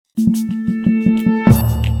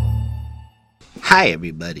Hi,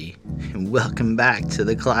 everybody, and welcome back to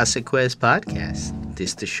the Classic Quest podcast. This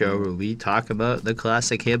is the show where we talk about the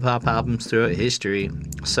classic hip hop albums throughout history,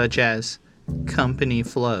 such as Company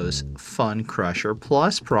Flow's Fun Crusher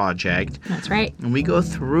Plus project. That's right. And we go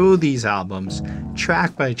through these albums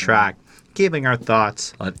track by track, giving our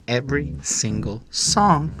thoughts on every single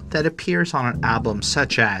song that appears on an album,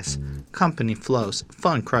 such as Company Flow's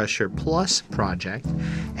Fun Crusher Plus project.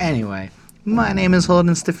 Anyway, my name is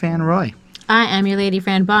Holden Stefan Roy. I am your lady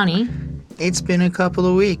friend Bonnie. It's been a couple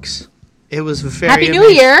of weeks. It was very Happy New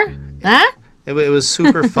amazing. Year! Huh? It was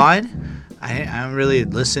super fun. I don't really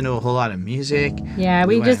listen to a whole lot of music. Yeah,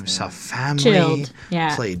 we went just and saw family. chilled.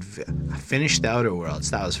 Yeah. I finished The Outer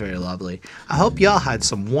Worlds. That was very lovely. I hope y'all had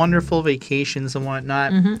some wonderful vacations and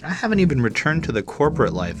whatnot. Mm-hmm. I haven't even returned to the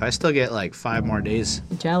corporate life. I still get like 5 more days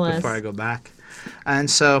Jealous. before I go back. And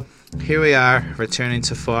so here we are, returning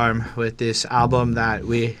to form with this album that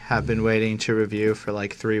we have been waiting to review for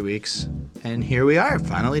like 3 weeks. And here we are,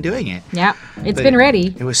 finally doing it. Yeah, it's But been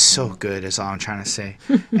ready. It was so good, is all I'm trying to say.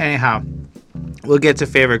 Anyhow, we'll get to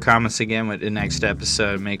favorite comments again with the next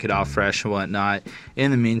episode, make it all fresh and whatnot. In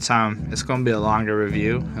the meantime, it's going to be a longer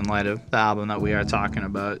review in light of the album that we are talking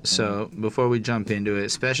about. So before we jump into it,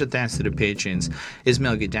 special thanks to the patrons: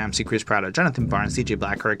 Ismail Gadamsi, Chris Prado, Jonathan Barnes, DJ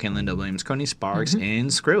Blackheart, and Linda Williams, Coney Sparks,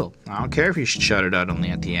 and Scribble. I don't care if you should shout it out only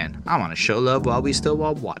at the end. I want to show love while we still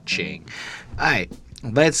while watching. All right.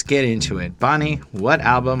 Let's get into it. Bonnie, what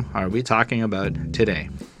album are we talking about today?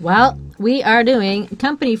 Well, we are doing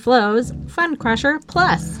Company Flow's Fun Crusher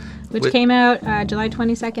Plus, which came out July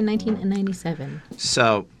 22nd, 1997.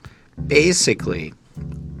 So, basically,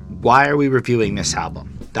 why are we reviewing this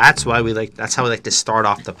album? That's how we like to start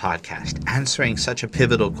off the podcast, answering such a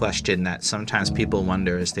pivotal question that sometimes people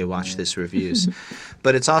wonder as they watch this reviews.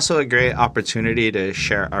 But it's also a great opportunity to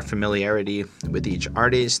share our familiarity with each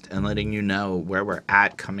artist and letting you know where we're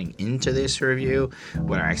at coming into this review,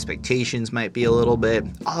 what our expectations might be a little bit.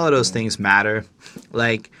 All of those things matter.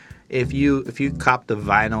 Like, if you cop the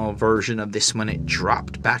vinyl version of this when it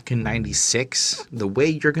dropped back in 96, the way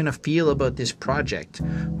you're going to feel about this project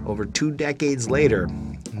over 2 decades later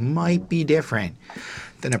might be different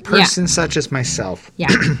than a person such as myself. Yeah.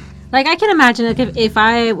 Like, I can imagine if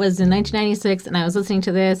I was in 1996 and I was listening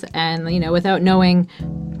to this and, you know, without knowing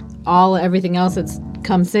everything else that's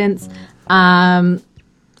come since, I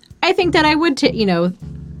think that I would,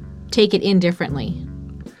 take it in differently.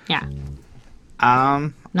 Yeah.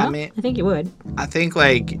 No? I think you would. I think,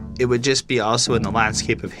 like, it would just be also in the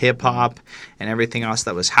landscape of hip-hop and everything else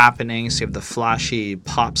that was happening. So you have the flashy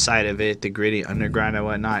pop side of it, the gritty underground and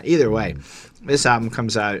whatnot. Either way, this album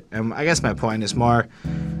comes out, and I guess my point is more,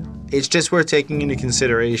 it's just worth taking into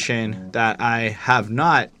consideration that I have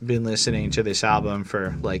not been listening to this album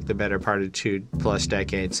for, like, the better part of 2+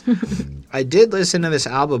 decades. I did listen to this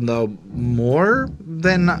album, though, more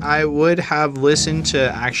than I would have listened to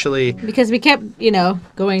actually... Because we kept,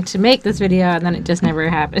 going to make this video, and then it just never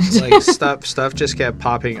happened. Like, stuff just kept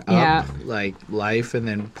popping up, like life, and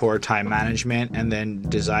then poor time management, and then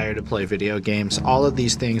desire to play video games. All of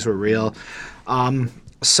these things were real.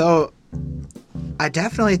 So I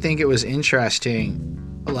definitely think it was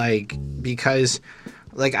interesting, like, because,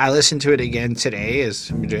 like, I listened to it again today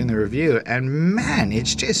as I'm doing the review, and man,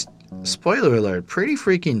 it's just... Spoiler alert, pretty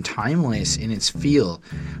freaking timeless in its feel.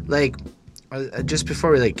 Like, just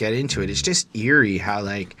before we, like, get into it, it's just eerie how,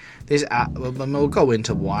 like, we'll go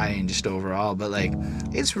into why and just overall, but, like,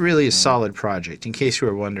 it's really a solid project, in case you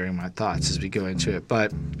were wondering my thoughts as we go into it.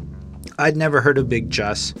 But I'd never heard of Big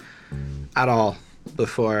Jus at all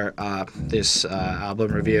before this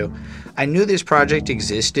album review. I knew this project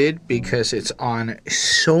existed because it's on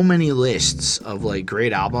so many lists of, like,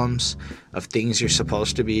 great albums of things you're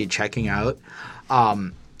supposed to be checking out.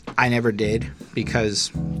 I never did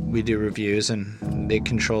because we do reviews and it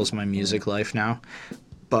controls my music life now.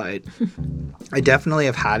 But I definitely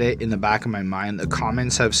have had it in the back of my mind. The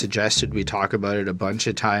comments have suggested we talk about it a bunch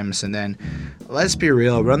of times. And then, let's be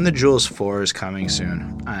real, Run the Jewels 4 is coming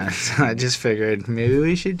soon. So I just figured maybe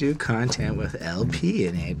we should do content with LP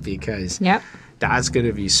in it because that's going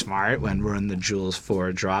to be smart when Run the Jewels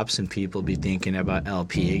 4 drops and people be thinking about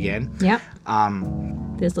LP again. Yep.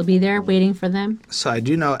 This will be there waiting for them. So I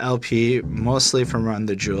do know LP mostly from Run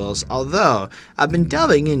the Jewels, although I've been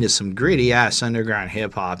delving into some gritty ass underground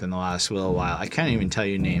hip hop in the last little while. I can't even tell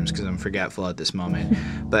you names because I'm forgetful at this moment.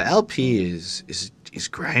 But LP is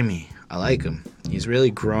grimy. I like him. He's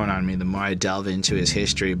really grown on me the more I delve into his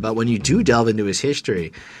history. But when you do delve into his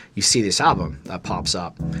history, you see this album that pops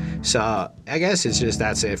up. So I guess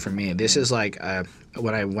that's it for me. This is like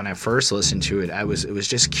when I first listened to it, it was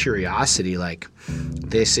just curiosity. Like,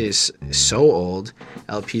 this is so old.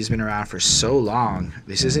 LP's been around for so long.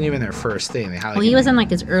 This isn't even their first thing. He was in like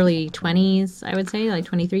his early 20s, I would say, like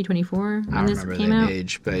 23, 24 when this came out.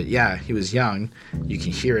 Age, but yeah, he was young. You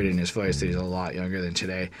can hear it in his voice that he's a lot younger than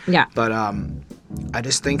today. Yeah. But I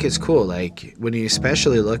just think it's cool, like, when you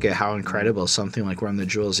especially look at how incredible something like Run the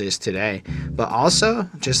Jewels is today. But also,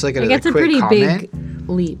 just like it's a pretty big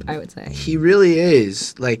leap, I would say. He really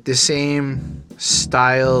is like the same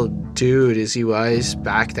style dude as he was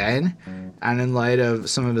back then. And in light of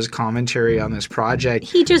some of his commentary on this project,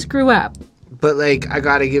 he just grew up. But like, I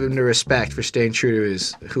gotta give him the respect for staying true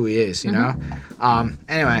to who he is, you know.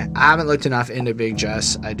 Anyway, I haven't looked enough into Big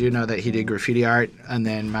Jus. I do know that he did graffiti art and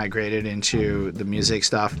then migrated into the music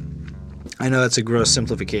stuff. I know that's a gross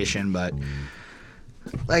simplification, but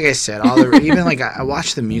like I said, even like I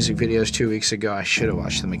watched the music videos 2 weeks ago. I should have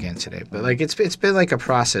watched them again today. But like, it's been like a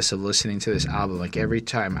process of listening to this album. Like, every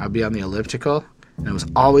time I'd be on the elliptical. And it was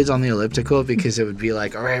always on the elliptical because it would be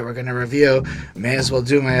like, all right, we're going to review. May as well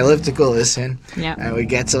do my elliptical listen. Yeah. And we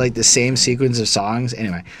get to like the same sequence of songs.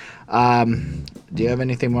 Anyway, do you have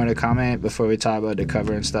anything more to comment before we talk about the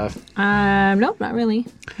cover and stuff? Nope, not really.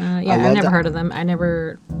 I've never heard of them. I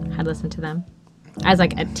never had listened to them as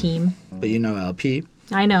like a team. But you know LP.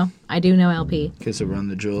 I know. I do know LP. Because of Run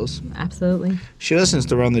the Jewels. Absolutely. She listens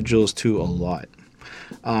to Run the Jewels too a lot.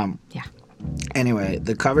 Yeah. Anyway,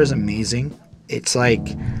 the cover's amazing. It's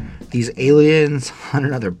like these aliens on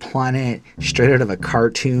another planet straight out of a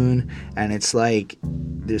cartoon, and it's like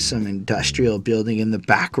there's some industrial building in the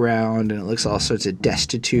background, and it looks all sorts of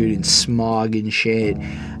destitute and smog and shit.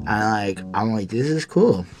 And I'm like, this is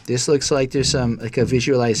cool. This looks like there's some like a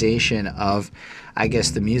visualization of, I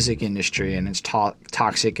guess, the music industry and its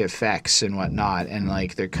toxic effects and whatnot, and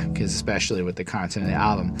like because especially with the content of the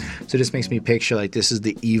album, so it just makes me picture like this is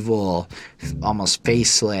the evil, almost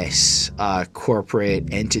faceless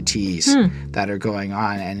corporate entities that are going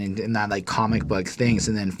on, and in that like comic book things,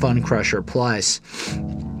 and then Fun Crusher Plus.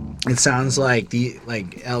 It sounds like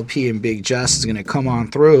LP and Big Jus is gonna come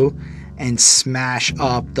on through and smash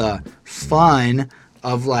up the fun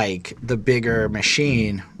of like the bigger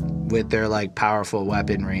machine with their like powerful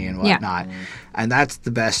weaponry and whatnot. Yeah. And that's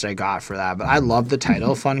the best I got for that. But I love the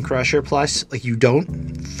title Fun Crusher Plus. Like, you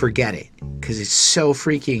don't forget it because it's so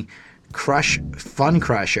freaking Fun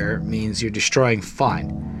Crusher means you're destroying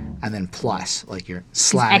fun, and then plus like you're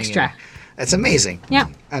slamming extra. It. It's amazing. Yeah.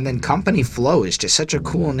 And then Company Flow is just such a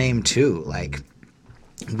cool name too. Like,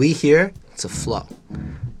 we here, it's a flow,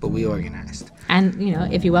 but we organized. And, you know,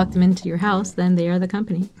 if you welcome them into your house, then they are the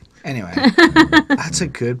company. Anyway, that's a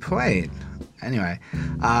good point. Anyway,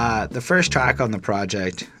 the first track on the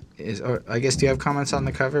project is, or I guess, do you have comments on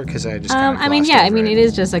the cover? Because I just kind of it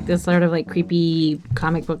is just like this sort of like creepy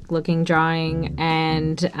comic book looking drawing,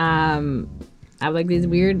 and I have like these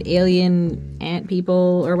weird alien ant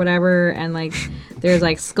people or whatever, and like there's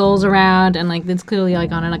like skulls around, and like it's clearly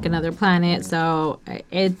like on like another planet, so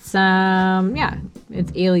it's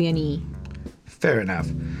it's alien-y. Fair enough.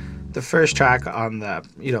 The first track on the,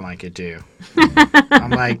 you don't like it, do you? I'm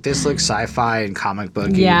like, this looks sci-fi and comic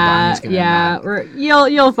booky. Yeah.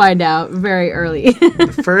 You'll find out very early.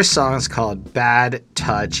 The first song is called Bad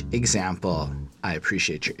Touch Example. I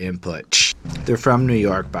appreciate your input. They're from New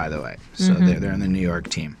York, by the way, so they're in the New York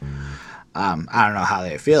team. I don't know how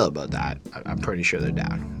they feel about that. I'm pretty sure they're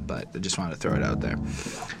down, but I just wanted to throw it out there.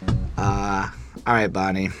 All right,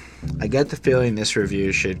 Bonnie. I get the feeling this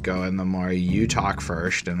review should go in the more you talk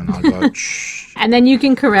first, and then I'll go. Shh. And then you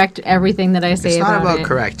can correct everything that I say. It's not about it.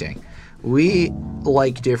 correcting. We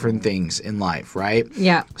like different things in life, right?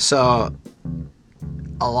 Yeah. So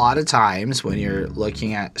a lot of times when you're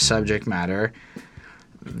looking at subject matter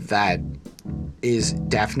that is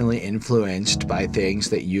definitely influenced by things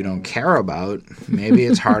that you don't care about, maybe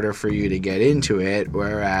it's harder for you to get into it,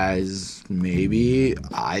 whereas maybe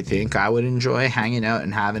I think I would enjoy hanging out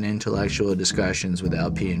and having intellectual discussions with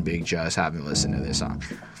LP and Big Jus having listened to this song.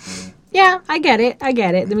 Yeah, I get it.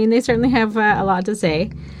 I mean, they certainly have a lot to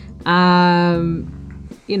say.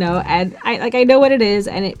 You know, and I know what it is,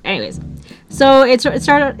 and anyways. So it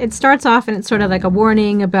starts off, and it's sort of like a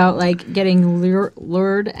warning about like getting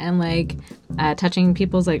lured and like touching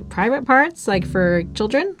people's like private parts, like for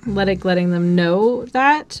children, letting them know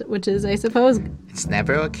that, which is, I suppose, it's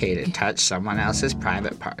never okay to touch someone else's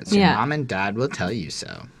private parts. Your mom and dad will tell you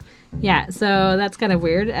so. Yeah, so that's kind of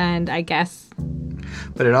weird, and I guess.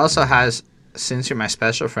 But it also has since you're my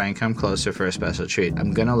special friend, come closer for a special treat.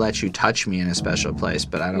 I'm going to let you touch me in a special place,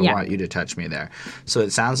 but I don't want you to touch me there. So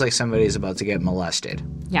it sounds like somebody's about to get molested.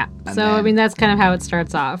 Yeah. So, I mean, that's kind of how it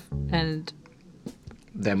starts off. And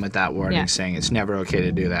then with that warning saying it's never okay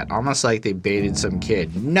to do that. Almost like they baited some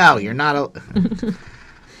kid. No, you're not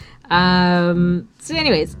so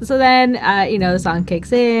anyways, so then, the song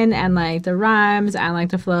kicks in and like the rhymes and like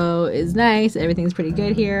the flow is nice. Everything's pretty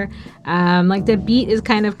good here. Like the beat is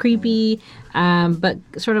kind of creepy, but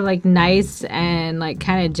sort of like nice and like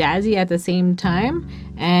kind of jazzy at the same time.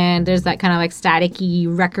 And there's that kind of like staticky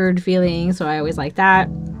record feeling. So I always like that.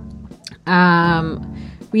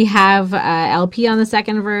 We have LP on the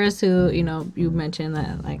second verse, who, you mentioned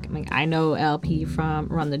that, like I know LP from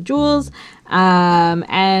Run the Jewels.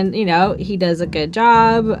 And, he does a good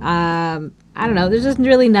job. I don't know. There's just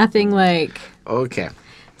really nothing like... Okay.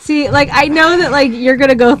 See, like, I know that, like, you're going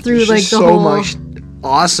to go through, like, the whole... There's so much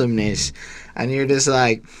awesomeness. And you're just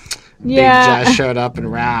like... Big Josh showed up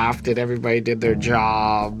and rapped, and everybody did their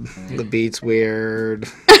job. The beat's weird.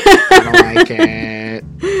 I don't like it.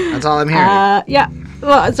 That's all I'm hearing. Yeah.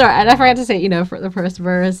 Well, sorry, and I forgot to say, for the first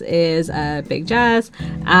verse is Big Jess.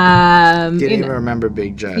 Didn't even remember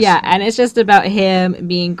Big Jess. Yeah, and it's just about him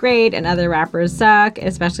being great and other rappers suck,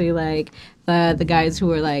 especially like the guys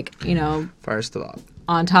who are like, First of all,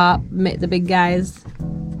 on top, the big guys.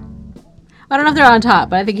 I don't know if they're on top,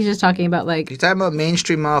 but I think he's just talking about like... You're talking about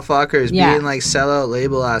mainstream motherfuckers being like sellout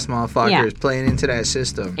label-ass motherfuckers playing into that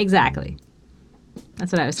system. Exactly.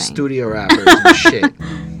 That's what I was saying. Studio rappers and shit.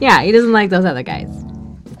 Yeah, he doesn't like those other guys.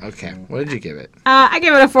 Okay, what did you give it? I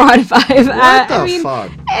gave it a 4 out of 5. What the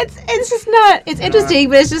fuck? It's just not... It's interesting,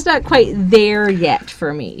 but it's just not quite there yet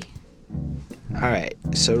for me. Alright,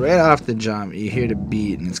 so right off the jump, you hear the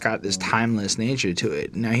beat, and it's got this timeless nature to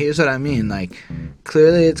it. Now, here's what I mean. Like,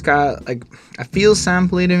 clearly it's got, like... It feels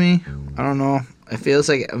sampley to me. I don't know. It feels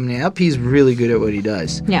like... I mean, LP's really good at what he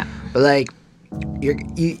does. Yeah. But, like,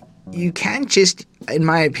 you can't just, in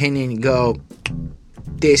my opinion, go...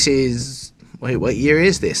 This is... Wait, what year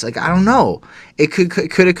is this? Like, I don't know. It could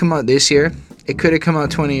have come out this year. It could have come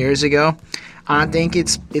out 20 years ago. I think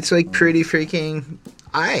it's like pretty freaking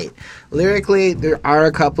alright. Lyrically, there are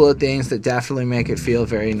a couple of things that definitely make it feel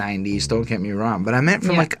very 90s, don't get me wrong. But I meant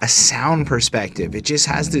from like a sound perspective. It just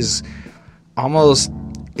has this almost,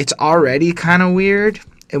 it's already kind of weird.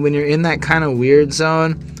 And when you're in that kind of weird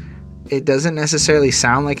zone, it doesn't necessarily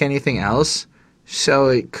sound like anything else. So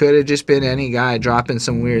it could have just been any guy dropping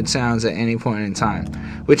some weird sounds at any point in time,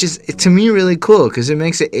 which is, to me, really cool because it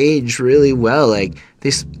makes it age really well. Like,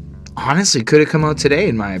 this honestly could have come out today,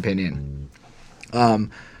 in my opinion.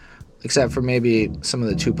 Except for maybe some of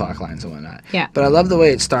the Tupac lines and whatnot. Yeah. But I love the way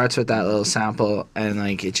it starts with that little sample, and,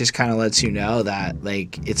 like, it just kind of lets you know that,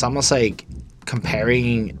 like, it's almost like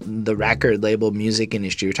comparing the record label music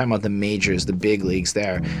industry. You're talking about the majors, the big leagues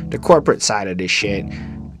there. The corporate side of this shit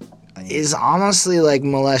is honestly like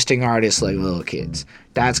molesting artists like little kids.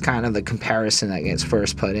 That's kind of the comparison that gets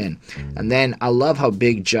first put in. And then I love how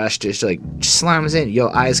Big Josh just like slams in. Yo,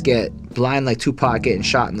 eyes get blind like Tupac getting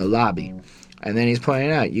shot in the lobby. And then he's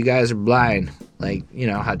pointing out, you guys are blind. Like, you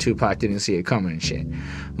know, how Tupac didn't see it coming and shit.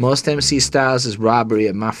 Most MC styles is robbery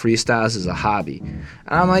and my freestyles is a hobby. And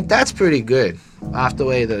I'm like, that's pretty good. Off the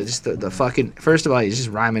way, the fucking... First of all, he's just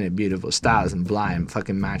rhyming it beautiful. Styles and blind,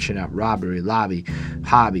 fucking matching up robbery, lobby,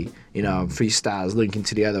 hobby. You know, freestyles linking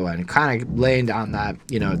to the other one. And kind of laying down that,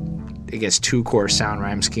 you know, I guess 2-core sound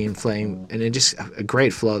rhyme scheme flame. And it just a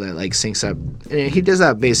great flow that, like, syncs up. And he does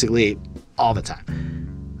that basically all the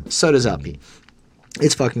time. So does LP.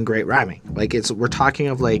 It's fucking great rhyming. Like, we're talking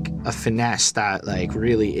of like a finesse that like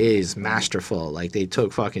really is masterful. Like, they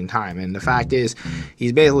took fucking time. And the fact is,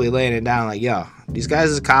 he's basically laying it down like, yo, these guys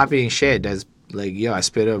is copying shit that's like, yo, I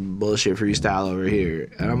spit a bullshit freestyle over here.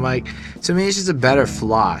 And I'm like, to me, it's just a better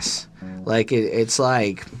floss. Like, it's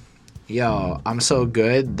like, yo, I'm so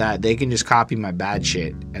good that they can just copy my bad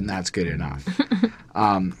shit, and that's good enough.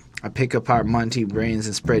 I pick apart Monty brains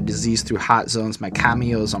and spread disease through hot zones. My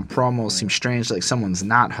cameos on promos seem strange, like someone's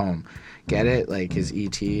not home. Get it? Like his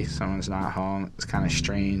E.T., someone's not home. It's kind of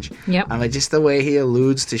strange. Yep. Like, just the way he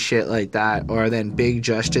alludes to shit like that. Or then Big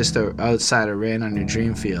Justice or Outsider ran on your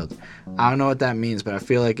dream field. I don't know what that means, but I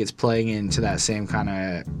feel like it's playing into that same kind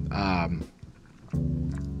of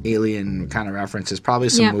alien kind of references. Probably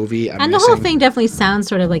some movie. And the whole thing definitely sounds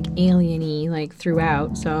sort of like alien-y, like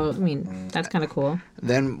throughout. So, I mean, that's kind of cool.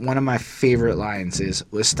 Then one of my favorite lines is,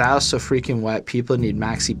 with styles so freaking wet, people need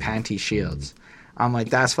maxi panty shields. I'm like,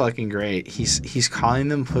 that's fucking great. He's calling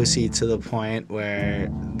them pussy to the point where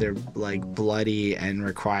they're like bloody and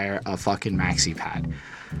require a fucking maxi pad.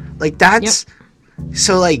 Like, that's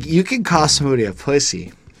So, like, you can call somebody a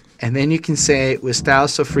pussy, and then you can say, with style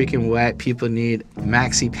so freaking wet, people need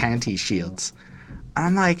maxi panty shields.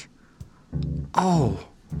 I'm like, oh,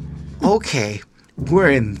 okay,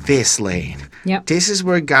 we're in this lane. Yep. This is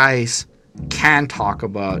where guys can talk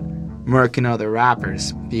about murking other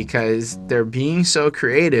rappers, because they're being so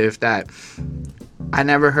creative that I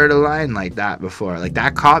never heard a line like that before. Like,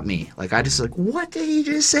 that caught me. Like, I just like, what did he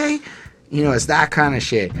just say? You know, it's that kind of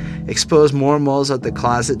shit. Expose more moles out the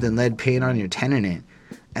closet than lead paint on your tenement.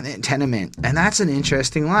 And that's an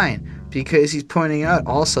interesting line, because he's pointing out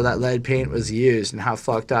also that lead paint was used and how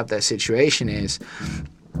fucked up that situation is,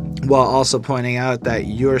 while also pointing out that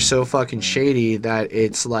you're so fucking shady that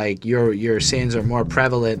it's like your sins are more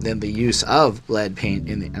prevalent than the use of lead paint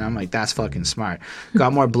and I'm like, that's fucking smart.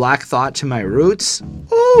 Got more black thought to my roots.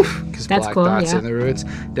 Ooh, because black cool, thought's yeah. in the roots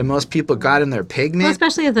than most people got in their pigment. Well,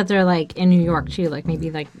 especially that they're like in New York too. Like maybe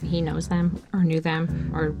like he knows them or knew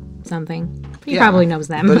them or something. He probably knows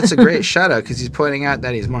them. But it's a great shout out because he's pointing out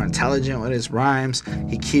that he's more intelligent with his rhymes.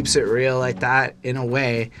 He keeps it real like that in a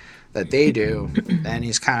way that they do, and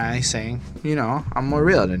he's kind of saying, you know, I'm more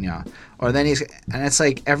real than y'all. Or then and it's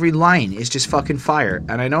like every line is just fucking fire.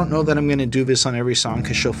 And I don't know that I'm gonna do this on every song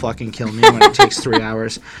because she'll fucking kill me when it takes 3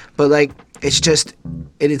 hours. But like, it's just,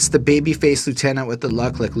 it's the babyface lieutenant with the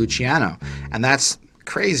luck like Luciano, and that's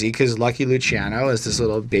crazy because Lucky Luciano is this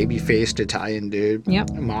little baby-faced Italian dude,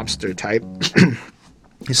 mobster type.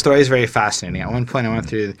 His story is very fascinating. At one point, I went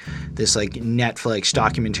through this like Netflix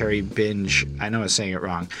documentary binge. I know I was saying it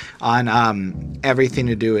wrong, on everything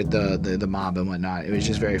to do with the mob and whatnot. It was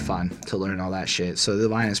just very fun to learn all that shit. So the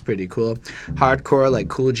line is pretty cool. Hardcore, like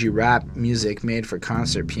Cool G rap music made for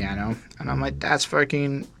concert piano, and I'm like, that's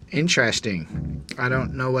fucking interesting. I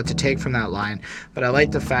don't know what to take from that line, but I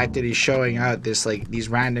like the fact that he's showing out this like these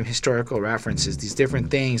random historical references, these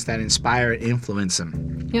different things that inspire and influence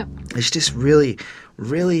him. Yep. It's just really,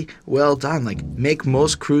 really well done. Like, make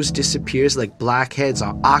most crews disappears like blackheads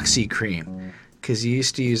on Oxy-Cream, because you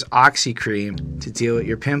used to use Oxy-Cream to deal with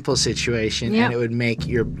your pimple situation, and it would make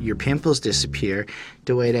your pimples disappear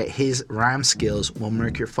the way that his rhyme skills will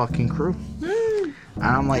murk your fucking crew. And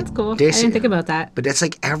I'm like, that's cool. I didn't think about that. But that's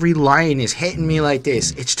like every line is hitting me like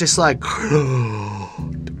this. It's just like,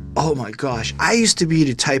 oh my gosh. I used to be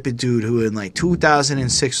the type of dude who in like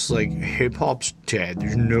 2006 was like, hip hop's dead.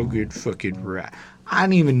 There's no good fucking rap. I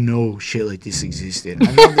didn't even know shit like this existed.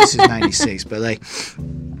 I know this is 96, but like,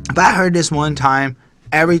 if I heard this one time,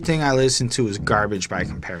 everything I listened to was garbage by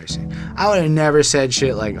comparison. I would have never said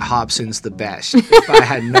shit like Hobson's the best if I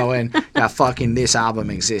had known that fucking this album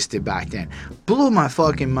existed back then. Blew my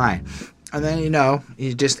fucking mind. And then, you know,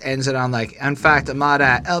 he just ends it on like, in fact,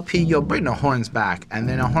 Amada, LP, you'll bring the horns back. And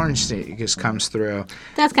then a horn stick just comes through.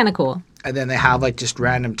 That's kind of cool. And then they have like just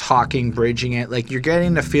random talking, bridging it. Like, you're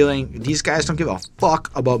getting the feeling these guys don't give a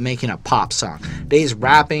fuck about making a pop song. They's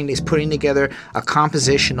rapping, they's putting together a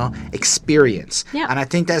compositional experience. Yeah. And I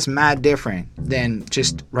think that's mad different than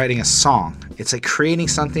just writing a song. It's like creating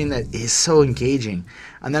something that is so engaging.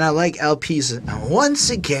 And then I like LP's, and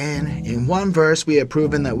once again, in one verse, we have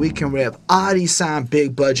proven that we can rip oddie sign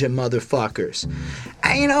big budget motherfuckers.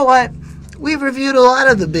 And you know what? We've reviewed a lot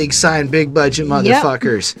of the big sign big budget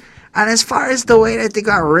motherfuckers. Yep. And as far as the way that they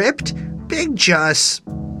got ripped, Big Just,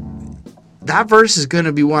 that verse is going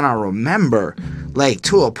to be one I remember, like,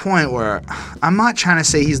 to a point where I'm not trying to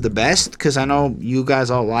say he's the best, because I know you guys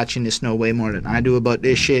all watching this know way more than I do about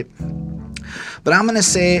this shit. But I'm going to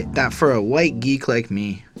say that for a white geek like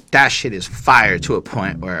me, that shit is fire to a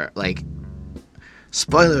point where, like,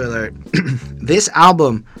 spoiler alert, this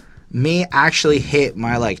album may actually hit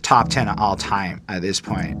my like top 10 of all time at this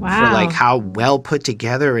point. Wow. For like how well put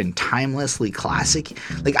together and timelessly classic.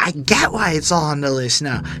 Like, I get why it's all on the list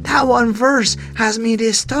now. That one verse has me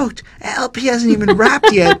this stoked. LP hasn't even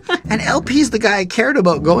rapped yet, and LP's the guy I cared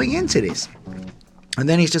about going into this. And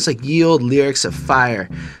then he's just like, yield lyrics of fire,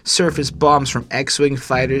 surface bombs from X-Wing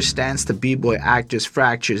fighters, stance to b-boy actors,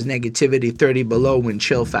 fractures, negativity 30 below when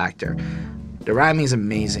chill factor. The rhyming is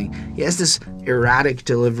amazing. He has this erratic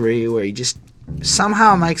delivery where he just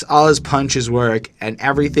somehow makes all his punches work, and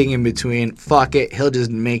everything in between, fuck it, he'll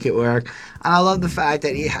just make it work. And I love the fact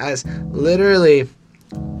that he has literally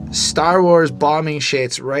Star Wars bombing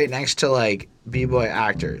shits right next to like b-boy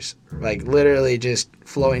actors, like literally just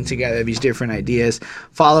flowing together these different ideas,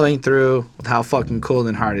 following through with how fucking cold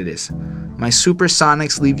and hard it is. My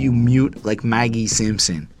supersonics leave you mute like Maggie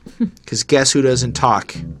Simpson, because guess who doesn't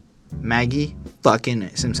talk? Maggie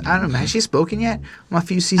fucking Simpson. I don't know. Has she spoken yet? I'm a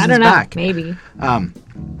few seasons back. Maybe.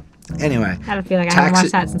 Anyway. I don't feel like I haven't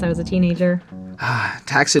watched that since I was a teenager.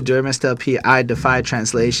 Taxidermist LP, I defy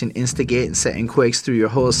translation, instigate and setting quakes through your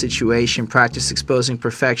whole situation, practice exposing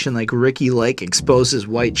perfection like Ricky Lake exposes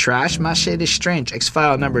white trash. My shit is strange.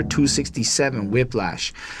 X-File number 267,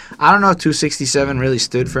 Whiplash. I don't know if 267 really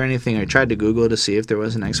stood for anything. I tried to Google to see if there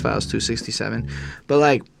was an X-Files 267, but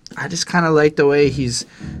like, I just kind of like the way he's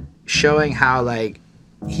showing how like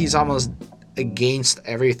he's almost against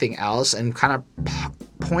everything else and kind of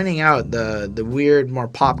pointing out the weird, more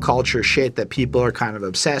pop culture shit that people are kind of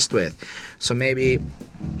obsessed with. So maybe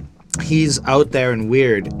he's out there and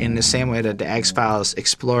weird in the same way that the X-Files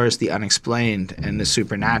explores the unexplained and the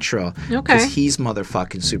supernatural. Okay. Because he's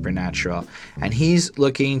motherfucking supernatural. And he's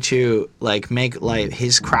looking to, like, make, like,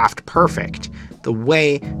 his craft perfect. The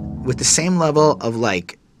way, with the same level of,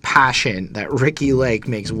 like, passion that Ricky Lake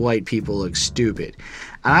makes white people look stupid.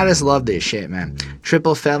 And I just love this shit, man.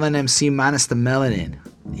 Triple felon MC minus the melanin.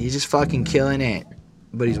 He's just fucking killing it,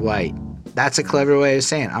 but he's white. That's a clever way of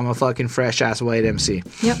saying I'm a fucking fresh-ass white MC.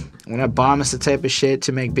 Yep. When I bomb is the type of shit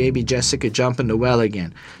to make baby Jessica jump in the well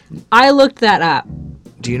again. I looked that up.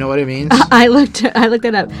 Do you know what it means? I looked it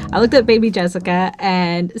up. I looked at baby Jessica,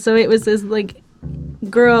 and so it was this, like,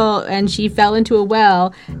 girl, and she fell into a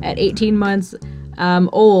well at 18 months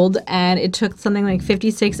old, and it took something like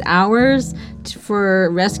 56 hours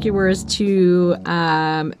for rescuers to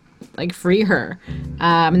like free her,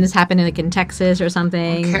 and this happened in Texas or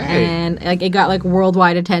something. Okay. And like it got like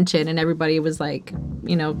worldwide attention, and everybody was like,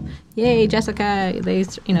 you know, yay, Jessica,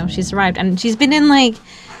 she survived. And she's been in like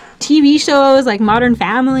TV shows like Modern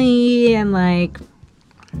Family and like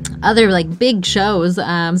other like big shows,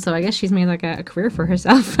 so I guess she's made like a career for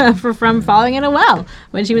herself from falling in a well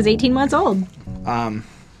when she was 18 months old.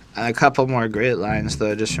 A couple more great lines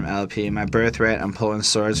though, just from LP. My birthright, I'm pulling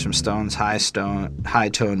swords from Stone's high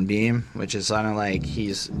tone beam, which is kind of like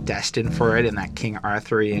he's destined for it in that King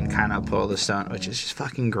Arthurian kind of pull the stone, which is just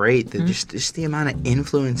fucking great. Just the amount of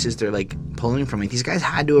influences they're like pulling from it. These guys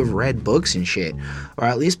had to have read books and shit, or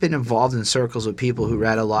at least been involved in circles with people who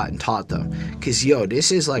read a lot and taught them. Cause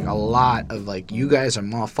this is like a lot of like, you guys are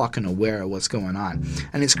motherfucking aware of what's going on,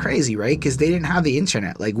 and it's crazy, right? Cause they didn't have the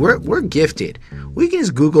internet. Like we're gifted. We can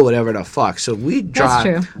just Google whatever the fuck. So we draw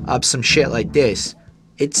up some shit like this.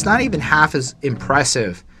 It's not even half as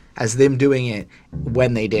impressive as them doing it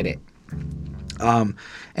when they did it.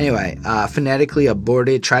 Anyway, phonetically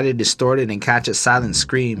aborted, try to distort it and catch a silent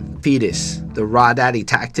scream. Fetus, the raw daddy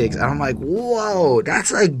tactics. And I'm like, whoa,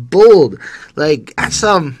 that's like bold. Like that's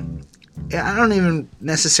I don't even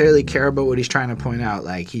necessarily care about what he's trying to point out.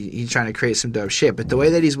 Like he's trying to create some dope shit, but the way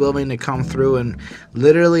that he's willing to come through and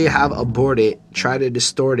literally have abort it, try to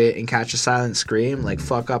distort it and catch a silent scream, like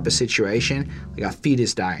fuck up a situation, like a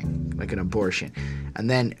fetus dying, like an abortion, and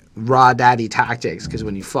then raw daddy tactics, because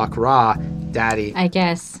when you fuck raw daddy, I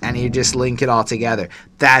guess, and you just link it all together,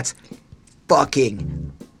 that's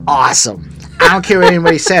fucking awesome. I don't care what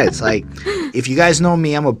anybody says. Like, if you guys know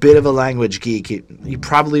me, I'm a bit of a language geek. You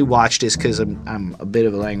probably watched this because I'm a bit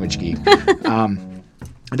of a language geek.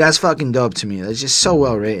 That's fucking dope to me. That's just so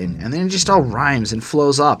well written, and then it just all rhymes and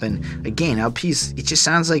flows up. And again, LP's, it just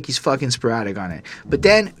sounds like he's fucking sporadic on it. But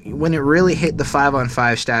then when it really hit the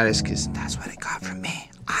 5-on-5 status, because that's what it got from me,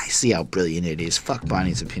 I see how brilliant it is. Fuck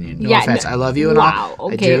Bonnie's opinion. No offense. I love you and all.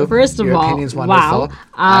 Okay. I do. First of Your all, opinion's wonderful. Wow.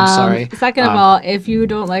 I'm sorry. Second of all, if you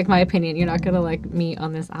don't like my opinion, you're not gonna like me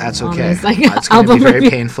on this. That's okay. It's gonna be very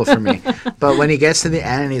painful for me. But when he gets to the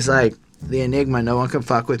end and he's like, the Enigma, no one can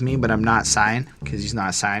fuck with me, but I'm not signed, because he's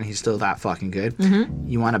not signed. He's still that fucking good. Mm-hmm.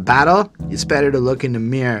 You want a battle? It's better to look in the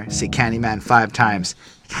mirror, say Candyman 5 times.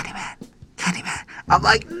 Candyman. I'm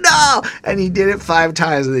like, no! And he did it 5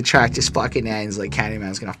 times, and the track just fucking ends. Like,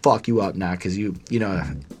 Candyman's gonna fuck you up now, because you know,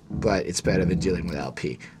 but it's better than dealing with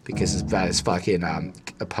LP, because his fucking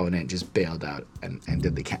opponent just bailed out and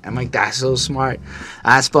did the I'm like, that's so smart.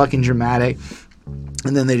 That's fucking dramatic.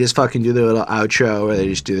 And then they just fucking do their little outro, or they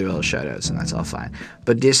just do their little shoutouts, and that's all fine.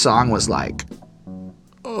 But this song was like,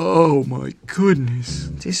 oh my goodness,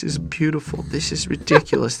 this is beautiful, this is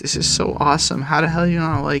ridiculous, this is so awesome. How the hell you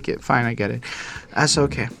don't like it? Fine, I get it. That's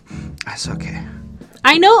okay.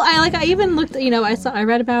 I know. I even looked. I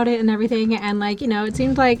read about it and everything, and it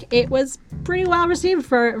seemed like it was pretty well received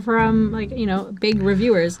from big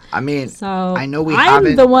reviewers. I mean, so I know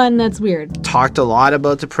I'm the one that's weird. Talked a lot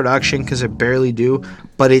about the production because I barely do,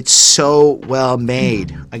 but it's so well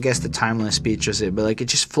made. I guess the timeless speech was it, but it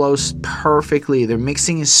just flows perfectly. Their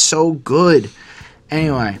mixing is so good.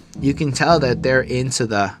 Anyway, you can tell that they're into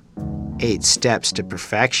the 8 steps to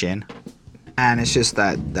perfection, and it's just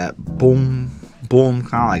that boom. boom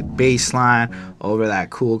kind of like bass line over that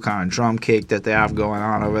cool kind of drum kick that they have going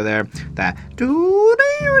on over there. That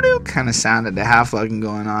doo-doo-doo kind of sound that they have fucking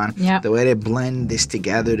going on. Yep. The way they blend this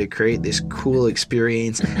together to create this cool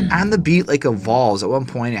experience. And the beat like evolves. At one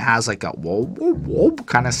point it has like a whoa, whoa, whoa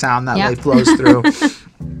kind of sound that like flows through.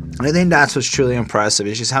 And I think that's what's truly impressive.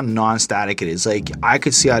 It's just how non-static it is. Like, I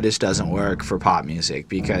could see how this doesn't work for pop music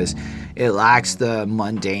because it lacks the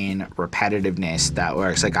mundane repetitiveness that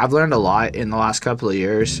works. Like, I've learned a lot in the last couple of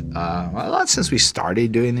years, a lot since we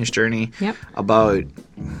started doing this journey, about,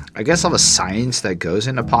 I guess, all the science that goes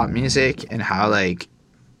into pop music and how, like,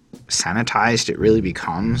 sanitized it really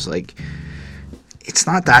becomes. Like, it's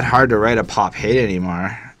not that hard to write a pop hit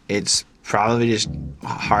anymore. It's probably just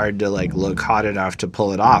hard to like look hot enough to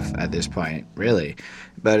pull it off at this point, really.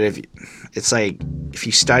 But if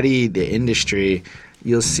you study the industry,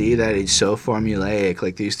 you'll see that it's so formulaic.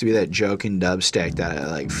 Like, there used to be that joke in dubstep that at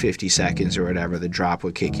like 50 seconds or whatever, the drop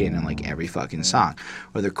would kick in like every fucking song,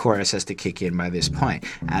 or the chorus has to kick in by this point.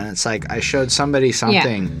 And it's like, I showed somebody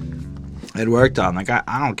something I'd worked on. Like, I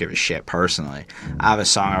don't give a shit personally. I have a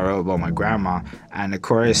song I wrote about my grandma, and the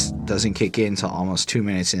chorus doesn't kick in until almost 2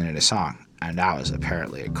 minutes into the song. And that was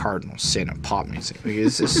apparently a cardinal sin of pop music,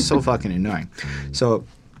 because it's just so fucking annoying. So,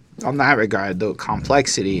 on that regard, the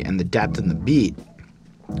complexity and the depth in the beat,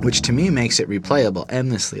 which to me makes it replayable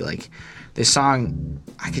endlessly. Like, this song,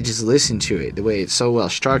 I could just listen to it the way it's so well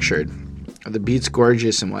structured. The beat's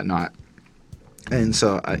gorgeous and whatnot. And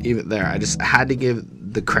so even there, I just had to give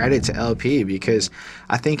the credit to LP, because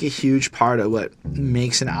I think a huge part of what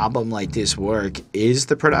makes an album like this work is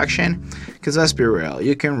the production. Because let's be real,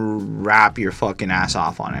 you can rap your fucking ass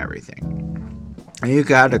off on everything. And you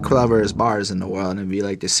got the cleverest bars in the world and be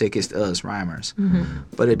like the sickest, illest rhymers.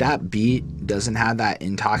 But if that beat doesn't have that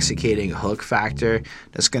intoxicating hook factor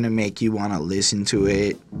that's going to make you want to listen to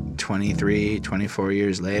it 23, 24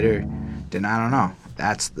 years later, then I don't know.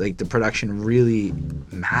 That's like, the production really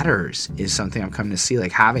matters, is something I'm coming to see.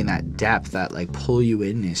 Like, having that depth, that like pull you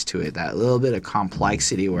in this to it, that little bit of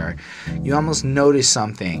complexity where you almost notice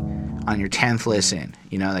something on your 10th listen,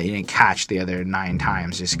 you know, that you didn't catch the other 9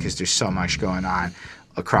 times just because there's so much going on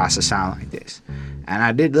across a sound like this. And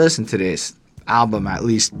I did listen to this album at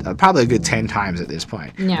least probably a good 10 times at this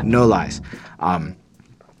point. Yeah. No lies.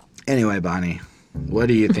 Anyway, Bonnie, what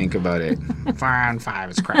do you think about it? 5,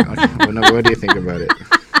 it's crap. Okay. What do you think about it?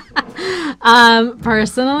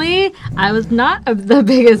 Personally, I was not the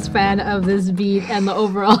biggest fan of this beat and the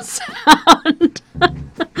overall sound.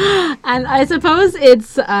 And I suppose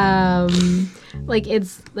it's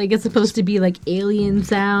it's supposed to be like alien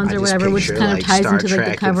sounds or whatever, which kind of ties Star into like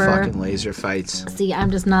Trek the cover. And fucking laser fights. See,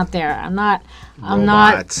 I'm just not there. I'm not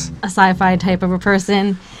a sci-fi type of a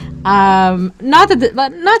person. Not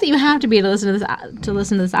that you have to be to listen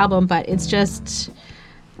to this album, but it's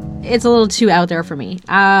a little too out there for me.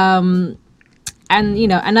 And you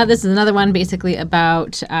know, this is another one basically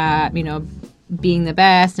about being the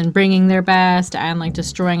best and bringing their best and like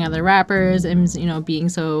destroying other rappers and being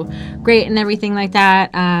so great and everything like that.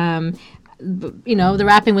 The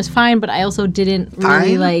rapping was fine, but I also didn't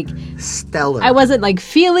really stellar. I wasn't like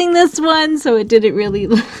feeling this one, so it didn't really.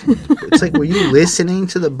 It's like, were you listening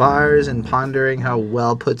to the bars and pondering how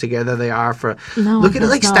well put together they are? Look at it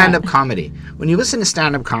like stand-up comedy. When you listen to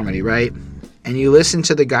stand-up comedy, right? And you listen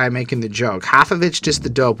to the guy making the joke, half of it's just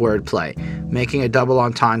the dope wordplay, making a double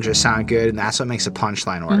entendre sound good, and that's what makes a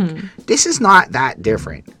punchline work. Mm-hmm. This is not that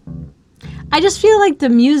different. I just feel like the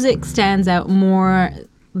music stands out more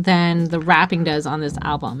than the rapping does on this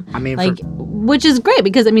album. I mean, which is great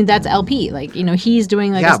because that's LP. Like, he's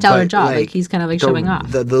doing a stellar job. Like, he's kind of showing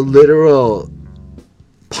off. The literal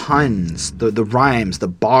puns, the rhymes, the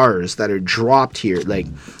bars that are dropped here, like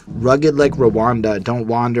rugged like Rwanda, don't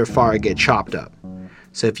wander far, get chopped up.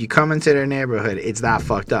 So if you come into their neighborhood, it's that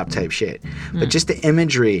fucked up type shit. But just the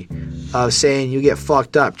imagery of saying you get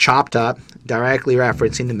fucked up, chopped up, directly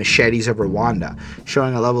referencing the machetes of Rwanda,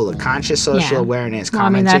 showing a level of conscious social awareness.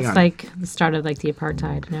 That's like the start of like the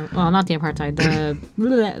apartheid. Well, not the apartheid,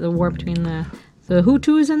 the war between the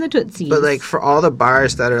Hutus and the Tutsis. But like, for all the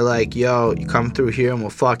bars that are like, yo, you come through here and we'll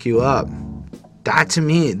fuck you up, that to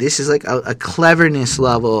me, this is like a cleverness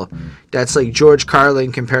level that's like George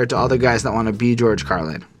Carlin compared to other guys that want to be George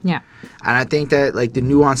Carlin. Yeah. And I think that like the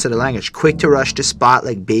nuance of the language, quick to rush to spot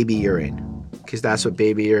like baby urine, because that's what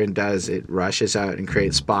baby urine does. It rushes out and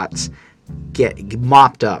creates spots. Get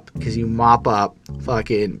mopped up, because you mop up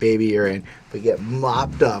fucking baby urine, but get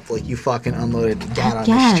mopped up like you fucking unloaded the dad on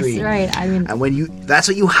the street. Right. And that's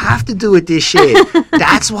what you have to do with this shit.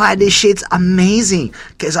 That's why this shit's amazing.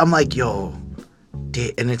 Because I'm like, yo,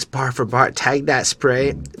 and it's bar for bar. Tag that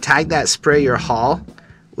spray your hall,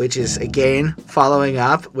 which is again following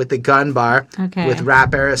up with the gun bar with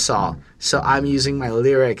rap aerosol. So I'm using my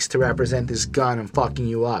lyrics to represent this gun and fucking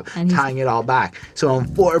you up, tying it all back. So in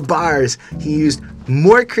 4 bars, he used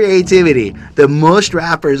more creativity than most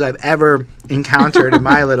rappers I've ever encountered, in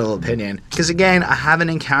my little opinion. Because again, I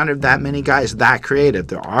haven't encountered that many guys that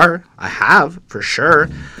creative. I have, for sure.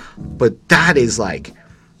 But that is like,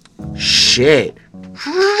 shit.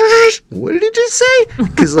 What did he just say?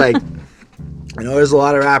 Because like, I know there's a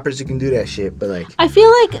lot of rappers who can do that shit, but like, I feel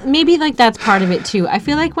like maybe like that's part of it too. I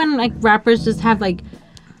feel like when like rappers just have like,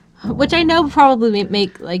 which I know probably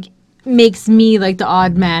makes me like the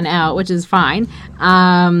odd man out, which is fine.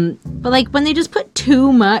 But like when they just put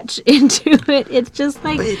too much into it, it's just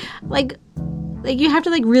like you have to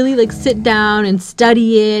like really like sit down and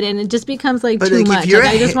study it, and it just becomes like too much. Like,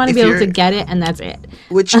 I just want to be able to get it, and that's it.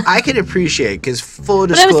 Which I can appreciate, because full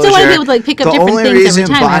disclosure, but I still want to be able to like pick up different things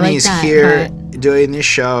every time. The only reason Bonnie's here doing this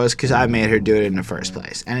show is because I made her do it in the first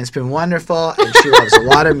place, and it's been wonderful, and she loves a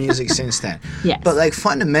lot of music since then. Yes. But like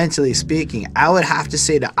fundamentally speaking, I would have to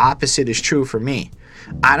say the opposite is true for me.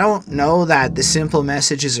 I don't know that the simple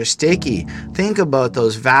messages are sticky. Think about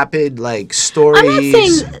those vapid like stories. I'm not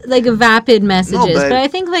saying like vapid messages, but I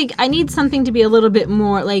think like I need something to be a little bit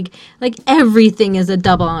more like everything is a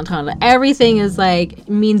double entendre. Everything is like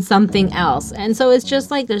means something else, and so it's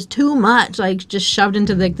just like there's too much like just shoved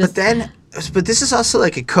into like this. But this is also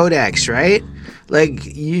like a codex, right? Like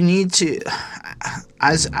you need to.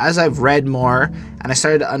 As I've read more and I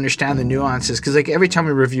started to understand the nuances, because like every time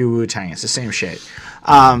we review Wu-Tang, it's the same shit.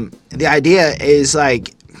 The idea is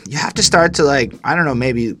like you have to start to like, I don't know,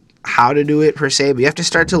 maybe how to do it per se, but you have to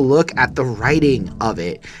start to look at the writing of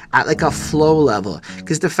it at like a flow level.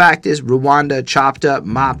 Because the fact is, Rwanda, chopped up,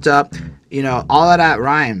 mopped up, you know, all of that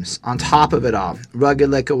rhymes on top of it all.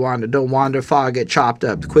 Rugged like a wander, don't wander far, get chopped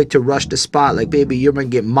up. Quick to rush the spot, like baby, you're gonna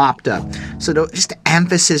get mopped up. So just the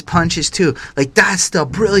emphasis punches too. Like that's the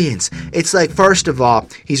brilliance. It's like, first of all,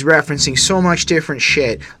 he's referencing so much different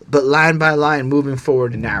shit, but line by line moving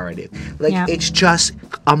forward the narrative. Like it's just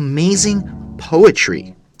amazing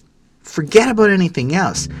poetry. Forget about anything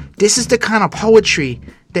else. This is the kind of poetry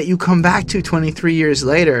that you come back to 23 years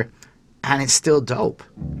later and it's still dope.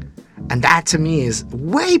 And that to me is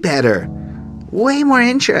way better, way more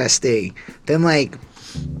interesting than like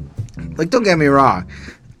don't get me wrong.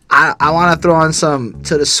 I want to throw on some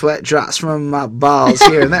till the sweat drops from my balls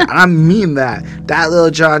here and there. And I mean that. That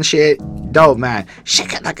Lil Jon shit, dope, man.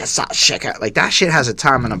 Shake it like a salt shaker. Like that shit has a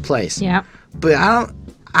time and a place. Yeah. But I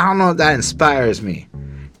don't know if that inspires me.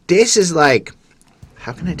 This is like,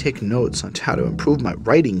 how can I take notes on how to improve my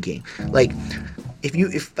writing game? Like,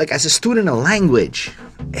 if like as a student of language,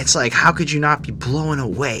 it's like, how could you not be blown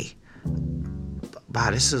away?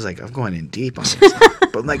 Wow, this is like, I'm going in deep on this.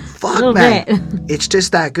 But I'm like, fuck, man. It's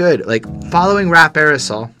just that good. Like, following Rap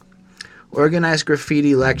Aerosol, organized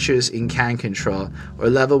graffiti lectures in can control, or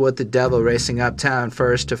level with the devil racing uptown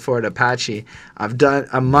first to Fort Apache.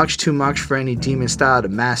 I'm much too much for any demon style to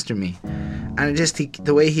master me. And just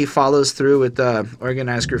the way he follows through with the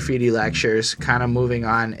organized graffiti lectures, kind of moving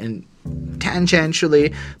on and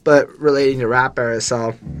tangentially, but relating to Rap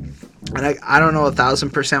Aerosol. And I don't know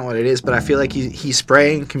 1,000% what it is, but I feel like he's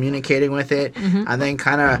spraying, communicating with it, and then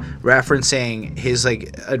kind of referencing his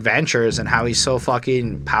like adventures and how he's so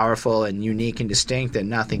fucking powerful and unique and distinct that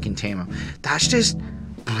nothing can tame him. That's just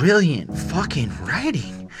brilliant fucking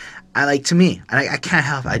writing. I like, to me, and I can't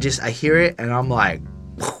help it. I hear it and I'm like,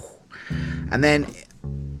 whew. And then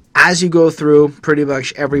as you go through pretty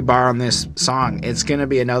much every bar on this song, it's gonna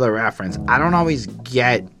be another reference. I don't always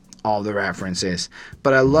get all the references,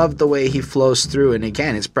 but I love the way he flows through. And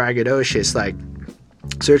again, it's braggadocious, like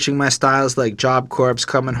searching my styles like Job Corps,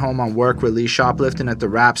 coming home on work release, shoplifting at the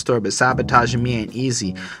rap store, but sabotaging me ain't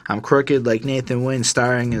easy. I'm crooked like Nathan Wynn,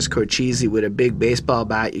 starring as Corchese with a big baseball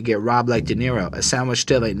bat. You get robbed like De Niro. A sandwich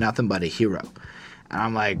still ain't nothing but a hero. And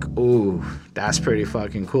I'm like, ooh, that's pretty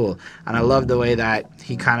fucking cool. And I love the way that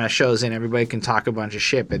he kind of shows in everybody can talk a bunch of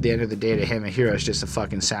shit, but at the end of the day, to him, a hero is just a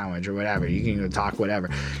fucking sandwich or whatever. You can go talk whatever.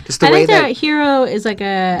 Just the way that hero is like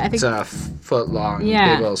it's a foot long,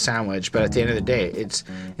 big little sandwich. But at the end of the day, it's,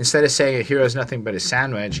 instead of saying a hero is nothing but a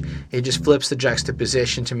sandwich, it just flips the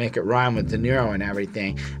juxtaposition to make it rhyme with De Niro and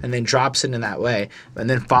everything, and then drops it in that way, and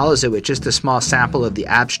then follows it with just a small sample of the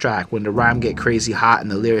abstract when the rhyme get crazy hot and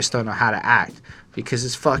the lyrics don't know how to act. Because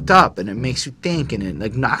it's fucked up and it makes you think and it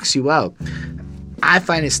like knocks you out. I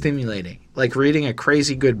find it stimulating, like reading a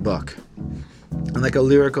crazy good book in like a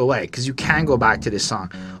lyrical way, because you can go back to this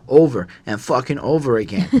song over and fucking over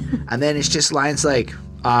again. And then it's just lines like,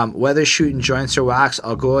 Whether shooting joints or wax,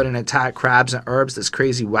 I'll go out and attack crabs and herbs. That's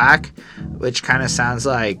crazy whack, which kind of sounds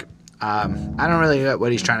like I don't really get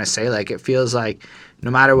what he's trying to say. Like, it feels like no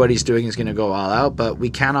matter what he's doing, he's going to go all out, but we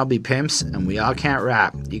can't all be pimps and we all can't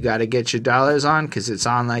rap. You got to get your dollars on because it's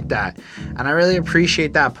on like that. And I really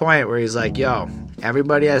appreciate that point where he's like, yo,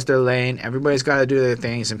 everybody has their lane. Everybody's got to do their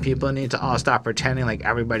things, and people need to all stop pretending like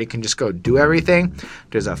everybody can just go do everything.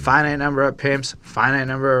 There's a finite number of pimps, finite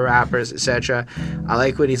number of rappers, etc. I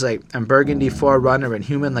like when he's like, I'm Burgundy 4 Runner and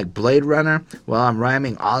human like Blade Runner. Well, I'm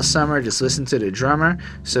rhyming all summer. Just listen to the drummer.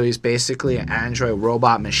 So he's basically an android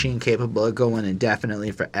robot machine capable of going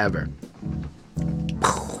indefinitely forever.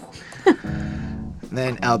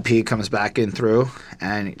 Then LP comes back in through,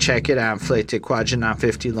 and check it out, inflated quadrant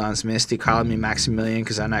 50 lawns misty, calling me Maximilian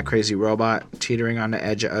because I'm that crazy robot teetering on the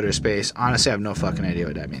edge of outer space. Honestly, I have no fucking idea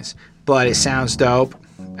what that means, but it sounds dope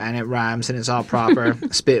and it rhymes and it's all proper.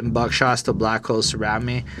 Spitting buckshots till black holes surround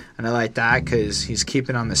me, and I like that because he's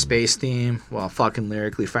keeping on the space theme while fucking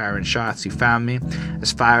lyrically firing shots. You found me.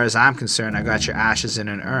 As far as I'm concerned, I got your ashes in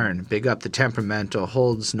an urn. Big up the temperamental,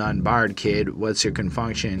 holds none barred kid. What's your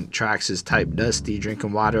confunction? Tracks is type dusty,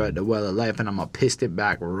 drinking water at the well of life, and I'm gonna piss it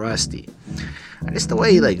back rusty. And it's the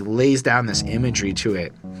way he like lays down this imagery to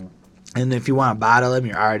it. And if you want to battle him,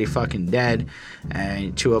 you're already fucking dead,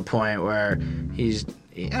 and to a point where he's,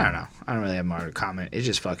 I don't know. I don't really have more to comment. It's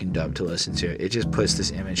just fucking dope to listen to. It just puts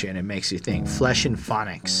this image in. It makes you think. Flesh and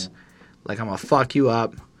phonics. Like, I'm going to fuck you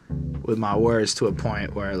up with my words to a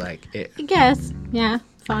point where, like, it... I guess. Yeah.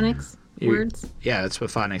 Phonics. Words. Yeah, that's what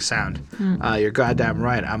phonics sound. You're goddamn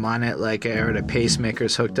right. I'm on it like I heard a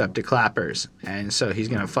pacemaker's hooked up to clappers. And so he's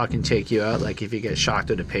going to fucking take you out like if you get shocked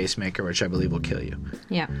with a pacemaker, which I believe will kill you.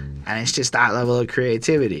 Yeah. And it's just that level of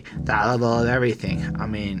creativity. That level of everything. I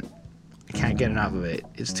mean... I can't get enough of it.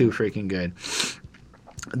 It's too freaking good.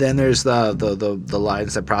 Then there's the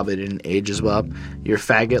lines that probably didn't age as well. You're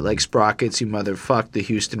faggot like sprockets, you motherfuck the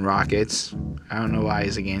Houston Rockets. I don't know why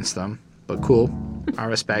he's against them, but cool. I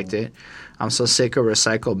respect it. I'm so sick of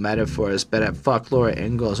recycled metaphors. Bet at fuck Laura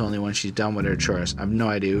Ingalls only when she's done with her chores. I have no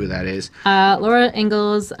idea who that is. Laura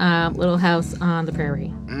Ingalls, Little House on the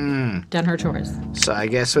Prairie. Done her chores. So I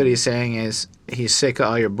guess what he's saying is he's sick of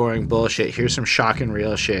all your boring bullshit. Here's some shocking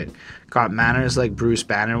real shit. Got manners like Bruce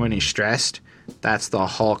Banner when he's stressed. That's the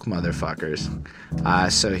Hulk, motherfuckers.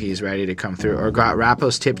 So he's ready to come through. Or got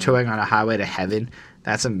Rappos tiptoeing on a highway to heaven.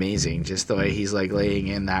 That's amazing. Just the way he's like laying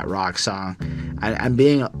in that rock song. And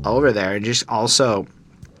being over there and just also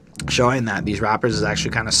showing that these rappers is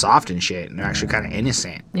actually kind of soft and shit. And they're actually kind of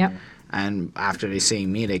innocent. Yep. And after they see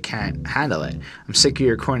me, they can't handle it. I'm sick of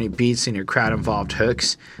your corny beats and your crowd-involved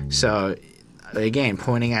hooks. So... again,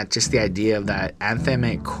 pointing at just the idea of that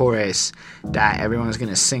anthemic chorus that everyone's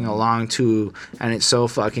gonna sing along to, and it's so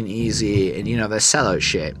fucking easy, and you know the sellout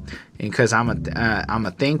shit. And because I'm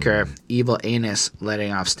a thinker, evil anus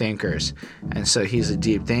letting off stinkers, and so he's a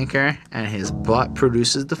deep thinker, and his butt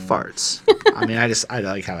produces the farts. I mean, I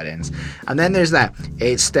like how it ends. And then there's that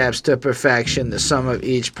 8 steps to perfection. The sum of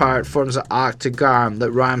each part forms an octagon.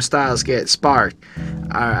 Let rhyme styles get sparked.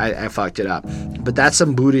 I fucked it up, but that's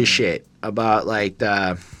some Buddhist shit about like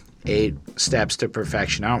the 8 steps to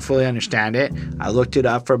perfection. I don't fully understand it. I looked it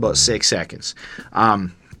up for about 6 seconds.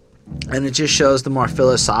 And it just shows the more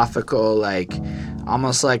philosophical, like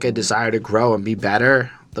almost like a desire to grow and be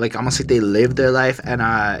better. Like almost like they live their life in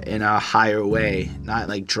a higher way, not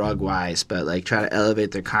like drug wise, but like try to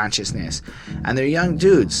elevate their consciousness. And they're young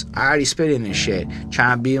dudes already spitting this shit,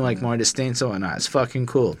 trying to be like more distinct and whatnot. It's fucking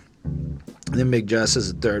cool. Then Big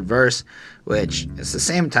Justice's third verse, which is the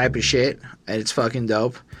same type of shit, and it's fucking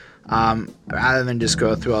dope. Rather than just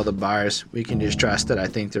go through all the bars, we can just trust that I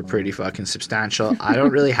think they're pretty fucking substantial. I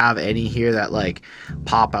don't really have any here that like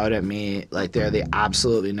pop out at me like they're the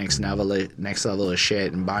absolutely next level of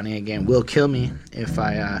shit. And Bonnie again will kill me if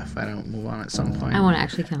I don't move on at some point. I want to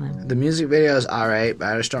actually kill him. The music video is alright,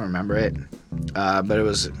 but I just don't remember it. But it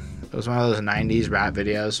was one of those 90s rap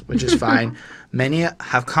videos, which is fine. Many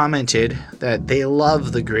have commented that they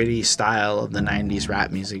love the gritty style of the 90s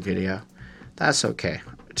rap music video. That's okay.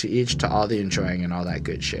 To each, to all the enjoying and all that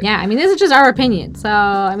good shit. Yeah, I mean, this is just our opinion. So,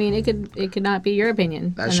 I mean, it could not be your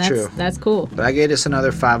opinion. That's true. That's cool. But I gave this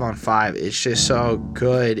another 5 on 5. It's just so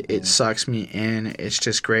good. It sucks me in. It's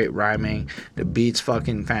just great rhyming. The beat's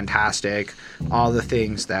fucking fantastic. All the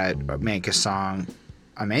things that make a song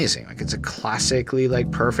amazing. Like, it's a classically,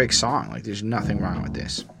 like, perfect song. Like, there's nothing wrong with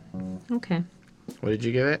this. Okay. What did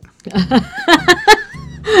you give it?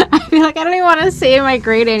 I feel like I don't even want to say my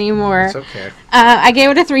grade anymore. It's okay. I gave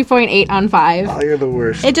it a 3.8 on 5. Oh, you're the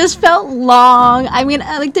worst. It just felt long. I mean,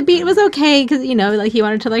 like the beat was okay because, you know, like you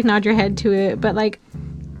wanted to like nod your head to it, but like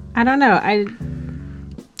I don't know.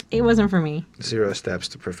 It wasn't for me. 0 steps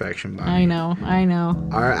to perfection, Bonnie. I know.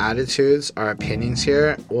 Our attitudes, our opinions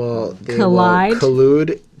here will collide. Will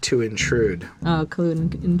collude to intrude. Oh, collude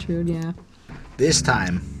and intrude, yeah. This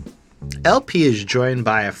time, LP is joined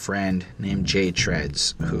by a friend named Jay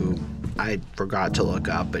Treads, who I forgot to look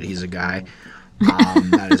up, but he's a guy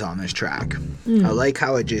that is on this track. I like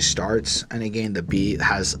how it just starts, and again, the beat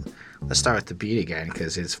has... Let's start with the beat again,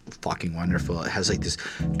 because it's fucking wonderful. It has like this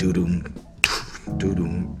doo-doom,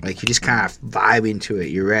 doo-doom. Like, you just kind of vibe into it.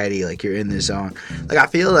 You're ready. Like, you're in the zone. Like, I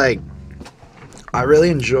feel like I really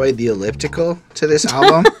enjoyed the elliptical to this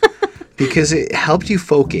album because it helped you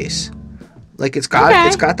focus. Like, it's got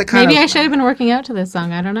the kind Maybe I should have been working out to this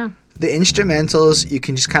song. I don't know. The instrumentals you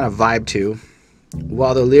can just kind of vibe to,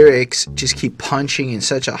 while the lyrics just keep punching in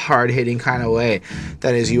such a hard-hitting kind of way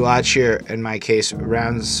that as you watch your, in my case,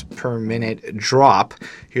 rounds per minute drop,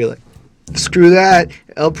 you're like, screw that,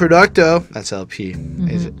 El Producto, that's LP.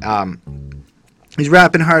 He's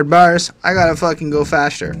rapping hard bars, I gotta fucking go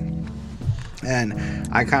faster. And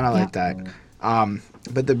I kind of like that.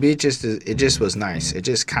 But the beat just was nice. It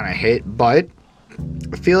just kind of hit, but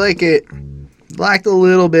I feel like it lacked a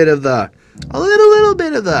little bit of the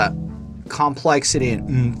complexity and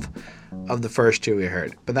oomph of the first two we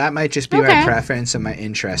heard. But that might just be my preference and my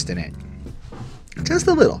interest in it. Just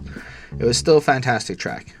a little. It was still a fantastic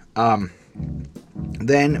track.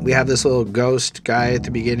 Then we have this little ghost guy at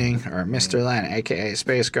the beginning, or Mr. Len, aka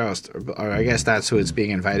Space Ghost, or I guess that's who it's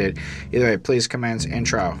being invited. Either way, please commence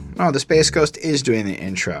intro. Oh, the Space Ghost is doing the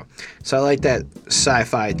intro. So I like that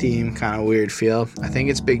sci-fi theme, kind of weird feel. I think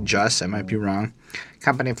it's Big Just, I might be wrong.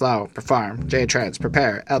 Company flow, perform, J Trends,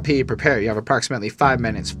 prepare, LP, prepare. You have approximately 5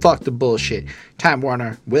 minutes. Fuck the bullshit. Time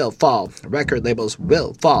Warner will fall. Record labels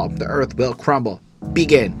will fall. The earth will crumble.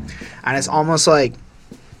 Begin. And it's almost like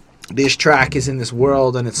this track is in this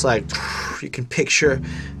world, and it's like you can picture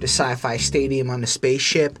the sci-fi stadium on the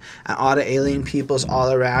spaceship and all the alien peoples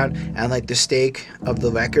all around, and like the stake of the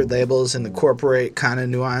record labels and the corporate kind of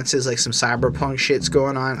nuances, like some cyberpunk shit's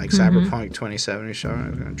going on, like Cyberpunk 2070 show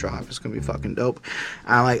is gonna drop. It's gonna be fucking dope,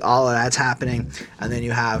 and like all of that's happening. And then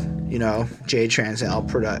you have, you know, J Trans and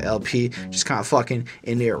LP just kind of fucking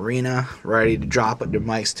in the arena, ready to drop with their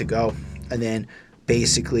mics to go, and then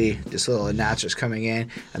basically this little announcer's coming in,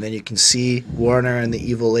 and then you can see Warner and the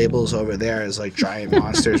evil labels over there as like giant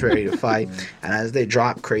monsters ready to fight. And as they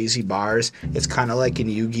drop crazy bars, it's kind of like in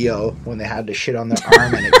Yu-Gi-Oh when they had the shit on their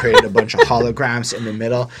arm and it created a bunch of holograms in the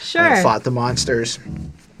middle. Sure. And it fought the monsters.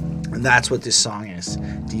 And that's what this song is.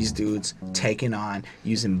 These dudes taking on,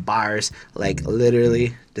 using bars like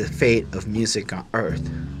literally the fate of music on Earth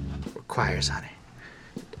requires on it.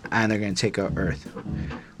 And they're going to take out Earth.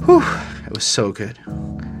 Whew, it was so good.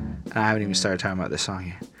 And I haven't even started talking about this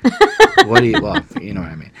song yet. Well, you know what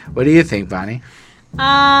I mean. What do you think, Bonnie?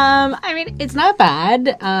 I mean, it's not bad.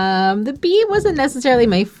 The beat wasn't necessarily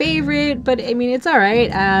my favorite, but I mean, it's all right.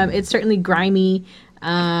 It's certainly grimy,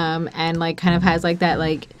 and like kind of has like that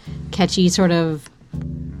like catchy sort of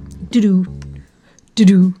doo-doo,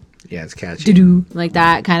 doo-doo. Yeah, it's catchy. Do-do, like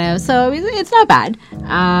that kind of. So it's not bad.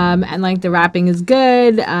 And like the rapping is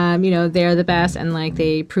good. You know, they're the best, and like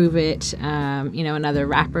they prove it. You know, and other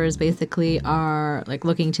rappers basically are like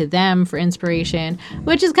looking to them for inspiration,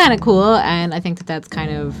 which is kind of cool. And I think that that's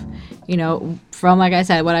kind of, you know, from like I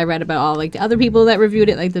said, what I read about all like the other people that reviewed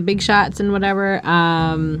it, like the big shots and whatever.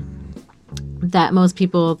 That most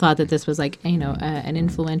people thought that this was like, you know, an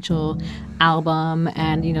influential album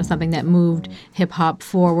and, you know, something that moved hip hop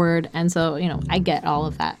forward. And so, you know, I get all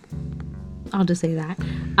of that. I'll just say that.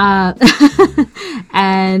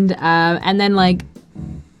 And then like,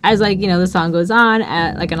 as like, you know, the song goes on,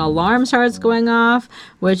 like an alarm starts going off,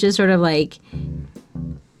 which is sort of like,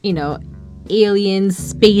 you know, alien,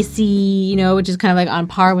 spacey, you know, which is kind of like on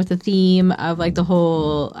par with the theme of like the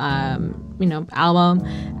whole, you know, album.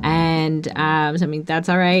 And so I mean, that's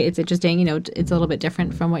all right. It's interesting, you know, it's a little bit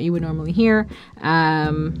different from what you would normally hear.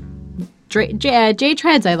 Jay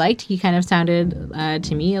Treads I liked. He kind of sounded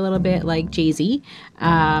to me a little bit like Jay-Z.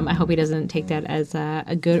 I hope he doesn't take that as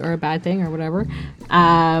a good or a bad thing or whatever.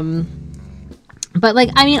 But like,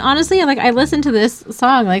 I mean, honestly, like I listened to this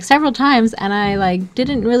song like several times and I like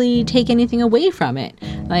didn't really take anything away from it.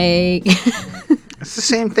 Like it's the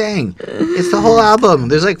same thing. It's the whole album.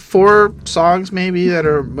 There's like 4 songs maybe that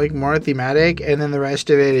are like more thematic, and then the rest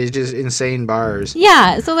of it is just insane bars.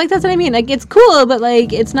 Yeah, so like that's what I mean. Like it's cool, but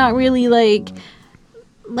like it's not really like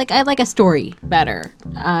I like a story better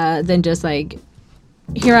than just like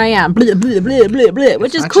here I am, blah, blah, blah, blah, blah,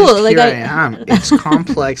 which is cool. Just like here I am. It's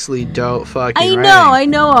complexly dope fucking I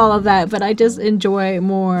know all of that, but I just enjoy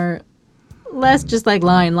more less just like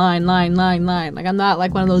line. Like I'm not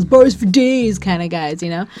like one of those bars for days kind of guys, you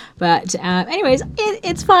know. But anyways,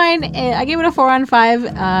 it's fine. I give it a 4 on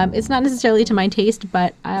 5. It's not necessarily to my taste,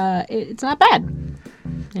 but it's not bad.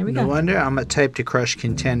 There we go. No wonder I'm a type to crush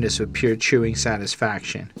contenders with pure chewing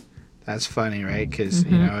satisfaction. That's funny, right? Because,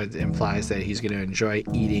 you know, it implies that he's going to enjoy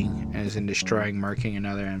eating as in destroying, murking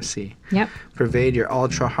another MC. Yep. Pervade your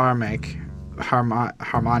ultra harmonic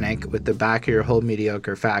with the back of your whole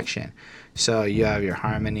mediocre faction. So you have your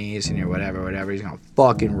harmonies and your whatever. He's going to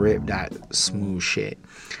fucking rip that smooth shit.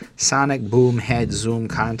 Sonic boom head zoom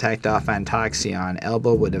contact off Antoxion.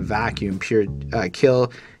 Elbow with a vacuum pure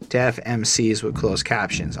kill deaf MCs with closed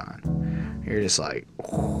captions on. You're just like...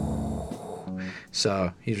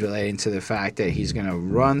 So he's relating to the fact that he's going to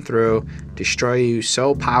run through, destroy you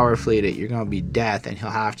so powerfully that you're going to be death, and he'll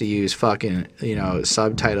have to use fucking, you know,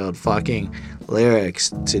 subtitled fucking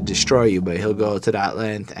lyrics to destroy you, but he'll go to that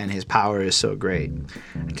length, and his power is so great.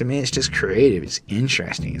 And to me, it's just creative. It's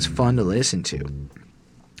interesting. It's fun to listen to.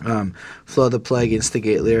 Flow the Plague,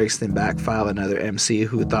 instigate lyrics, then backfile another MC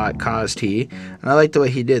who thought caused he. And I like the way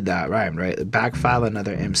he did that rhyme, right? Backfile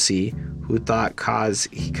another MC who thought cause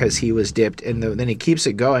because he was dipped. And then he keeps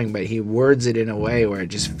it going, but he words it in a way where it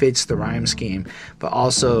just fits the rhyme scheme, but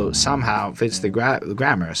also somehow fits the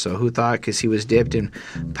grammar. So who thought because he was dipped in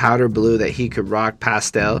powder blue that he could rock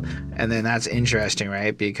pastel. And then that's interesting,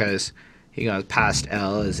 right? Because... he goes past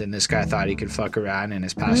L, as in this guy thought he could fuck around, and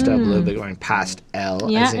his pastel blue, but going past L.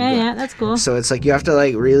 Yeah, that's cool. So it's like you have to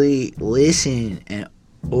like really listen and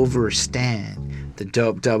overstand the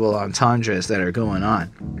dope double entendres that are going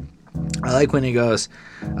on. I like when he goes,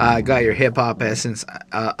 got your hip-hop essence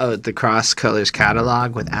out the Cross Colors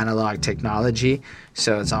catalog with analog technology,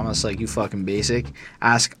 so it's almost like you fucking basic.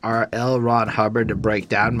 Ask L. Ron Hubbard to break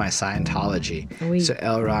down my Scientology. Oui. So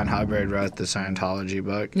L. Ron Hubbard wrote the Scientology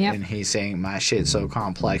book, and he's saying my shit's so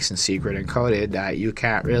complex and secret and coded that you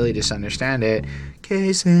can't really just understand it.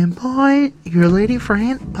 Case in point, your lady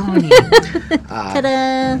friend pony.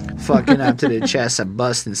 Ta-da! Fucking up to the chest of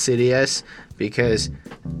Bust Insidious, because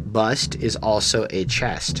bust is also a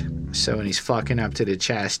chest. So when he's fucking up to the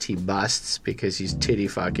chest, he busts because he's titty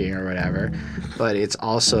fucking or whatever. But it's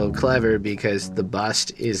also clever because the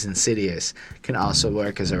bust is insidious, can also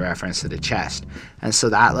work as a reference to the chest. And so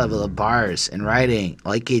that level of bars and writing,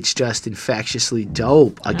 like, it's just infectiously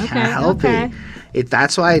dope. I can't help it.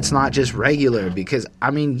 That's why it's not just regular, because,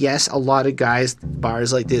 I mean, yes, a lot of guys,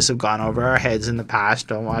 bars like this have gone over our heads in the past.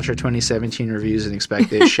 Don't watch our 2017 reviews and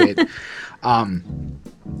expect this shit.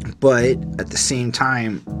 But at the same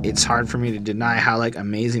time, it's hard for me to deny how like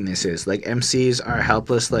amazing this is. Like, MCs are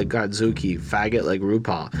helpless like Godzuki, faggot like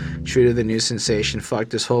RuPaul, true to the new sensation, fuck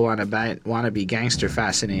this whole wannabe gangster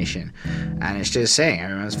fascination. And it's just saying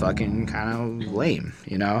everyone's fucking kind of lame,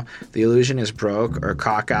 you know? The illusion is broke, or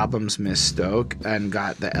cock albums misstoke, and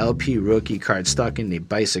got the LP rookie card stuck in the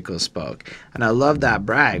bicycle spoke. And I love that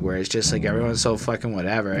brag where it's just like everyone's so fucking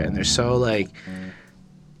whatever, and they're so like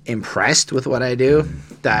impressed with what I do,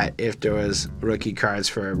 that if there was rookie cards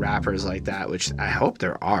for rappers like that, which I hope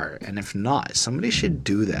there are, and if not, somebody should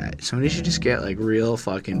do that. Somebody should just get like real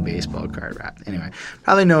fucking baseball card rap. Anyway,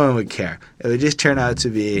 probably no one would care. It would just turn out to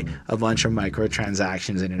be a bunch of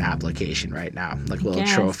microtransactions in an application right now, like little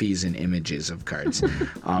trophies and images of cards.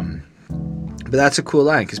 But that's a cool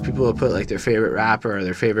line, because people will put like their favorite rapper or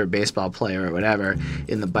their favorite baseball player or whatever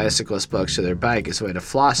in the bicycle spokes of their bike as a way to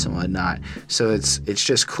floss and whatnot. So it's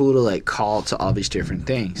just cool to like call to all these different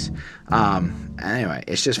things. Anyway,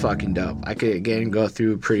 it's just fucking dope. I could again go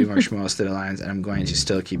through pretty much most of the lines, and I'm going to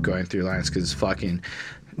still keep going through lines because it's fucking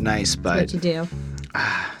nice. But that's what you do.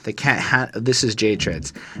 They can't. This is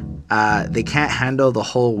J-Treads. They can't handle the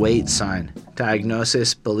whole weight, son.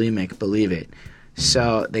 Diagnosis: bulimic. Believe it.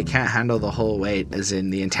 So they can't handle the whole weight, as in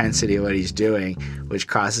the intensity of what he's doing, which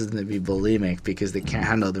causes them to be bulimic because they can't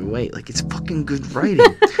handle their weight. Like, it's fucking good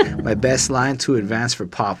writing. My best line: to advance for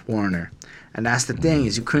Pop Warner. And that's the thing,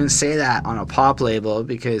 is you couldn't say that on a pop label,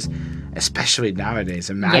 because especially nowadays,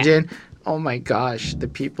 imagine, oh my gosh, the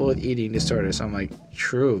people with eating disorders. I'm like,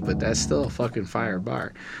 true, but that's still a fucking fire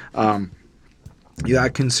bar. You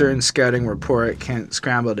got concerned scouting report, can't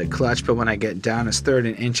scramble to clutch, but when I get down, it's third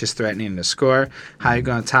and inches threatening to score. How you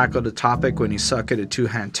gonna tackle the topic when you suck at a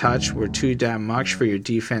two-hand touch? We're too damn much for your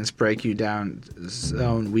defense, break you down,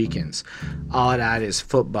 zone weakens. All that is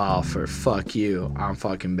football for fuck you, I'm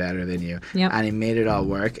fucking better than you. Yep. And he made it all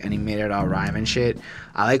work, and he made it all rhyme and shit.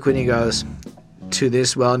 I like when he goes to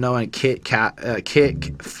this well-known kick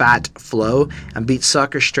fat flow and beat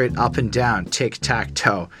sucker straight up and down,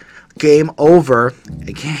 tic-tac-toe. Game over.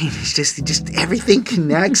 Again, it's just everything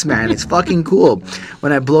connects, man. It's fucking cool.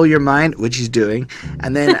 When I blow your mind, which he's doing,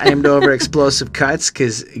 and then I aimed over explosive cuts,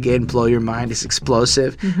 because again, blow your mind is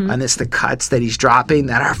explosive, and it's the cuts that he's dropping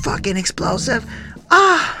that are fucking explosive.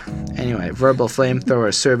 Anyway, verbal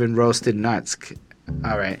flamethrower serving roasted nuts.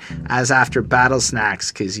 All right, as after battle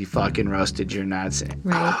snacks, because he fucking roasted your nuts.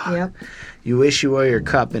 Right. Yep. You wish you wore your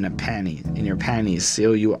cup in your panties.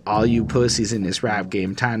 So all you pussies in this rap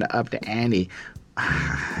game, time to up the ante.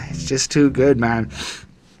 It's just too good, man.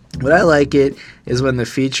 What I like it is when the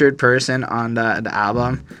featured person on the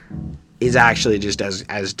album is actually just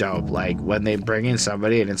as dope. Like when they bring in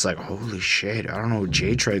somebody and it's like, holy shit, I don't know who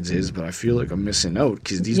J Treads is, but I feel like I'm missing out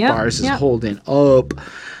because these bars is holding up.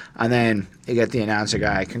 And then you get the announcer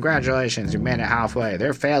guy, congratulations, you made it halfway.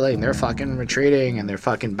 They're failing, they're fucking retreating, and they're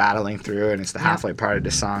fucking battling through, and it's the halfway part of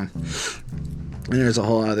the song. And there's a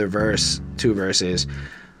whole other verse, 2 verses.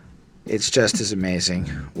 It's just as amazing.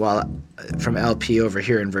 While from LP over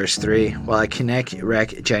here in verse 3, while I connect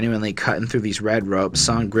wreck genuinely cutting through these red ropes,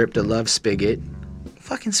 song gripped a love spigot.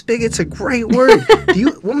 Fucking spigot's a great word.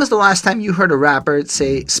 When was the last time you heard a rapper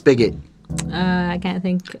say spigot? I can't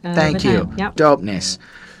think. Thank you. Yep. Dopeness.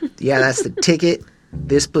 Yeah, that's the ticket.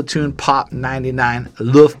 This platoon popped 99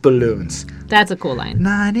 Luftballons. That's a cool line.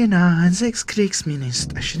 99 six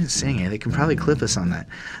Kriegsminister. I shouldn't sing it. They can probably clip us on that.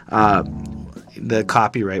 The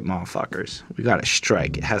copyright motherfuckers. We got a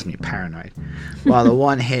strike. It has me paranoid. While the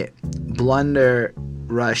one hit blunder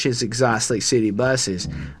rushes exhaust like city buses.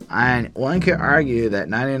 And one could argue that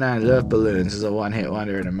 99 Luftballons is a one-hit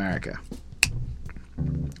wonder in America.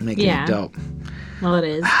 Making it dope. Well, it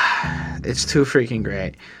is. It's too freaking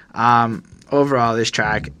great. Overall, this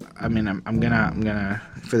track, I mean, I'm gonna,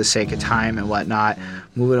 for the sake of time and whatnot,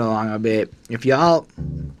 move it along a bit. If y'all,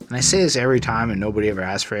 and I say this every time and nobody ever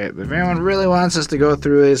asks for it, but if anyone really wants us to go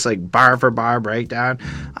through this, like, bar for bar breakdown,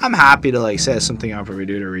 I'm happy to, like, set something up where we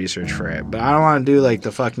do the research for it. But I don't want to do, like,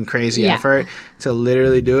 the fucking crazy effort to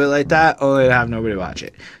literally do it like that, only to have nobody watch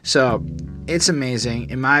it. So, it's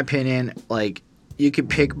amazing. In my opinion, like, you could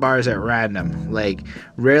pick bars at random, like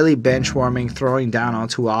rarely bench warming, throwing down all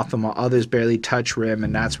too often while others barely touch rim,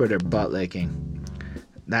 and that's where they're butt licking.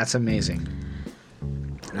 That's amazing.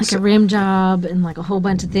 Like a rim job and like a whole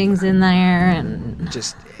bunch of things in there and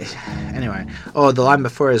just anyway. Oh, the line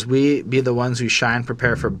before is we be the ones who shine,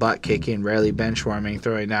 prepare for butt kicking, rarely bench warming,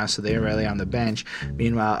 throwing down so they're rarely on the bench.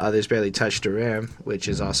 Meanwhile, others barely touch the rim, which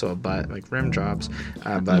is also a butt, like rim drops.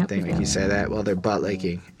 But they make you say that while they're butt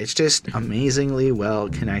licking. It's just amazingly well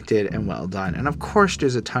connected and well done. And of course,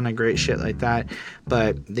 there's a ton of great shit like that.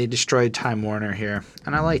 But they destroyed Time Warner here,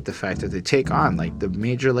 and I like the fact that they take on like the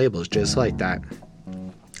major labels just like that.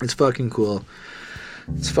 It's fucking cool.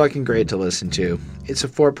 It's fucking great to listen to. It's a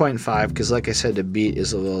 4.5 because, like I said, the beat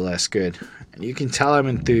is a little less good. And you can tell I'm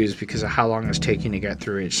enthused because of how long it's taking to get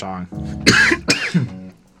through each song.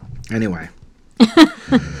 Anyway.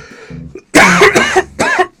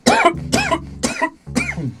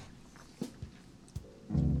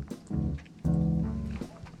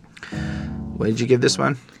 What did you give this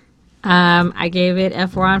one? I gave it a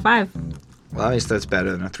 4 on 5. Well, at least that's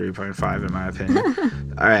better than a 3.5 in my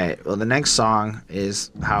opinion. All right. Well, the next song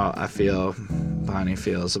is how I feel Bonnie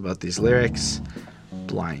feels about these lyrics.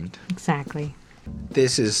 Blind. Exactly.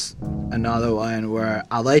 This is another one where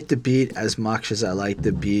I like the beat as much as I like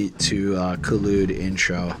the beat to Collude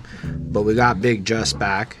intro. But we got Big Just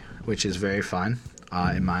back, which is very fun,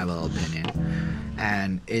 in my little opinion.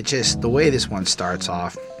 And it just, the way this one starts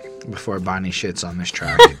off, before Bonnie shits on this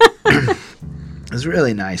track, it's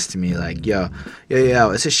really nice to me. Like, yo,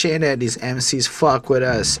 it's a shame that these MCs fuck with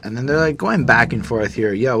us. And then they're like going back and forth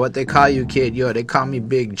here. Yo, what they call you, kid? Yo, they call me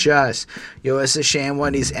Big Just. Yo, it's a shame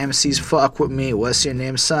when these MCs fuck with me. What's your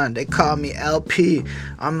name, son? They call me LP.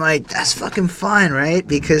 I'm like, that's fucking fine, right?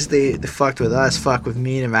 Because they fucked with us, fuck with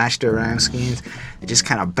me to match their rhyme schemes. They just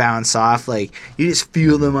kind of bounce off. Like, you just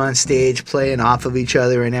feel them on stage playing off of each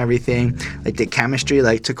other and everything. Like, the chemistry,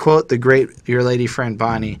 like, to quote the great Your Lady friend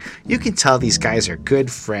Bonnie, you can tell these guys are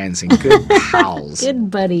good friends and good pals.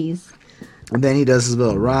 Good buddies. And then he does his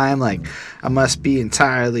little rhyme, like, I must be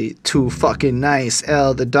entirely too fucking nice.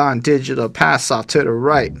 L, the Don Digital, pass off to the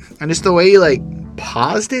right. And just the way he, like,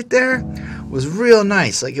 paused it there was real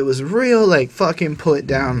nice. Like, it was real, like, fucking put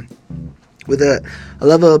down with a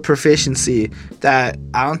level of proficiency that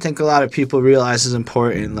I don't think a lot of people realize is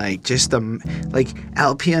important. Like, just the, like,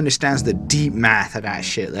 LP understands the deep math of that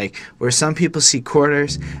shit. Like, where some people see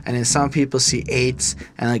quarters and then some people see eighths,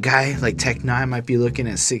 and a guy like Tech 9 might be looking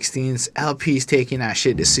at 16ths. LP's taking that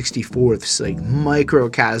shit to 64ths, like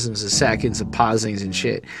microcosms of seconds of pausings and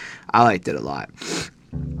shit. I liked it a lot.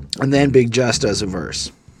 And then Big Just does a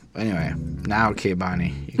verse. Anyway, now,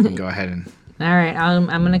 K-Bonnie, you can go ahead and... All right, I'm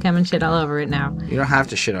going to come and shit all over it now. You don't have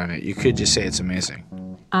to shit on it. You could just say it's amazing.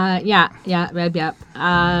 Yeah.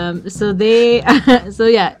 So they, so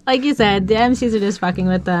yeah, like you said, the MCs are just fucking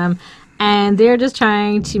with them, and they're just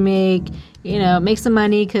trying to make some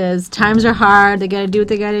money because times are hard. They gotta do what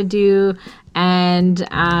they gotta do, and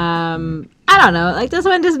I don't know, like this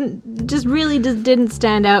one really didn't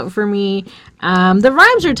stand out for me. The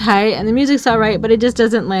rhymes are tight and the music's all right, but it just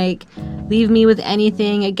doesn't like leave me with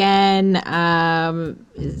anything. Again,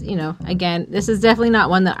 again, this is definitely not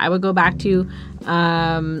one that I would go back to.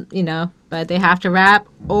 But they have to rap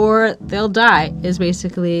or they'll die is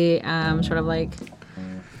basically sort of like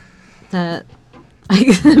the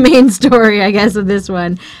main story, I guess, of this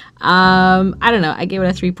one. I don't know. I gave it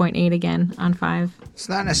a 3.8 again on 5. It's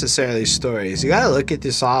not necessarily stories. You gotta look at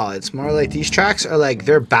this all. It's more like these tracks are like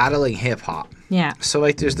they're battling hip hop. Yeah. So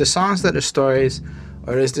like there's the songs that are stories,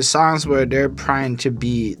 or there's the songs where they're trying to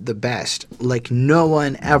be the best, like no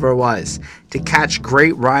one ever was. To catch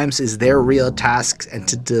great rhymes is their real task, and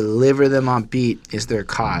to deliver them on beat is their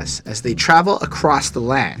cause. As they travel across the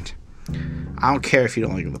land. I don't care if you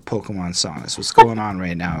don't like the Pokemon song. That's what's going on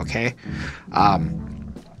right now, okay?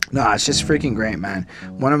 No, it's just freaking great, man.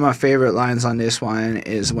 One of my favorite lines on this one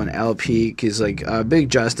is when LP, because like Big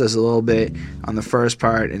Just does a little bit on the first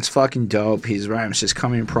part. It's fucking dope. His rhymes just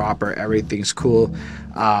coming proper. Everything's cool.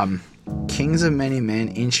 Kings of many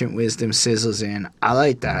men, ancient wisdom sizzles in. I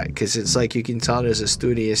like that because it's like you can tell there's a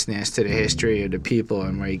studiousness to the history of the people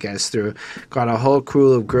and where he gets through. Got a whole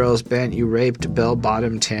crew of girls bent. You raped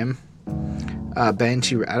bell-bottomed Tim.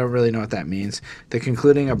 Bent, I don't really know what that means. They're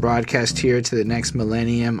concluding a broadcast here to the next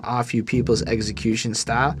millennium off you people's execution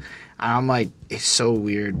style. And I'm like, it's so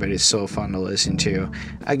weird, but it's so fun to listen to.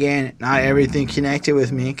 Again, not everything connected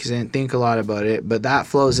with me because I didn't think a lot about it, but that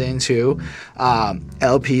flows into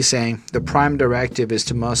LP saying the prime directive is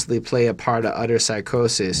to mostly play a part of utter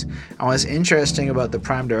psychosis. And what's interesting about the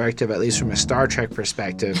prime directive, at least from a Star Trek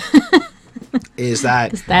perspective, is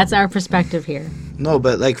that that's our perspective here. No,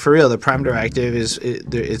 but like for real, the prime directive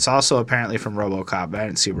it's also apparently from RoboCop. I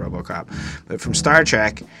didn't see RoboCop, but from Star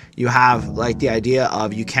Trek, you have like the idea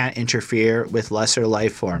of you can't interfere with lesser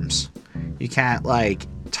life forms. You can't like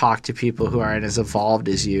talk to people who aren't as evolved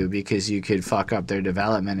as you because you could fuck up their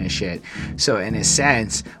development and shit. So in a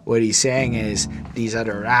sense, what he's saying is these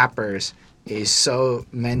other rappers is so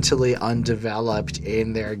mentally undeveloped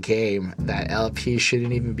in their game that LP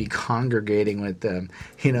shouldn't even be congregating with them,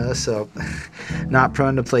 so not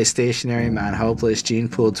prone to play stationary, man, hopeless, gene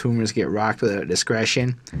pool tumors get rocked without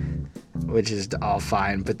discretion, which is all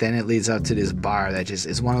fine, but then it leads up to this bar that just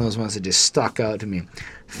is one of those ones that just stuck out to me.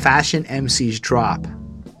 Fashion MCs drop,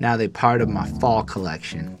 now they part of my fall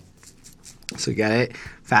collection. So get it?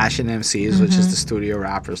 Fashion MCs, which is the studio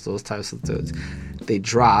rappers, those types of dudes, they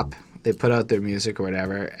drop. They put out their music or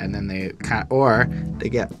whatever, and then they they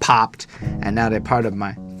get popped, and now they're part of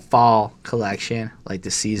my fall collection, like the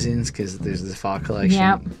seasons, because there's this fall collection.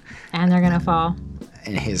 Yep, and they're gonna fall.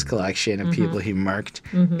 In his collection of people he murked.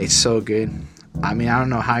 It's so good. I mean, I don't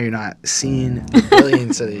know how you're not seeing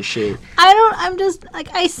billions of this shit. I'm just,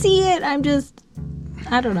 like, I see it,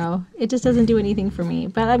 I don't know. It just doesn't do anything for me.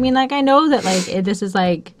 But, I mean, like, I know that, like, this is,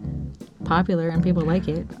 like, popular and people like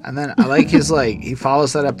it. And then I like his he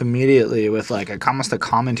follows that up immediately with like almost a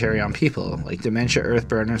commentary on people, like dementia earth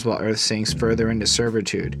burners while earth sinks further into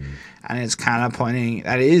servitude. And it's kind of pointing,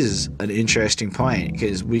 that is an interesting point,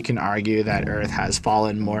 because we can argue that earth has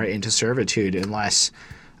fallen more into servitude and less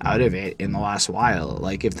out of it in the last while.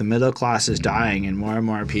 Like if the middle class is dying and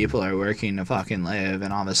more people are working to fucking live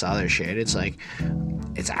and all this other shit, it's like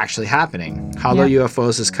it's actually happening. Hollow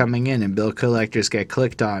UFOs is coming in and bill collectors get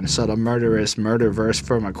clicked on. Subtle murderous murderverse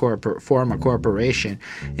form a corporation.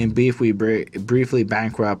 In beef we briefly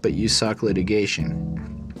bankrupt, but you suck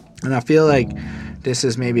litigation. And I feel like this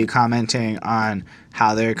is maybe commenting on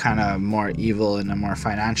how they're kind of more evil in a more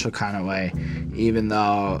financial kind of way, even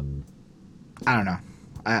though, I don't know.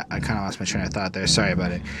 I kind of lost my train of thought there. Sorry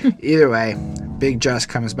about it. Either way, Big Just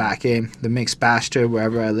comes back in. The mixed bastard,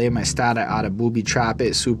 wherever I lay my stat, I oughta booby trap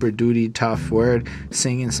it. Super duty, tough word.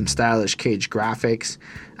 Singing some stylish cage graphics.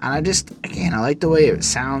 And I like the way it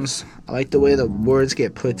sounds. I like the way the words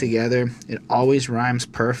get put together. It always rhymes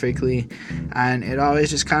perfectly. And it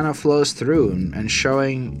always just kind of flows through and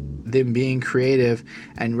showing them being creative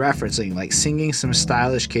and referencing, like singing some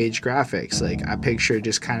stylish cage graphics. Like I picture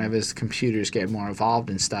just kind of as computers get more evolved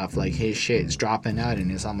and stuff, like his shit is dropping out and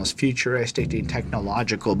is almost futuristic and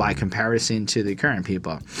technological by comparison to the current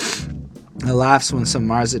people. I laughed when some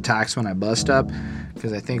Mars Attacks when I bust up,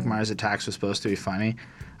 because I think Mars Attacks was supposed to be funny.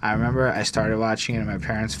 I remember I started watching it and my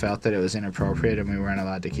parents felt that it was inappropriate and we weren't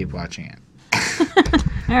allowed to keep watching it.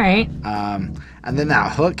 All right. And then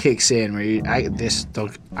that hook kicks in where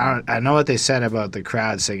I know what they said about the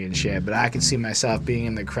crowd singing shit, but I can see myself being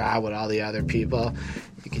in the crowd with all the other people.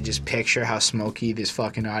 You can just picture how smoky this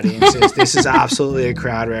fucking audience is. This is absolutely a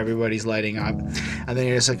crowd where everybody's lighting up. And then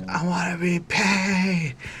you're just like, I want to be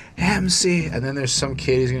paid, MC. And then there's some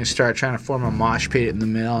kid who's going to start trying to form a mosh pit in the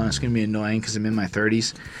middle, and it's going to be annoying because I'm in my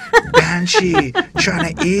 30s. Banshee,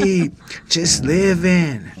 trying to eat, just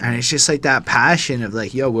living. And it's just like that passion of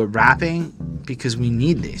like, yo, we're rapping because we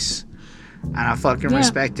need this. And I fucking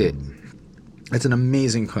respect it. It's an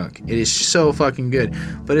amazing hook. It is so fucking good.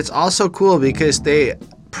 But it's also cool because they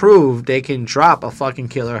prove they can drop a fucking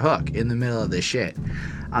killer hook in the middle of this shit.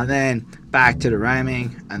 And then back to the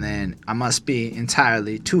rhyming. And then I must be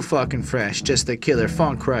entirely too fucking fresh. Just a killer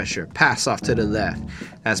funk crusher. Pass off to the left.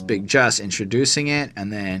 That's Big Just introducing it.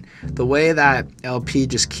 And then the way that LP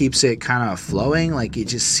just keeps it kind of flowing. Like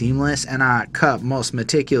it's just seamless. And I cut most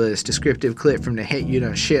meticulous descriptive clip from the hit you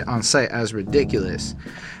don't shit on sight as ridiculous.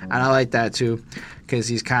 And I like that too, because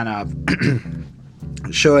he's kind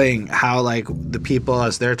of showing how like the people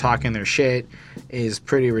as they're talking their shit is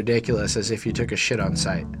pretty ridiculous, as if you took a shit on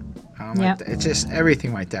sight. Like it's just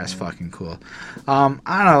everything like that's fucking cool. I don't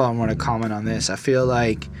know if I want to comment on this. I feel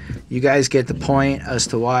like you guys get the point as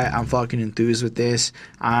to why I'm fucking enthused with this,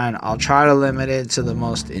 and I'll try to limit it to the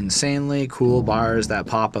most insanely cool bars that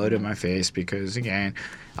pop out in my face, because again,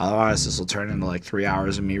 otherwise this will turn into like 3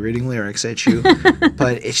 hours of me reading lyrics at you.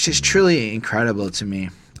 But it's just truly incredible to me.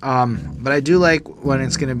 But I do like when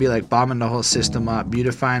it's going to be like bombing the whole system up,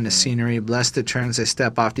 beautifying the scenery, bless the turns they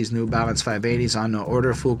step off these New Balance 580s on no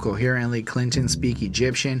order, fool coherently, Clinton speak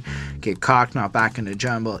Egyptian, get cocked, not back into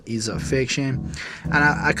jumble, ease of fiction. And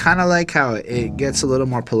I kind of like how it gets a little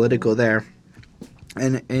more political there.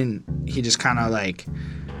 And he just kind of like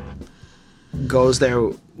goes there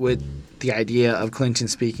with the idea of Clinton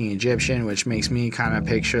speaking Egyptian, which makes me kind of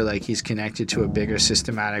picture like he's connected to a bigger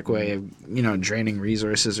systematic way of, you know, draining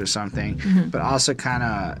resources or something, but also kind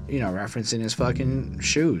of, you know, referencing his fucking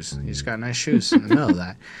shoes. He's got nice shoes in the middle of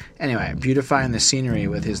that. Anyway, beautifying the scenery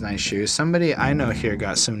with his nice shoes. Somebody I know here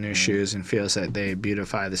got some new shoes and feels that they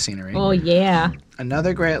beautify the scenery. Oh, yeah.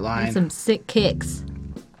 Another great line. And some sick kicks.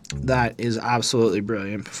 That is absolutely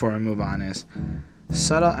brilliant before we move on is,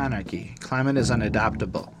 subtle anarchy, climate is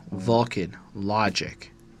unadaptable. Vulcan,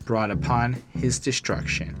 logic, brought upon his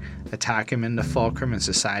destruction. Attack him in the fulcrum and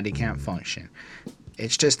society can't function.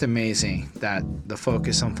 It's just amazing that the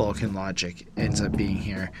focus on Vulcan logic ends up being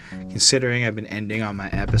here. Considering I've been ending on my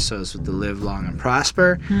episodes with the live long and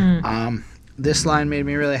prosper, this line made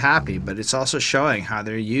me really happy, but it's also showing how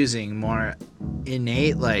they're using more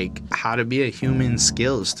innate, like, how to be a human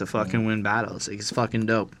skills to fucking win battles. Like, it's fucking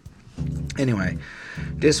dope. Anyway,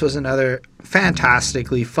 this was another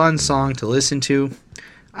fantastically fun song to listen to.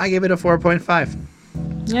 I give it a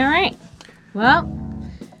 4.5. All right.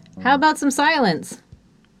 Well, how about some silence?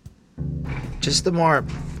 Just the more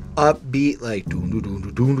upbeat, like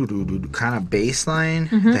kind of bass line.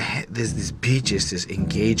 This beat just is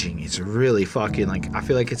engaging. It's really fucking, like, I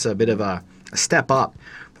feel like it's a bit of a step up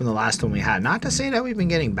from the last one we had. Not to say that we've been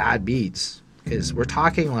getting bad beats, because we're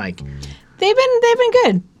talking like they've been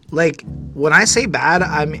good. Like, when I say bad,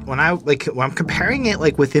 when I'm comparing it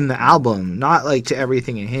like within the album, not like to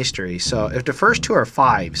everything in history. So if the first two are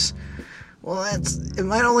 5s, well, it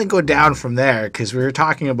might only go down from there, because we were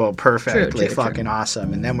talking about perfectly fucking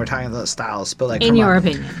awesome, and then we're talking about styles. But like, in your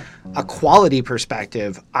opinion, a quality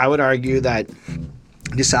perspective, I would argue that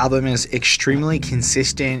this album is extremely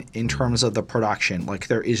consistent in terms of the production. Like,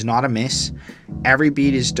 there is not a miss. Every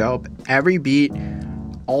beat is dope. Every beat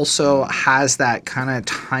also has that kind of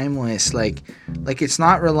timeless, like it's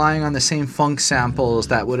not relying on the same funk samples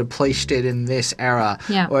that would have placed it in this era.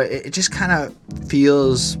 Yeah. Or it just kind of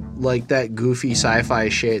feels like that goofy sci-fi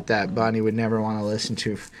shit that Bonnie would never want to listen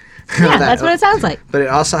to. Yeah, that's what it sounds like. But it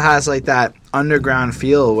also has like that underground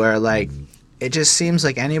feel where like it just seems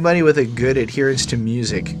like anybody with a good adherence to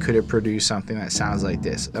music could have produced something that sounds like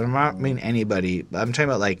this. I don't mean anybody, but I'm talking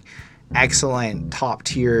about like excellent,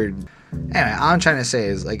 top-tiered. Anyway, all I'm trying to say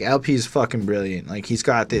is, like, LP's fucking brilliant. Like, he's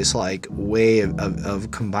got this, like, way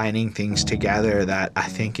of combining things together that I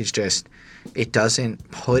think is just, it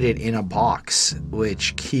doesn't put it in a box,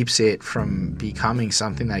 which keeps it from becoming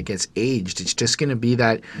something that gets aged. It's just going to be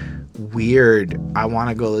that weird. I want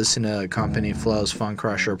to go listen to Company Flow's Fun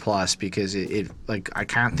Crusher Plus because it like I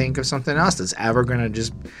can't think of something else that's ever gonna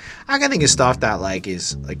just. I can think of stuff that like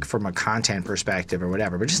is like from a content perspective or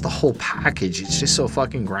whatever, but just the whole package, it's just so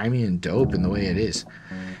fucking grimy and dope in the way it is.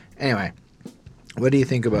 Anyway, what do you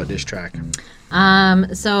think about this track?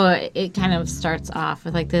 So it kind of starts off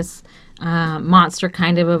with like this monster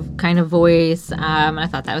kind of voice. I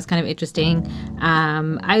thought that was kind of interesting.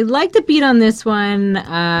 I like the beat on this one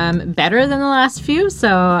better than the last few, so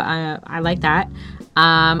I like that.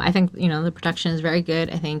 I think the production is very good.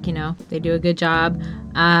 I think they do a good job.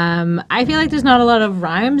 I feel like there's not a lot of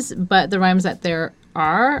rhymes, but the rhymes that there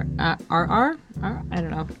are I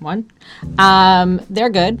don't know, one. They're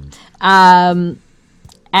good.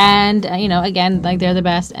 And, again, like they're the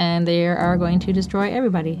best and they are going to destroy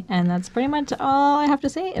everybody. And that's pretty much all I have to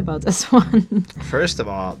say about this one. First of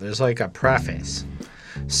all, there's like a preface.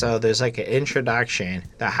 So there's like an introduction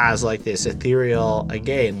that has like this ethereal,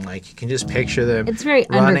 again, like you can just picture them it's very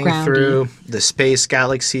running through the space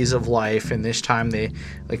galaxies of life. And this time they,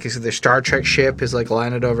 like the Star Trek ship is like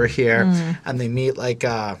landed over here and they meet like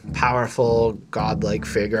a powerful godlike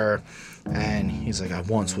figure. And he's like, I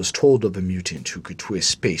once was told of a mutant who could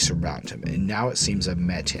twist space around him, and now it seems I've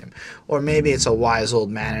met him. Or maybe it's a wise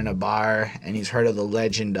old man in a bar, and he's heard of the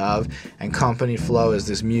legend of, and Company Flow is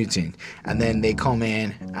this mutant. And then they come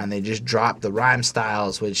in, and they just drop the rhyme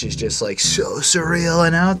styles, which is just like so surreal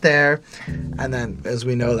and out there. And then, as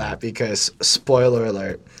we know that, because, spoiler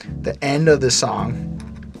alert, the end of the song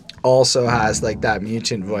also has like that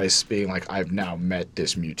mutant voice being like, I've now met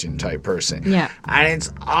this mutant type person. Yeah. And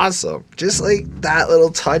it's awesome. Just like that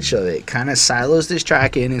little touch of it kind of silos this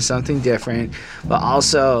track in something different, but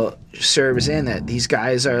also serves in that these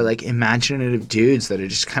guys are like imaginative dudes that are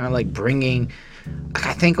just kind of like bringing,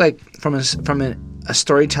 I think like from a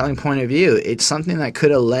storytelling point of view, it's something that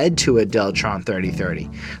could have led to a Deltron 3030.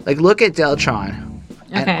 Like look at Deltron.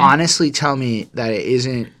 And honestly tell me that it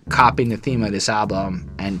isn't copying the theme of this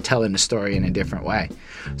album and telling the story in a different way.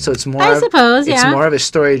 So it's more it's more of a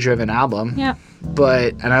story-driven album. Yeah.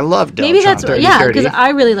 And I love Deltron. Maybe that's 3030. because I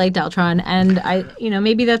really like Deltron, and I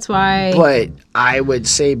maybe that's why. But I would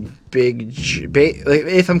say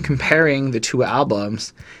if I'm comparing the two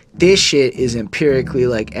albums, this shit is empirically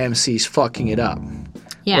like MC's fucking it up.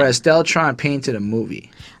 Yeah. Whereas Deltron painted a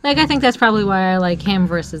movie. Like I think that's probably why I like him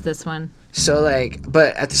versus this one. So,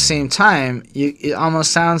 but at the same time, it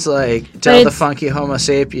almost sounds like Del the Funky Homo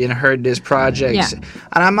Sapien heard this project. Yeah.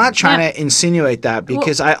 And I'm not trying to insinuate that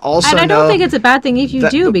because I also know... And I don't think it's a bad thing if you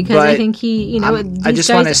do because I think he, I just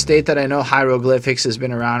want to state that I know Hieroglyphics has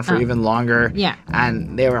been around for even longer. Yeah.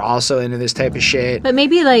 And they were also into this type of shit. But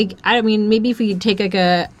maybe, maybe if we take like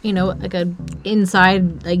a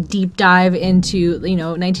inside, deep dive into,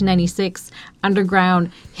 1996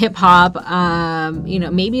 underground hip hop,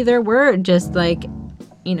 maybe there were just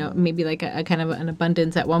maybe like a kind of an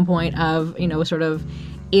abundance at one point of sort of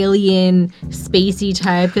alien spacey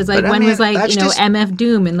type because when was MF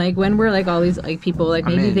Doom and when were all these people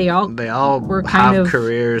maybe they all were kind of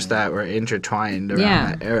careers that were intertwined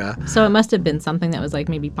around that era, so it must have been something that was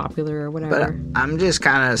maybe popular or whatever. But I'm just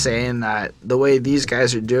kind of saying that the way these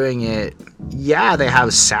guys are doing it, they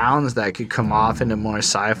have sounds that could come off in a more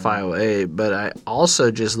sci-fi way, but I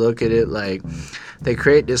also just look at it like they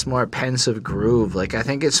create this more pensive groove. I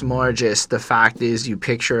think it's more just the fact is you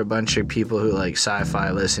picture a bunch of people who like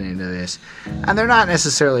sci-fi listening to this, and they're not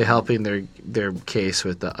necessarily helping their case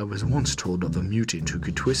with I was once told of a mutant who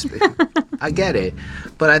could twist me. I get it,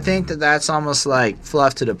 but I think that's almost like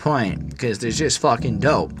fluff to the point because they're just fucking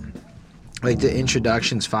dope. The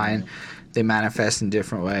introduction's fine. They manifest in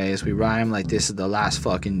different ways. We rhyme like this is the last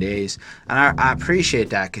fucking days. And I appreciate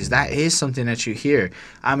that because that is something that you hear.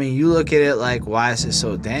 I mean, you look at it like, why is it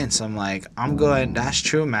so dense? I'm like, that's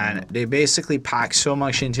true, man. They basically packed so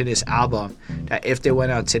much into this album that if they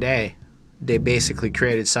went out today, they basically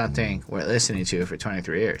created something worth listening to for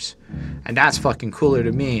 23 years. And that's fucking cooler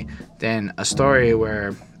to me than a story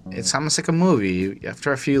where it's almost like a movie.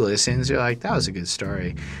 After a few listens, you're like, that was a good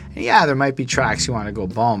story. And there might be tracks you want to go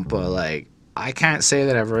bump, but I can't say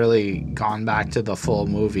that I've really gone back to the full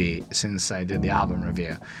movie since I did the album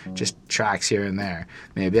review. Just tracks here and there.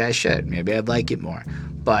 Maybe I should. Maybe I'd like it more.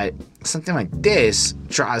 But something like this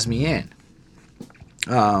draws me in.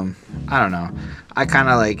 I don't know. I kind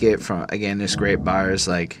of like it from, again, this great bars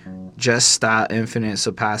just style infinite,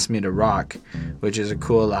 so pass me the rock, which is a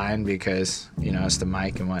cool line because it's the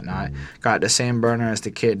mic and whatnot. Got the same burner as the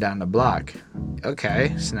kid down the block.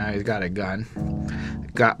 Okay, so now he's got a gun.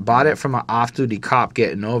 Bought it from an off-duty cop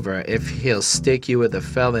getting over. If he'll stick you with a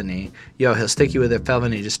felony, he'll stick you with a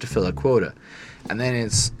felony just to fill a quota. And then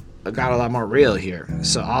it's got a lot more real here.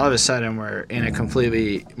 So all of a sudden we're in a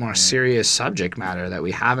completely more serious subject matter that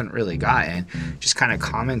we haven't really gotten, just kind of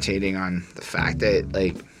commentating on the fact that,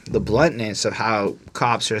 like, the bluntness of how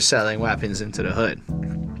cops are selling weapons into the hood,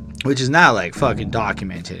 which is now, like, fucking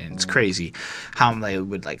documented, and it's crazy how they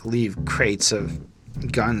would, like, leave crates of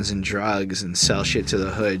guns and drugs and sell shit to the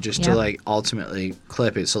hood just to, like, ultimately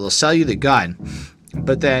clip it. So they'll sell you the gun,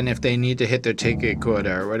 but then if they need to hit their ticket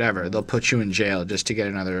quota or whatever, they'll put you in jail just to get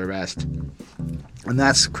another arrest. And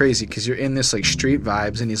that's crazy because you're in this, like, street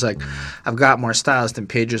vibes, and he's like, I've got more styles than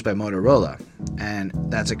pagers by Motorola. And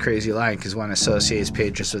that's a crazy line because one associates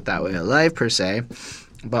pagers with that way of life per se,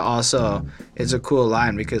 but also it's a cool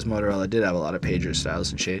line because Motorola did have a lot of pager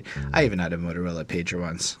styles and shit. I even had a Motorola pager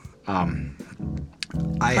once.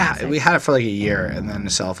 We had it for like a year, and then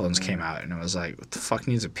the cell phones came out, and it was like, what the fuck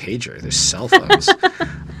needs a pager? There's cell phones.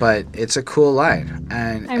 But it's a cool line,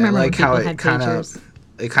 and I like how it kind of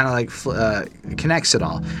connects it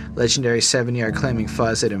all. Legendary 7-yard claiming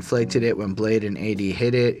fuzz that inflicted it when Blade and AD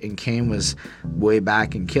hit it, and Kane was way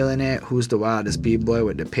back and killing it. Who's the wildest b-boy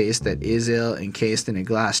with the pace that is ill? Encased in a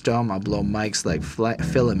glass dome, I'll blow mics like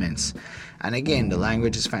filaments. And again, the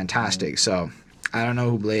language is fantastic, so I don't know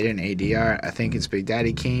who Blade and AD are. I think it's Big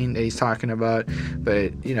Daddy Kane that he's talking about.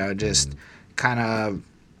 But, you know, just kind of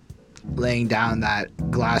laying down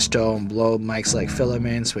that glass dome, blow mics like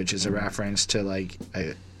filaments, which is a reference to, like,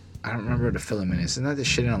 I don't remember what a filament is. Isn't that the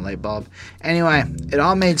shit in a light bulb? Anyway, it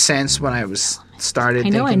all made sense when I started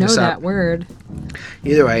thinking this up. I know that word.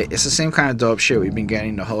 Either way, it's the same kind of dope shit we've been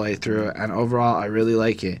getting the whole way through, and overall, I really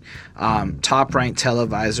like it. Top-ranked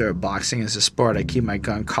televisor of boxing is a sport. I keep my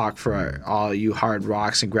gun cocked for all you hard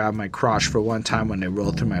rocks and grab my crotch for one time when they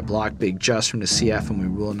roll through my block. Big Just from the CF, and we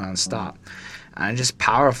rule nonstop. And just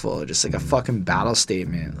powerful, just like a fucking battle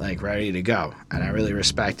statement, like ready to go. And I really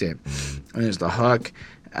respect it. And there's the hook,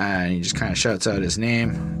 and he just kind of shouts out his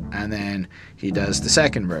name, and then he does the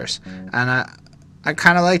second verse. And I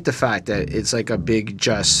kind of like the fact that it's like a Big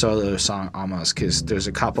Just solo song almost, because there's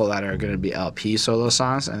a couple that are going to be LP solo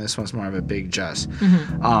songs, and this one's more of a Big Just.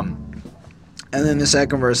 And then the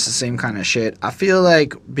second verse is the same kind of shit. I feel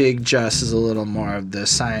like Big Just is a little more of the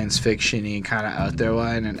science fiction-y kind of out there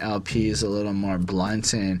one, and LP is a little more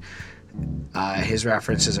blunt, and his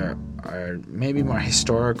references are maybe more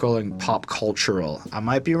historical and pop cultural. I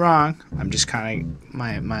might be wrong. I'm just kind of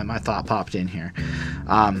my thought popped in here.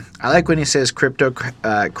 I like when he says crypto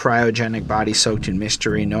cryogenic body soaked in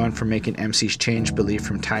mystery, known for making MCs change belief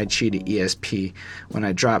from Tai Chi to ESP. When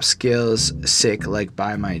I drop skills, sick like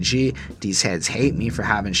by my G, these heads hate me for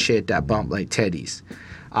having shit that bump like teddies.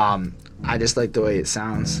 I just like the way it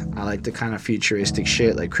sounds. I like the kind of futuristic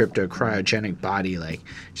shit, like crypto cryogenic body, like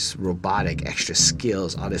just robotic, extra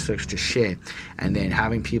skills, all this extra shit. And then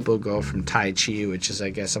having people go from Tai Chi, which is,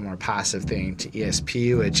 I guess, a more passive thing, to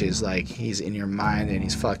ESP, which is like he's in your mind and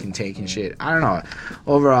he's fucking taking shit. I don't know.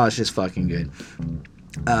 Overall, it's just fucking good.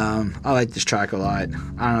 I like this track a lot. I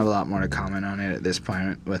don't have a lot more to comment on it at this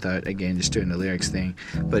point without, again, just doing the lyrics thing.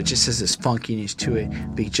 But it just has this funkiness to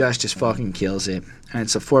it. Big Just fucking kills it. And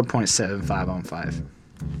it's a 4.75 on 5.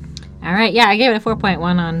 All right. Yeah, I gave it a 4.1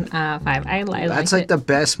 on 5. I That's like the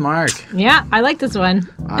best mark. Yeah, I like this one.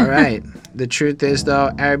 All right. The truth is,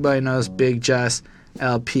 though, everybody knows Big Just,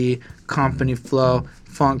 LP, Company Flow,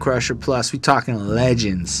 Funk Crusher Plus. We talking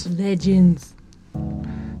legends. Legends.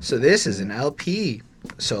 So this is an LP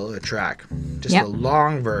solo track. Just a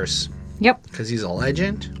long verse. Yep. Because he's a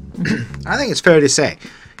legend. I think it's fair to say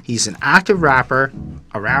he's an active rapper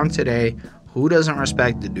around today. Who doesn't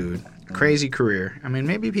respect the dude? Crazy career. I mean,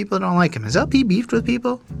 maybe people don't like him. Has LP beefed with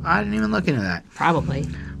people? I didn't even look into that. Probably.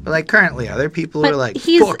 But, like, currently, other people are like,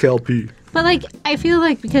 fuck LP. But, like, I feel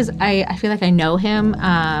like, because I feel like I know him,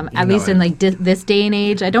 at least in, like, this day and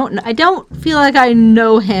age. I don't feel like I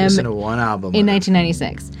know him. Listen to one album in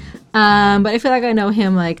 1996. But I feel like I know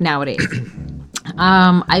him, like, nowadays.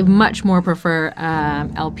 I much more prefer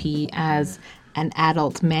LP as an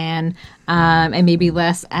adult man, and maybe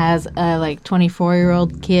less as a, like,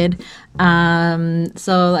 24-year-old kid.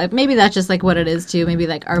 So like, maybe that's just, like, what it is, too. Maybe,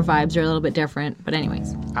 like, our vibes are a little bit different. But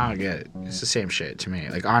anyways. I don't get it. It's the same shit to me.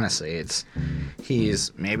 Like, honestly,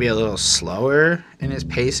 he's maybe a little slower in his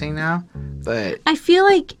pacing now, but I feel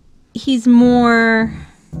like he's more...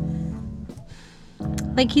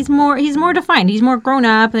 Like, he's more defined. He's more grown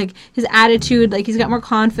up. Like, his attitude, like, he's got more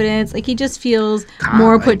confidence. Like, he just feels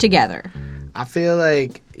more put together. I feel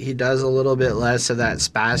like he does a little bit less of that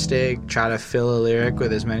spastic, try to fill a lyric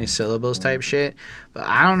with as many syllables type shit. But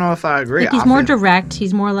I don't know if I agree. Like, he's more direct.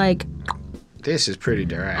 He's more like, this is pretty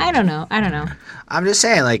direct. I don't know. I'm just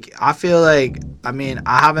saying, like, I feel like, I mean,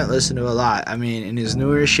 I haven't listened to a lot. I mean, in his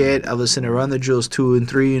newer shit, I've listened to Run the Jewels 2 and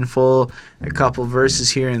 3 in full, a couple verses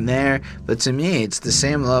here and there. But to me, it's the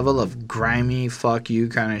same level of grimy, fuck you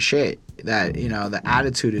kind of shit. That, you know, the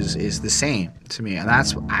attitude is the same to me. And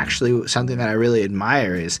that's actually something that I really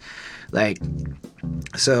admire is, like,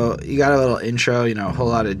 so you got a little intro, you know, a whole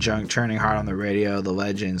lot of junk, turning hard on the radio, the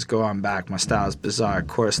legends, go on back, my style's bizarre,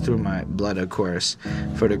 course through my blood, of course,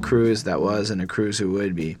 for the cruise that was and the cruise who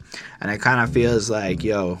would be. And it kind of feels like,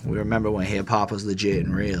 yo, we remember when hip-hop was legit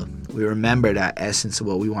and real. We remember that essence of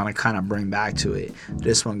what we want to kind of bring back to it.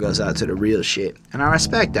 This one goes out to the real shit. And I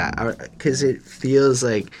respect that, because it feels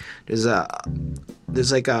like there's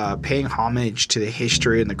like a paying homage to the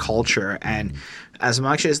history and the culture, and as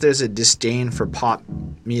much as there's a disdain for pop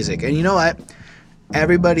music, and you know what,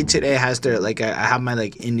 everybody today has their, like, I have my,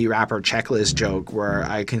 like, indie rapper checklist joke where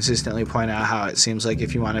I consistently point out how it seems like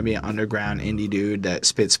if you want to be an underground indie dude that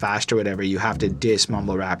spits fast or whatever, you have to diss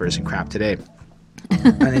mumble rappers and crap today.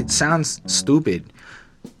 And it sounds stupid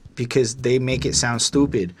because they make it sound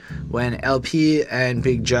stupid when LP and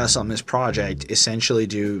Big Just on this project essentially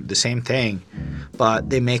do the same thing, but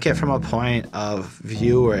they make it from a point of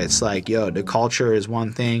view where it's like, yo, the culture is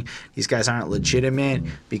one thing, these guys aren't legitimate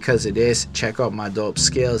because of this, check out my dope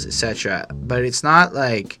skills, etc. But it's not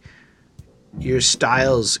like your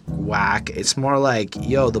style's whack. It's more like,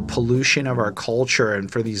 yo, the pollution of our culture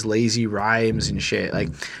and for these lazy rhymes and shit. Like,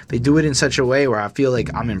 they do it in such a way where I feel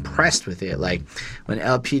like I'm impressed with it. Like, when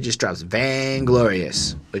LP just drops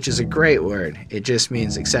vainglorious, which is a great word. It just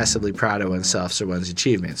means excessively proud of oneself or one's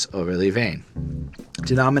achievements, overly vain.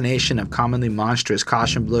 Denomination of commonly monstrous,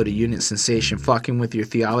 caution blow to unit sensation, fucking with your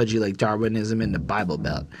theology like Darwinism in the Bible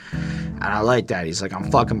Belt. And I like that. He's like,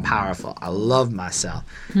 I'm fucking powerful. I love myself.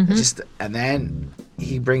 And then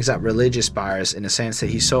he brings up religious bars in a sense that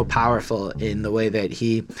he's so powerful in the way that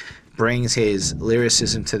he brings his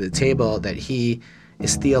lyricism to the table, that he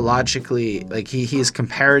is theologically, like, he is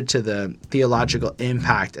compared to the theological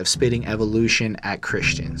impact of spitting evolution at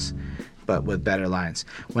Christians, but with better lines.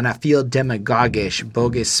 When I feel demagogish,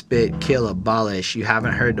 bogus spit, kill, abolish, you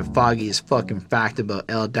haven't heard the foggiest fucking fact about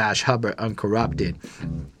L-Hubbard uncorrupted.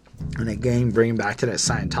 And again, bringing back to that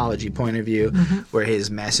Scientology point of view, where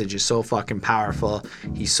his message is so fucking powerful,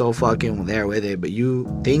 he's so fucking there with it, but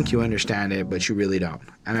you think you understand it, but you really don't.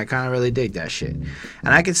 And I kind of really dig that shit. And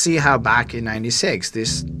I could see how back in 96,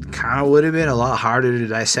 this kind of would have been a lot harder to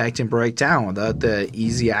dissect and break down without the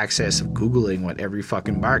easy access of Googling what every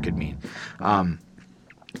fucking bar could mean.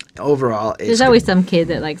 Overall, there's always some kid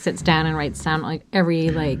that, like, sits down and writes down, like,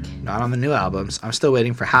 every, like... Not on the new albums. I'm still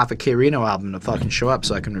waiting for half a K-Rino album to fucking show up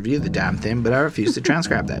so I can review the damn thing, but I refuse to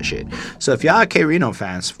transcribe that shit. So if y'all are K-Rino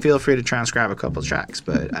fans, feel free to transcribe a couple tracks,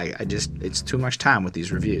 but I just, it's too much time with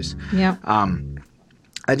these reviews. Yeah.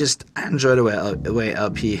 I enjoy the way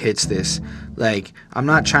LP hits this. Like, I'm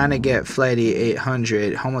not trying to get Flighty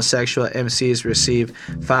 800. Homosexual MCs receive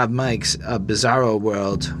 5 mics. A bizarro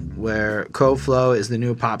world where Cold Flow is the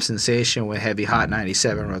new pop sensation with heavy Hot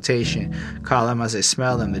 97 rotation. Call them as I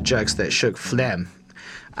smell them, the jugs that shook phlegm.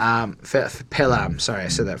 Pelam, sorry, I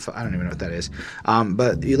said that. I don't even know what that is.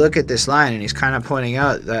 But you look at this line and he's kind of pointing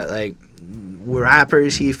out that, like,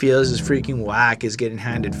 rappers he feels is freaking whack is getting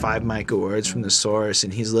handed 5 mic awards from the source,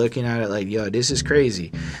 and he's looking at it like, yo, this is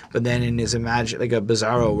crazy. But then in his like a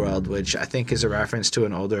bizarro world, which I think is a reference to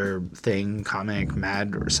an older thing, comic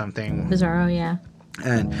Mad or something. Bizarro, yeah.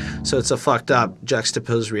 And so it's a fucked up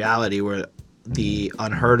juxtaposed reality where the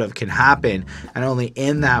unheard of can happen, and only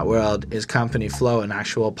in that world is Company Flow an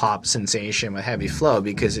actual pop sensation with heavy flow,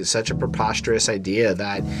 because it's such a preposterous idea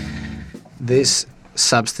that this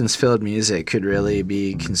substance-filled music could really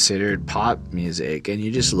be considered pop music. And you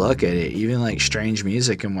just look at it, even like strange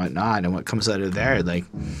music and whatnot, and what comes out of there, like,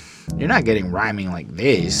 you're not getting rhyming like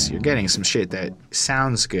this. You're getting some shit that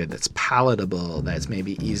sounds good, that's palatable, that's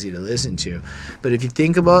maybe easy to listen to. But if you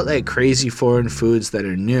think about, like, crazy foreign foods that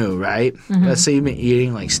are new, right? Let's say you've been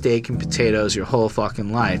eating, like, steak and potatoes your whole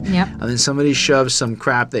fucking life. And then somebody shoves some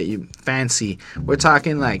crap that you fancy. We're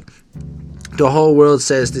talking, like, the whole world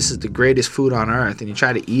says this is the greatest food on earth, and you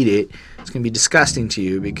try to eat it, it's going to be disgusting to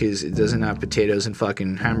you because it doesn't have potatoes and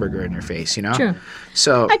fucking hamburger in your face, you know? True.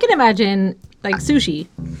 So I can imagine, like, sushi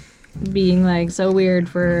being, like, so weird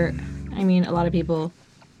for, I mean, a lot of people.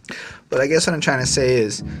 But I guess what I'm trying to say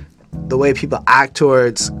is the way people act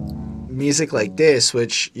towards music like this,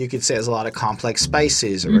 which you could say has a lot of complex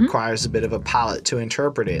spices, or requires a bit of a palate to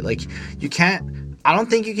interpret it. Like, you can't I don't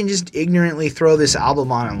think you can just ignorantly throw this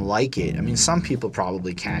album on and like it. I mean, some people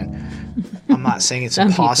probably can. I'm not saying it's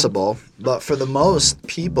impossible, but for the most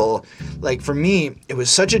people, like for me, it was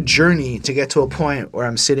such a journey to get to a point where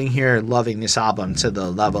I'm sitting here loving this album to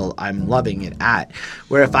the level I'm loving it at.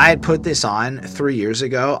 Where if I had put this on 3 years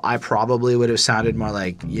ago, I probably would have sounded more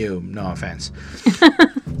like you, no offense.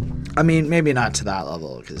 I mean, maybe not to that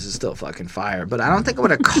level because it's still fucking fire, but I don't think I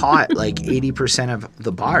would have caught like 80% of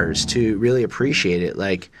the bars to really appreciate it.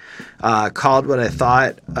 Like, called what I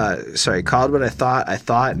thought, I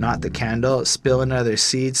thought, not the candle, spill another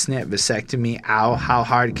seed, snip, vasectomy, ow, how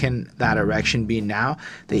hard can that erection be now?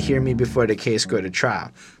 They hear me before the case go to trial.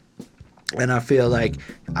 And I feel like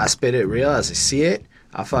I spit it real as I see it.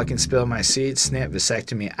 I fucking spill my seed, snip,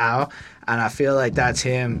 vasectomy, ow. And I feel like that's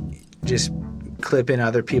him just clipping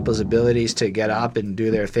other people's abilities to get up and do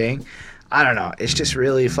their thing. I don't know. It's just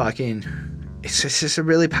really fucking... It's just a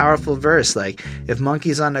really powerful verse. Like, if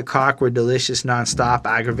monkeys on the cock were delicious nonstop,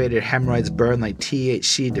 aggravated hemorrhoids burn like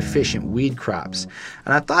THC deficient weed crops.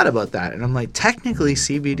 And I thought about that, and I'm like, technically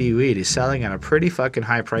CBD weed is selling at a pretty fucking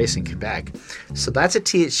high price in Quebec. So that's a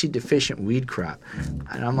THC deficient weed crop.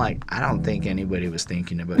 And I'm like, I don't think anybody was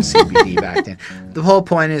thinking about CBD back then. The whole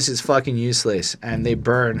point is it's fucking useless, and they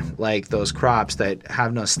burn like those crops that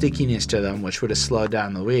have no stickiness to them, which would have slowed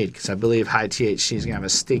down the weed, because I believe high THC is going to have a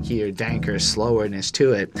stickier, danker, slowerness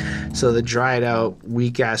to it. So the dried out,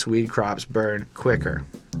 weak ass weed crops burn quicker.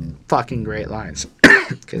 Fucking great lines.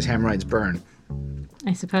 Because hemorrhoids burn.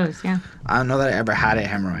 I suppose, yeah. I don't know that I ever had a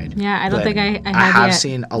hemorrhoid. Yeah, I don't think I have I have yet.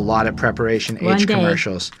 seen a lot of Preparation H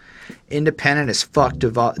commercials. Independent as fuck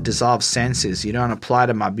dissolve senses. You don't apply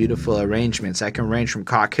to my beautiful arrangements. I can range from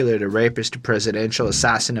cock killer to rapist to presidential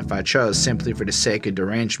assassin if I chose, simply for the sake of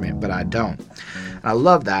derangement, but I don't. And I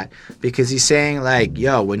love that because he's saying, like,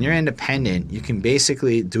 yo, when you're independent, you can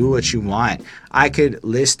basically do what you want. I could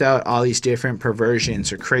list out all these different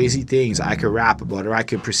perversions or crazy things I could rap about or I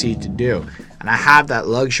could proceed to do. And I have that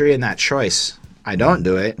luxury and that choice. I don't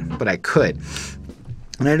do it, but I could.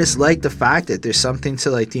 And I just like the fact that there's something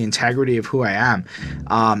to, like, the integrity of who I am.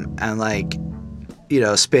 And, like, you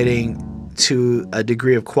know, spitting to a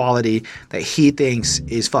degree of quality that he thinks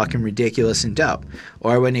is fucking ridiculous and dope.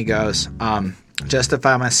 Or when he goes,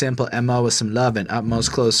 justify my simple MO with some love and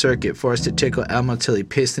utmost closed circuit, forced to tickle Elmo till he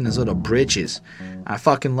pissed in his little britches. I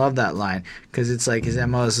fucking love that line because it's like his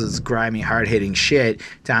MO is this grimy, hard-hitting shit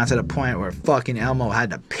down to the point where fucking Elmo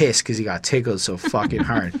had to piss because he got tickled so fucking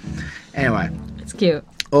hard. Anyway. It's cute.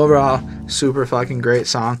 Overall, super fucking great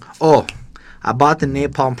song. Oh, I bought the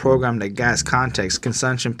Napalm program to gas context.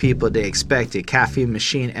 Consumption people, they expect it. Caffeine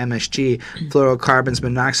machine, MSG, fluorocarbons,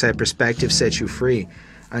 monoxide perspective sets you free.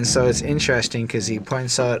 And so it's interesting because he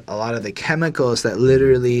points out a lot of the chemicals that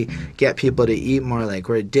literally get people to eat more. Like,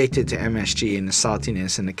 we're addicted to MSG and the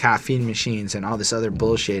saltiness and the caffeine machines and all this other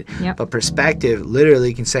bullshit. Yep. But perspective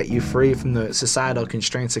literally can set you free from the societal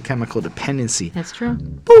constraints of chemical dependency. That's true.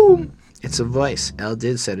 Boom! It's a voice. L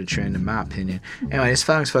did set a trend in my opinion. Anyway, this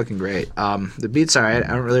song's fucking great. The beat's alright. I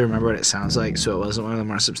don't really remember what it sounds like, so it wasn't one of the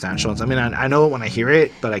more substantial ones. I mean, I know it when I hear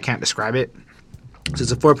it, but I can't describe it. So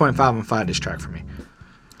it's a 4.5 on 5 disc track for me.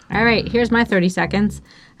 All right, here's my 30 seconds.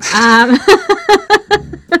 I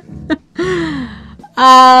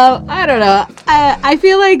don't know. I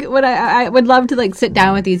feel like when I would love to, like, sit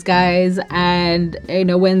down with these guys and, you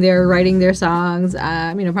know, when they're writing their songs,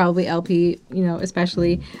 you know, probably LP, you know,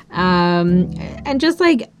 especially, and just,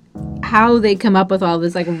 like, how they come up with all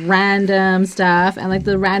this, like, random stuff and, like,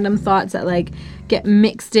 the random thoughts that, like, get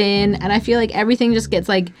mixed in. And I feel like everything just gets,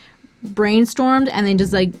 like, brainstormed and then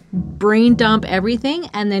just, like, brain dump everything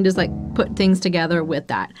and then just, like, put things together with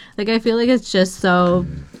that. Like, I feel like it's just so,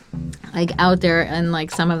 like, out there and, like,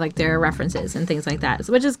 some of, like, their references and things like that,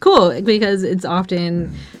 which is cool because it's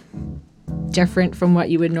often different from what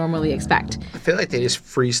you would normally expect. I feel like they just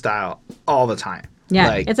freestyle all the time. Yeah,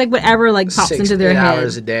 like, it's like whatever, like, pops into their head. 6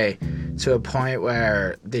 hours a day to a point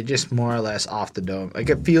where they just more or less off the dome. Like,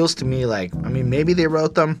 it feels to me like, I mean, maybe they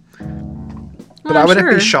wrote them, but I wouldn't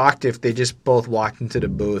be shocked if they just both walked into the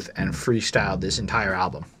booth and freestyled this entire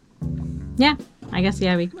album. Yeah, I guess,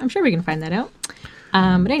 yeah, I'm sure we can find that out.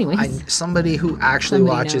 But anyways. Somebody who actually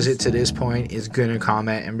watches it to this point is going to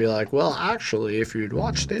comment and be like, well, actually, if you'd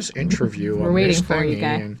watch this interview We're on waiting this for you,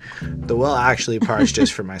 guy. and the well actually part's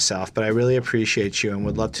just for myself, but I really appreciate you and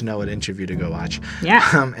would love to know what interview to go watch.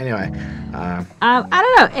 Yeah. Anyway. I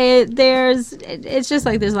don't know. It's just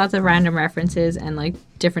like there's lots of random references and, like,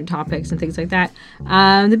 different topics and things like that.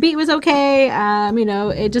 The beat was okay. You know,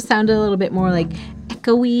 it just sounded a little bit more, like,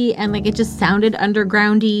 echoey and, like, it just sounded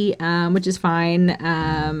undergroundy, which is fine.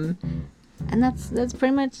 And that's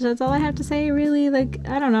pretty much, that's all I have to say, really. Like,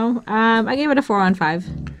 I don't know. I gave it a 4 on 5.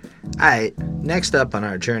 All right, next up on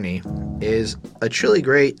our journey is a truly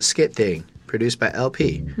great skit thing produced by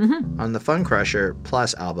LP on the Fun Crusher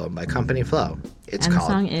Plus album by Company Flow. It's and called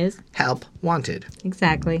the song is Help Wanted.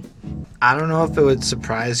 Exactly. I don't know if it would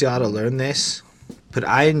surprise y'all to learn this, but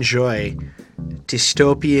I enjoy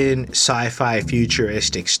dystopian sci-fi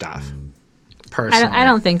futuristic stuff. Personally. I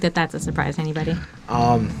don't think that's a surprise to anybody.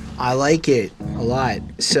 I like it a lot.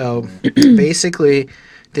 So basically,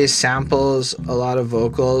 this samples a lot of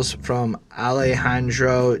vocals from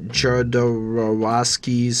Alejandro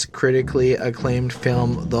Jodorowsky's critically acclaimed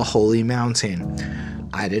film The Holy Mountain.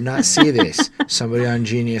 I did not see this. Somebody on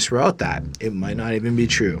Genius wrote that. It might not even be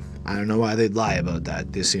true. I don't know why they'd lie about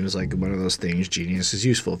that. This seems like one of those things Genius is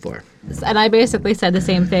useful for. And I basically said the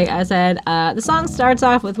same thing. I said, the song starts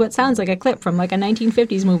off with what sounds like a clip from like a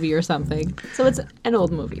 1950s movie or something. So it's an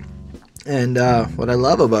old movie. And what I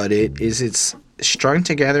love about it is it's strung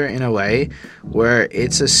together in a way where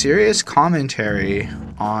it's a serious commentary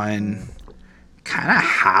on kind of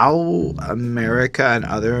how America and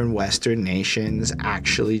other Western nations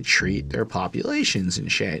actually treat their populations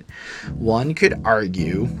and shit. One could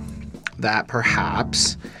argue that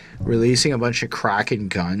perhaps releasing a bunch of crack and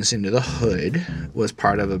guns into the hood was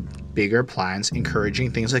part of a bigger plans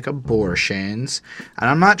encouraging things like abortions. And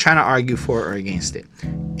I'm not trying to argue for or against it.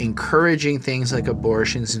 Encouraging things like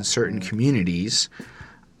abortions in certain communities,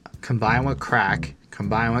 combined with crack,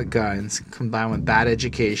 combined with guns, combined with bad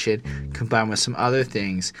education, combined with some other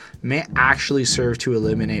things, may actually serve to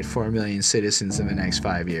eliminate 4 million citizens in the next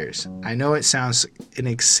 5 years. I know it sounds an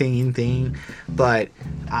insane thing, but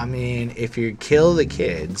I mean, if you kill the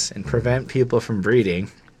kids and prevent people from breeding,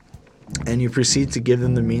 and you proceed to give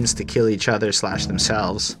them the means to kill each other /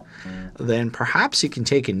 themselves, then perhaps you can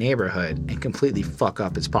take a neighborhood and completely fuck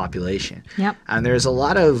up its population. Yep. And there's a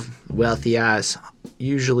lot of wealthy-ass,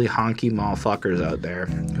 usually honky motherfuckers out there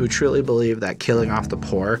who truly believe that killing off the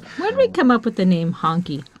poor... When did we come up with the name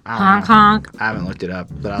honky? Honk, honk. I haven't looked it up,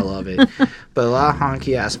 but I love it. But a lot of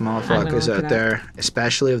honky-ass motherfuckers out there,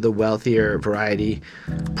 especially of the wealthier variety,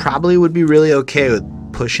 probably would be really okay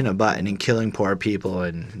with pushing a button and killing poor people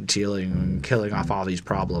and killing off all these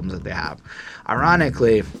problems that they have.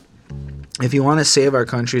 Ironically, if you want to save our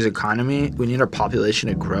country's economy, we need our population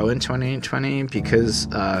to grow in 2020 because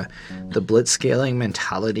the blitzscaling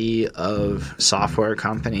mentality of software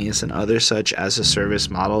companies and other such as a service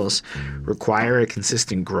models require a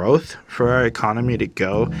consistent growth for our economy to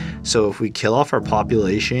go. So if we kill off our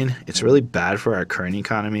population, it's really bad for our current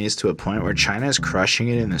economies to a point where China is crushing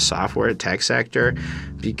it in the software tech sector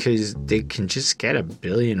because they can just get 1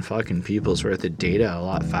 billion fucking people's worth of data a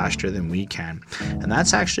lot faster than we can. And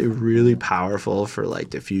that's actually really powerful for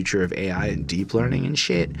like the future of AI and deep learning and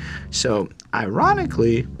shit. So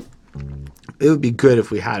ironically, it would be good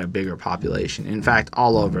if we had a bigger population. In fact,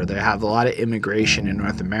 all over. They have a lot of immigration in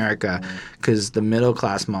North America because the middle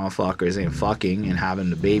class motherfuckers ain't fucking and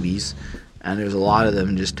having the babies. And there's a lot of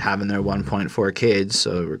them just having their 1.4 kids,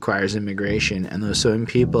 so it requires immigration. And those same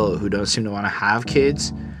people who don't seem to want to have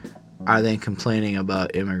kids are then complaining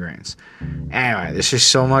about immigrants. Anyway, there's just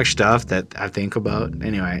so much stuff that I think about.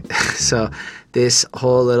 Anyway, so this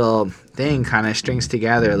whole little thing kind of strings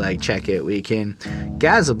together like, check it, we can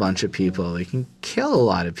gas a bunch of people, we can kill a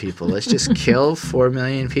lot of people, let's just kill 4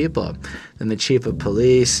 million people. Then the chief of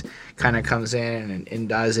police kind of comes in and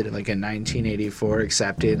does it in like a 1984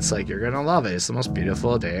 acceptance, like, you're gonna love it, it's the most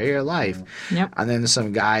beautiful day of your life. Yep. And then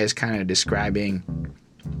some guy is kind of describing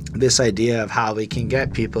this idea of how we can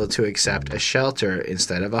get people to accept a shelter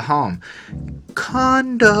instead of a home.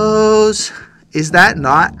 Condos. Is that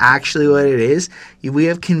not actually what it is? We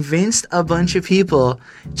have convinced a bunch of people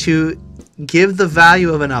to give the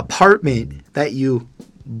value of an apartment that you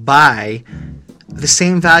buy the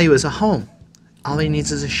same value as a home. All he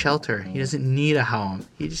needs is a shelter. He doesn't need a home.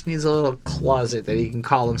 He just needs a little closet that he can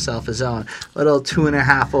call himself his own. Little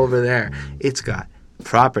 2.5 over there. It's got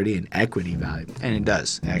property and equity value, and it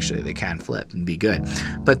does actually. They can flip and be good,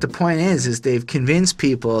 but the point is they've convinced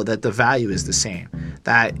people that the value is the same,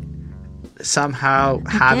 that somehow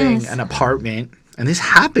having an apartment, and this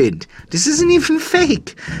happened, this isn't even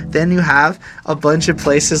fake. Then you have a bunch of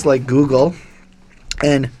places like Google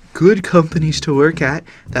and good companies to work at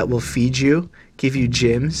that will feed you, give you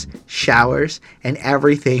gyms, showers, and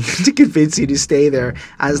everything to convince you to stay there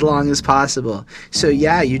as long as possible. So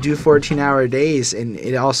yeah, you do 14-hour days, and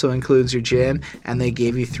it also includes your gym, and they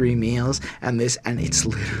gave you 3 meals, and it's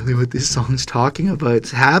literally what this song's talking about. It's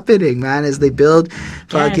happening, man, as they build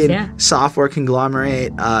fucking software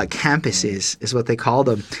conglomerate campuses, is what they call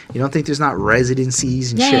them. You don't think there's not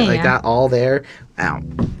residencies and shit like that all there? Wow.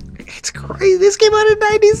 It's crazy. This came out in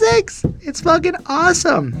 96. It's fucking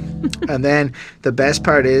awesome. And then the best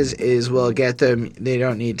part is we'll get them. They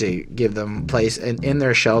don't need to give them place in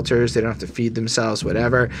their shelters. They don't have to feed themselves,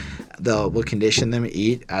 whatever. We'll condition them to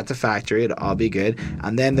eat at the factory. It'll all be good.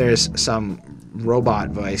 And then there's some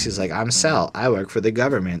robot voice. He's like, I'm Cell. I work for the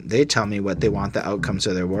government. They tell me what they want the outcomes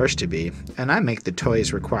of their wars to be. And I make the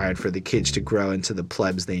toys required for the kids to grow into the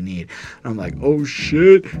plebs they need. And I'm like, oh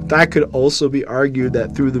shit. That could also be argued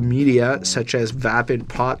that through the media, such as vapid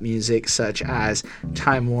pop music, such as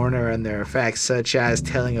Time Warner and their effects, such as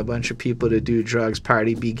telling a bunch of people to do drugs,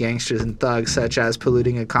 party, be gangsters and thugs, such as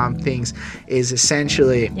polluting a comp things, is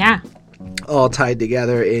essentially all tied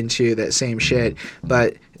together into that same shit.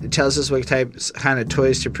 But it tells us what kind of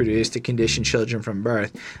toys to produce to condition children from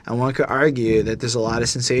birth. And one could argue that there's a lot of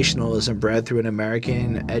sensationalism bred through an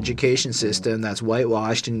American education system that's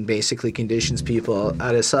whitewashed and basically conditions people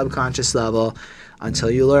at a subconscious level, until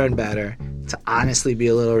you learn better, to honestly be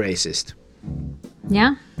a little racist.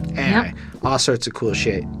 Yeah. Anyway, all sorts of cool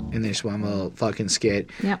shit in this one little fucking skit.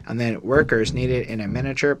 Yep. And then workers needed in a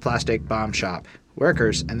miniature plastic bomb shop.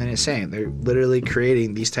 Workers, and then it's saying they're literally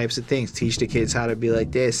creating these types of things, teach the kids how to be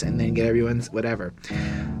like this, and then get everyone's whatever.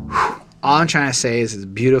 All I'm trying to say is it's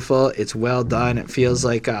beautiful, it's well done, it feels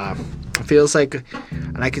like, and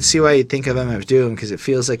I can see why you think of MF Doom, because it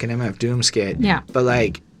feels like an MF Doom skit. Yeah. But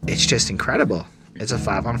like, it's just incredible. It's a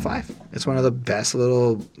 5 on 5. It's one of the best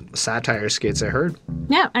little satire skits I heard.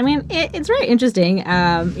 Yeah, I mean, it's very interesting.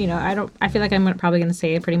 I feel like I'm probably going to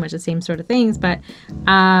say pretty much the same sort of things, but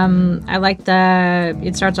I like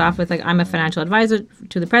it starts off with like, I'm a financial advisor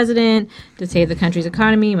to the president to save the country's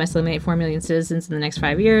economy, must eliminate 4 million citizens in the next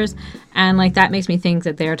 5 years. And like, that makes me think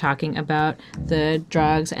that they're talking about the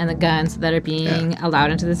drugs and the guns that are being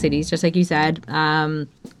allowed into the cities, just like you said.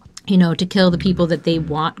 To kill the people that they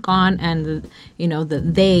want gone, and the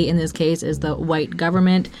they in this case is the white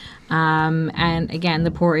government, and again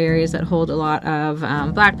the poor areas that hold a lot of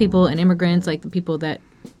black people and immigrants, like the people that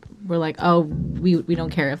were like, oh, we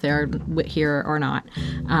don't care if they're here or not,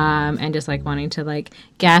 and just like wanting to like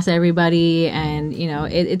gas everybody, and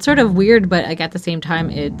it's sort of weird, but like at the same time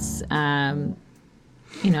it's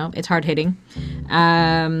it's hard hitting.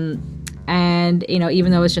 And,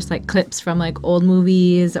 even though it's just like clips from like old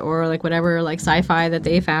movies or like whatever, like sci-fi that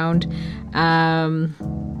they found. And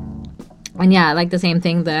yeah, like the same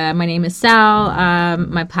thing. My name is Sal.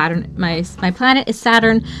 My planet is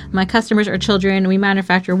Saturn. My customers are children. We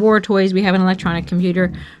manufacture war toys. We have an electronic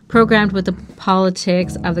computer programmed with the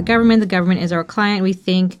politics of the government. The government is our client. We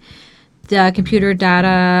think the computer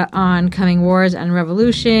data on coming wars and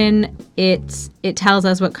revolution. It tells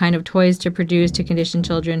us what kind of toys to produce to condition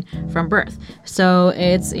children from birth. So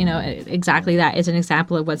it's exactly that. It's an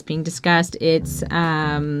example of what's being discussed. It's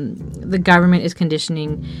the government is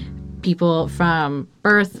conditioning people from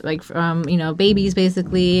birth, like from babies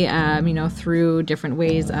basically, through different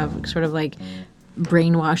ways of sort of like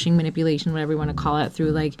brainwashing, manipulation, whatever you want to call it,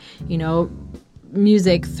 through like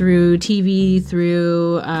music, through TV,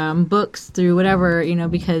 through books, through whatever,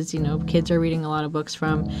 because kids are reading a lot of books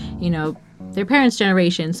from their parents'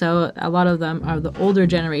 generation, so a lot of them are the older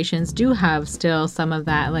generations do have still some of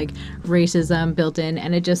that like racism built in,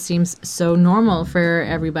 and it just seems so normal for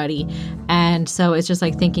everybody. And so it's just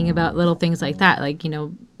like thinking about little things like that, like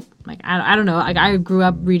like I don't know, like I grew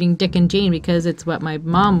up reading Dick and Jane because it's what my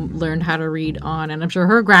mom learned how to read on, and I'm sure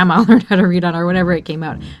her grandma learned how to read on, or whenever it came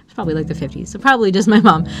out. It's probably like the 50s, so probably just my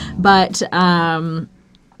mom. But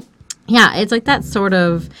yeah, it's like that sort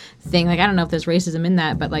of thing. Like I don't know if there's racism in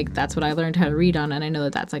that, but like that's what I learned how to read on, and I know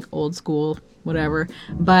that that's like old school, whatever.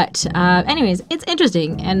 But anyways, it's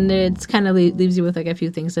interesting, and it's kind of leaves you with like a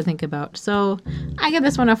few things to think about. So I give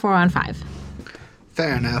this one a 4 on 5.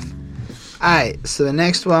 Fair enough. Alright, so the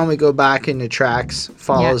next one we go back into tracks,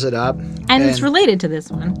 follows it up. And it's related to this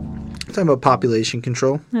one. Talking about population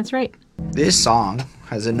control. That's right. This song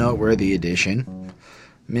has a noteworthy addition.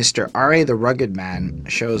 Mr. R.A. the Rugged Man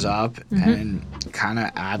shows up and kind of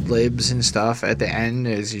ad-libs and stuff at the end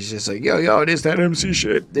as he's just like, yo, this that MC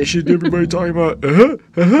shit. This shit everybody talking about.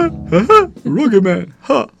 Rugged Man.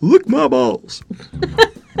 Look my balls.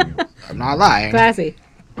 I'm not lying. Classy.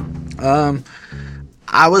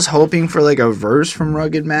 I was hoping for like a verse from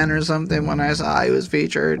Rugged Man or something when I saw he was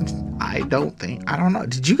featured. I don't know.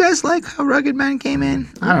 Did you guys like how Rugged Man came in?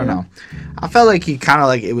 I don't know. I felt like he kind of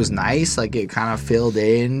like, it was nice. Like it kind of filled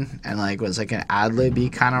in and like was like an ad-lib-y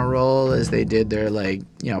kind of role as they did their like,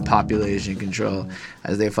 you know, population control,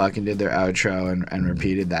 as they fucking did their outro and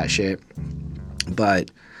repeated that shit.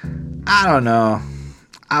 But I don't know.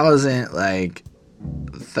 I wasn't like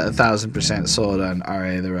 1,000% sold on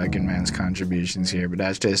R.A. the Rugged Man's contributions here, but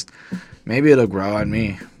that's just, maybe it'll grow on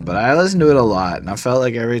me. But I listen to it a lot, and I felt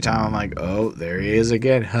like every time I'm like, oh, there he is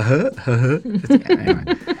again.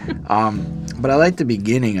 Anyway. But I like the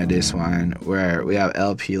beginning of this one where we have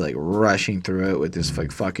LP like rushing through it with this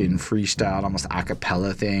like fucking freestyle, almost a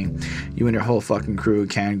cappella thing. You and your whole fucking crew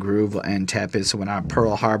can groove and tepid, so when I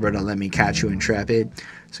Pearl Harbor, don't let me catch you intrepid.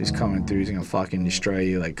 So he's coming through, he's gonna fucking destroy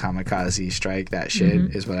you, like kamikaze strike. That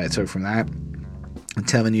shit is what I took from that. I'm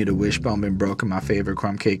telling you, the wishbone been broken. My favorite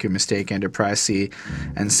crumb cake, your mistake, Enterprise C,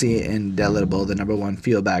 and C Indelible, the #1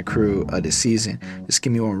 feel bad crew of the season. Just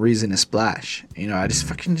give me one reason to splash. You know, I just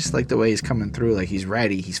fucking just like the way he's coming through. Like he's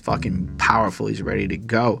ready. He's fucking powerful. He's ready to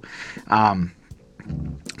go.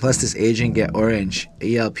 Plus this Agent Get Orange,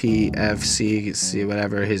 ELPFC,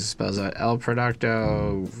 whatever his spells out, El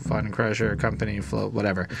Producto, Fun Crusher, Company, Float,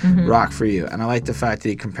 whatever, rock for you. And I like the fact that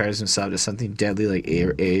he compares himself to something deadly like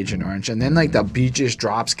Agent Orange. And then like the beat just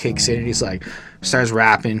drops, kicks in, and he's like, starts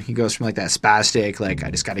rapping. He goes from like that spastic, like I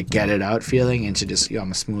just gotta get it out feeling, into just, yo,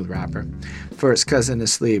 I'm a smooth rapper. First cousin to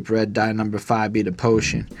sleep, red dye #5 be the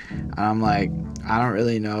potion. And I'm like, I don't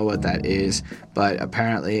really know what that is, but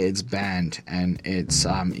apparently it's banned, and it's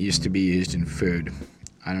used to be used in food.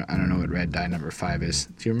 I don't know what red dye #5 is.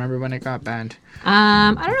 Do you remember when it got banned?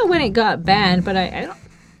 I don't know when it got banned, but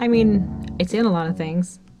I mean, it's in a lot of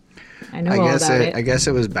things. I know all about it. I guess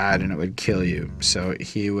it was bad and it would kill you. So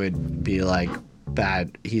he would be like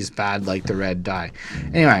bad. He's bad like the red dye.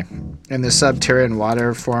 Anyway, in the Subterran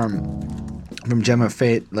water form from Gem of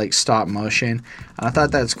Fate, like stop motion. And I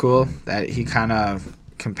thought that's cool that he kind of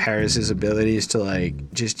compares his abilities to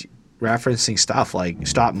like just referencing stuff like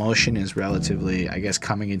stop motion is relatively, I guess,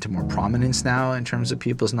 coming into more prominence now in terms of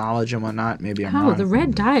people's knowledge and whatnot. Maybe I'm wrong. The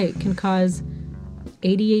red dye can cause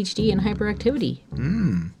ADHD and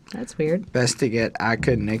hyperactivity. That's weird. Best to get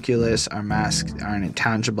Akka, Nicholas. Our masks are an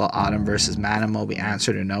intangible. Autumn versus Manimal. We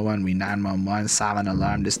answer to no one. We 911. Silent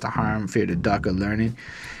alarm. This to harm. Fear to duck of learning.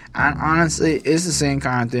 And honestly, it's the same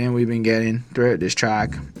kind of thing we've been getting throughout this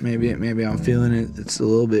track. Maybe I'm feeling it. It's a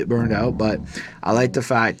little bit burned out, but I like the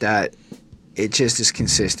fact that it just is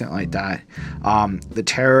consistent like that. The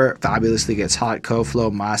Terror fabulously gets hot.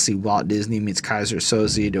 Koflo, Masi, Walt Disney meets Kaiser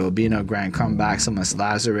Soze. The Obino grand comebacks unless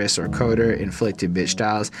Lazarus or Coder inflicted bitch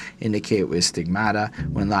styles indicate with stigmata.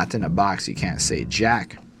 When locked in a box, you can't say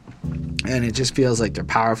jack. And it just feels like they're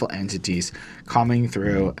powerful entities coming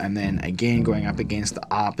through, and then again going up against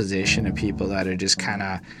the opposition of people that are just kind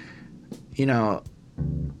of, you know,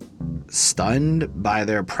 stunned by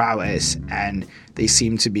their prowess, and they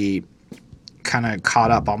seem to be kind of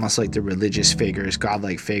caught up almost like the religious figures,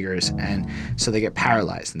 godlike figures, and so they get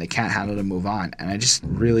paralyzed and they can't handle to move on. And I just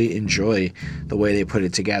really enjoy the way they put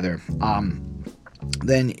it together.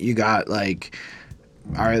 Then you got like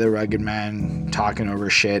R.A. the Rugged Man talking over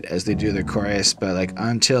shit as they do the chorus, but like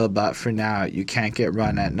but for now you can't get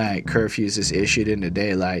run at night, curfews is issued into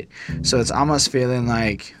daylight. So it's almost feeling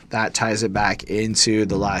like that ties it back into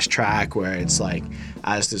the last track where it's like,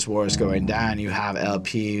 as this war is going down, you have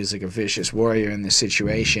LP who's like a vicious warrior in this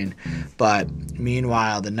situation, but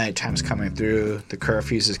meanwhile the nighttime's coming through, the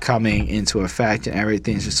curfews is coming into effect, and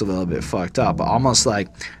everything's just a little bit fucked up. But almost like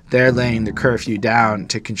they're laying the curfew down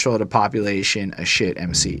to control the population of shit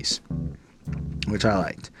MCs, which I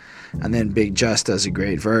liked. And then Big Just does a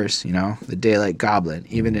great verse, you know, the Daylight Goblin.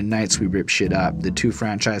 Even in nights we rip shit up. The two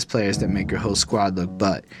franchise players that make your whole squad look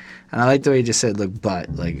butt. And I like the way he just said look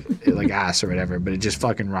butt, like ass or whatever, but it just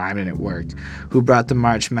fucking rhymed and it worked. Who brought the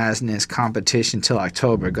March Madness competition till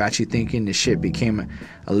October? Got you thinking the shit became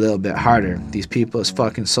a little bit harder. These people is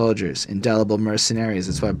fucking soldiers, indelible mercenaries.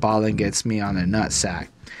 That's why Ballin gets me on a nutsack.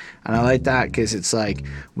 And I like that because it's like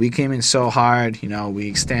we came in so hard, you know, we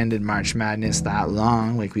extended March Madness that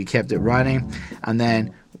long, like we kept it running, and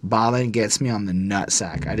then Ballin gets me on the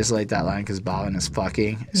nutsack. I just like that line because Ballin is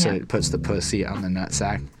fucking, so it puts the pussy on the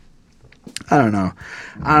nutsack. I don't know.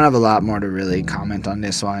 I don't have a lot more to really comment on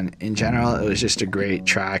this one. In general, it was just a great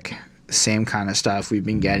track. Same kind of stuff we've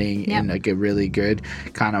been getting in like a really good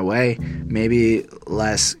kind of way. Maybe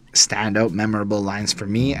less standout memorable lines for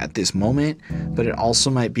me at this moment, but it also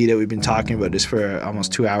might be that we've been talking about this for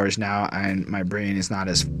almost 2 hours now and my brain is not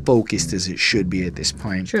as focused as it should be at this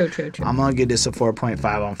point. True. I'm gonna give this a 4.5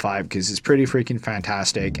 on 5 because it's pretty freaking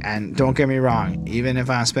fantastic. And don't get me wrong, even if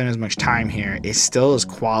I don't spend as much time here, it's still as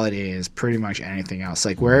quality as pretty much anything else.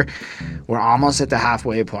 Like we're almost at the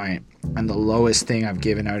halfway point, and the lowest thing I've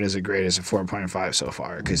given out as a grade is a 4.5 so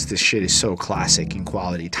far, because this shit is so classic in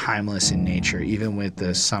quality, timeless in nature, even with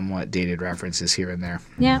the somewhat dated references here and there.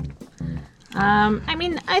 Yeah. I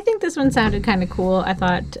mean, I think this one sounded kind of cool. I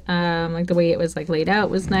thought, like, the way it was, like, laid out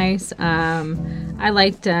was nice. I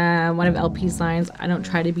liked one of LP's lines, "I don't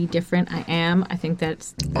try to be different, I am." I think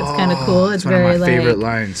that's kind of cool. It's one very, of my favorite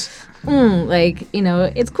lines. Like, you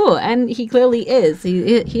know, it's cool, and he clearly is.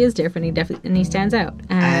 He is different. He stands out.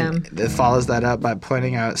 And it follows that up by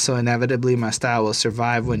pointing out, "So inevitably my style will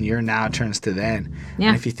survive when your now turns to then." Yeah.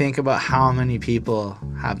 And if you think about how many people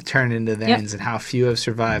have turned into thens and how few have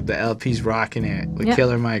survived, the LP's rocking it with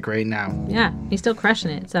Killer Mike right now. Yeah, he's still crushing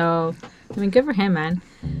it. So, I mean, good for him, man.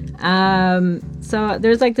 So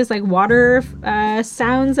there's like this like water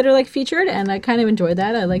sounds that are like featured, and I kind of enjoyed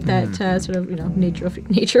that. I like that sort of, you know, nature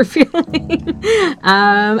feeling.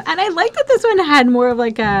 And I like that this one had more of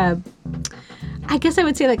like a, I guess I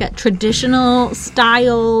would say like a traditional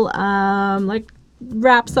style, like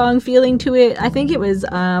rap song feeling to it. I think it was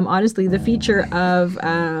honestly the feature of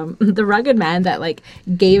the Rugged Man that like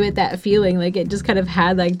gave it that feeling. Like it just kind of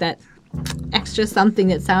had like that extra something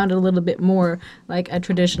that sounded a little bit more like a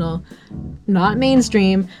traditional, not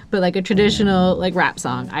mainstream, but like a traditional like rap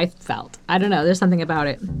song. I felt, I don't know, there's something about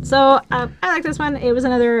it. So I like this one. It was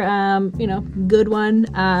another you know, good one.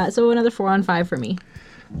 So another 4 on 5 for me.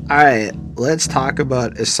 All right, let's talk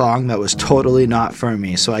about a song that was totally not for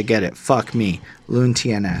me, so I get it. Fuck me, Loon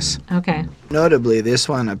TNS. Okay. Notably, this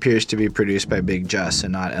one appears to be produced by Big Just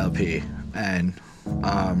and not LP. And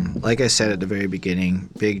like I said at the very beginning,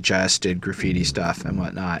 Big Just did graffiti stuff and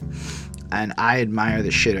whatnot. And I admire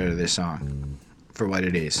the shit out of this song for what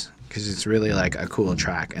it is, because it's really like a cool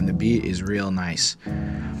track and the beat is real nice.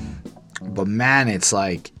 But man, it's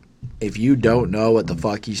like, if you don't know what the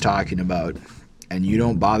fuck he's talking about and you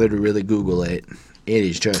don't bother to really Google it, it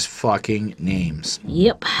is just fucking names.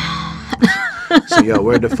 Yep. So, yo,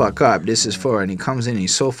 word the fuck up. This is for, and he comes in and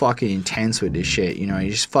he's so fucking intense with this shit. You know,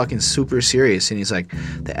 he's just fucking super serious. And he's like,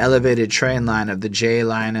 the elevated train line of the J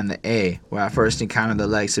line and the A, where I first encountered the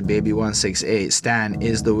likes of Baby 168, Stan,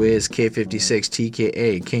 Is the Wiz, K56,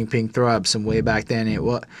 TKA, Kingpin Thrub, some way back then it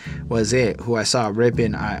was it, who I saw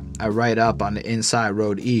ripping I right up on the inside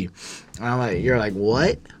road E. And I'm like, you're like,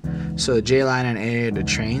 what? So the J line and A are the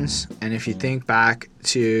trains, and if you think back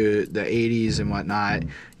to the 80s and whatnot,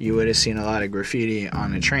 you would have seen a lot of graffiti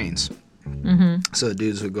on the trains. Mm-hmm. So the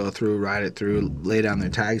dudes would go through, ride it through, lay down their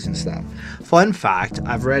tags and stuff. Fun fact,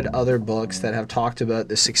 I've read other books that have talked about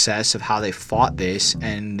the success of how they fought this,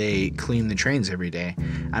 and they clean the trains every day.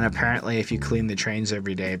 And apparently if you clean the trains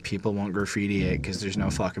every day, people won't graffiti it because there's no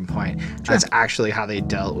fucking point. Sure. That's actually how they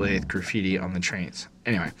dealt with graffiti on the trains.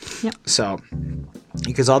 Anyway, So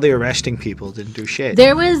because all the arresting people didn't do shit.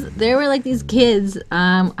 There were like these kids,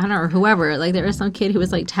 I don't know, or whoever, like there was some kid who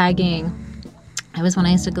was like tagging. It was when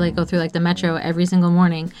I used to like go through like the metro every single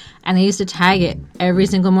morning, and they used to tag it every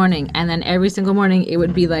single morning, and then every single morning it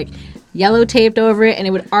would be like yellow taped over it, and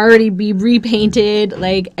it would already be repainted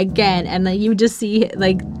like again, and then you would just see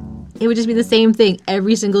like it would just be the same thing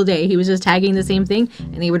every single day. He was just tagging the same thing,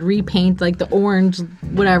 and he would repaint like the orange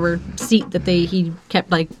whatever seat that he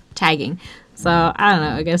kept like tagging. So, I don't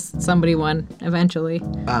know. I guess somebody won eventually.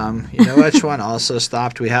 You know which one also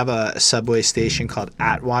stopped? We have a subway station called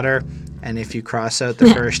Atwater, and if you cross out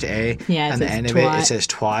the first A and the end of it says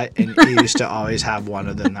twat, and he used to always have one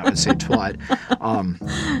of them that would say twat.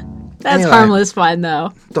 That's anyway, harmless fun,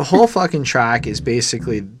 though. The whole fucking track is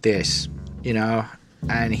basically this, you know?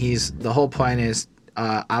 And the whole point is,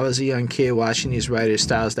 I was a young kid watching these writers'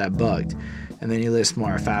 styles that bugged. And then you list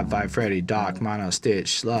more: Fab Five Freddy, Doc, Mono,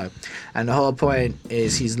 Stitch, Slug. And the whole point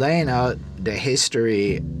is he's laying out the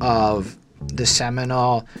history of the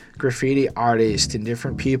seminal graffiti artists and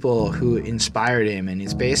different people who inspired him. And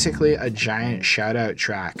it's basically a giant shout-out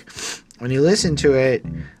track. When you listen to it,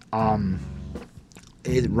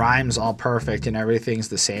 it rhymes all perfect and everything's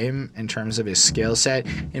the same in terms of his skill set.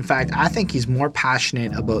 In fact, I think he's more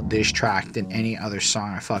passionate about this track than any other song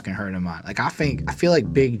I fucking heard him on. Like, I feel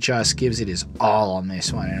like Big Just gives it his all on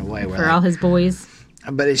this one in a way. For all his boys.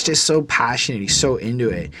 But it's just so passionate. He's so into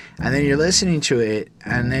it. And then you're listening to it,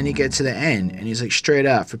 and then you get to the end, and he's like, straight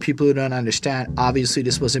up, for people who don't understand, obviously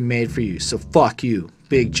this wasn't made for you, so fuck you.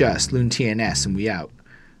 Big Just, Loon TNS, and we out.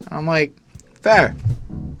 And I'm like, Fair.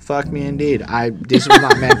 Fuck me indeed. This was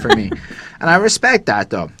not meant for me. And I respect that,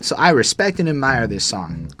 though. So I respect and admire this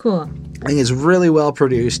song. Cool. I think it's really well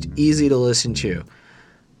produced, easy to listen to.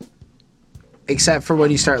 Except for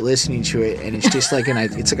when you start listening to it, and it's just like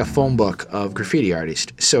it's like a phone book of graffiti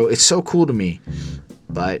artists. So it's so cool to me.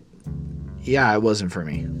 But yeah, it wasn't for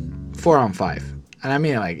me. 4 on 5. And I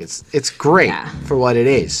mean, like, it's great for what it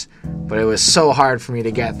is. But it was so hard for me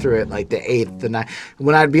to get through it, like the 8th, the 9th.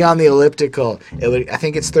 When I'd be on the elliptical, I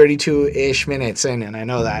think it's 32-ish minutes in, and I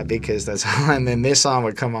know that because that's how, and then this song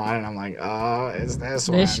would come on, and I'm like, oh, it's this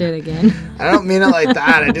one. This shit again. I don't mean it like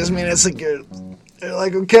that. I just mean it's like you're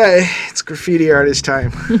like, okay, it's graffiti artist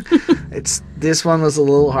time. This one was a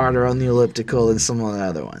little harder on the elliptical than some of the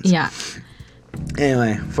other ones. Yeah.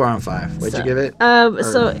 Anyway, 4 on 5. What'd you give it? I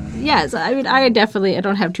mean, I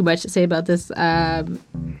don't have too much to say about this. I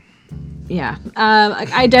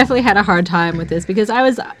definitely had a hard time with this because I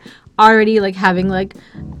was already like having like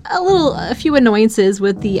a few annoyances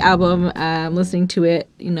with the album, listening to it,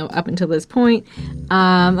 up until this point.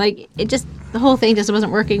 The whole thing just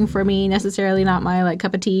wasn't working for me necessarily, not my like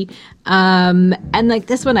cup of tea. And like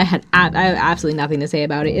this one, I have absolutely nothing to say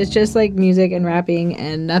about it. It's just like music and rapping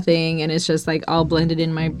and nothing, and it's just like all blended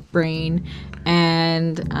in my brain.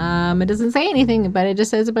 And it doesn't say anything, but it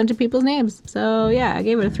just says a bunch of people's names. So yeah, I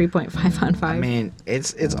gave it a 3.5 on 5. I mean,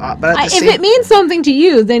 it's but if it means something to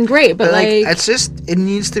you, then great. But like it's just, it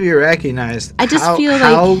needs to be recognized. I just feel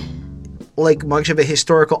how like much of a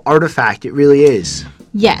historical artifact it really is.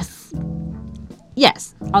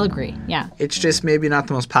 Yes, I'll agree. Yeah. It's just maybe not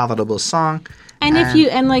the most palatable song.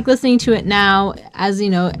 And like listening to it now, as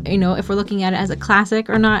if we're looking at it as a classic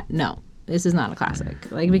or not, no, this is not a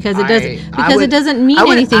classic. Like because it doesn't mean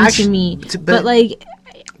anything to me. But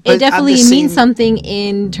it definitely means something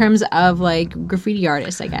in terms of like graffiti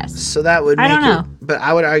artists, I guess. So that would but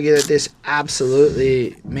I would argue that this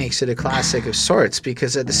absolutely makes it a classic of sorts,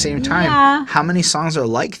 because at the same time, how many songs are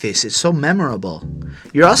like this? It's so memorable.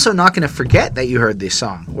 You're also not going to forget that you heard this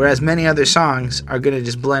song, whereas many other songs are going to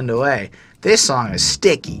just blend away. This song is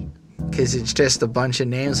sticky because it's just a bunch of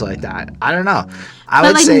names like that. I don't know. I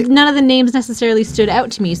would say none of the names necessarily stood out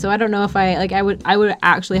to me, so I don't know if I would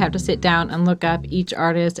actually have to sit down and look up each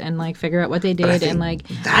artist and like figure out what they did,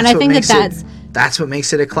 that's what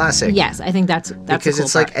makes it a classic. Yes, I think that's because cool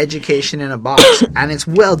it's like education in a box, and it's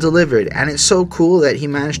well delivered, and it's so cool that he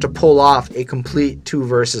managed to pull off a complete 2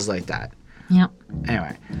 verses like that. Yep.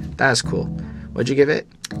 Anyway, that's cool. What'd you give it?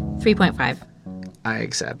 3.5. I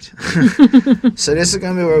accept. So this is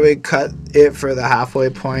going to be where we cut it for the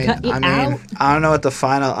halfway point. I don't know what the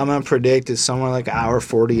final... I'm going to predict it's somewhere like hour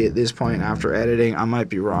 40 at this point after editing. I might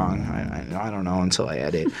be wrong. I don't know until I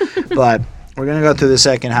edit. But we're going to go through the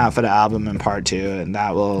second half of the album in part 2, and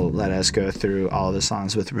that will let us go through all the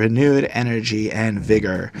songs with renewed energy and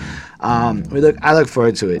vigor. I look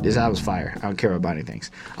forward to it. This album's fire. I don't care what Bonnie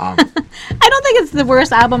thinks. I don't think it's the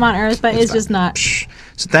worst album on earth, but it's just not...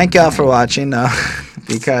 So thank y'all for watching, though,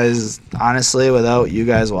 because honestly, without you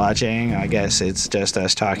guys watching, I guess it's just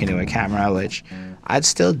us talking to a camera, which I'd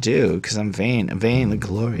still do because I'm vainly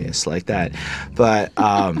glorious like that. But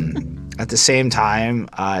at the same time,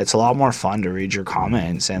 it's a lot more fun to read your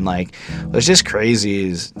comments, and like what's just crazy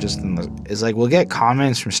is like we'll get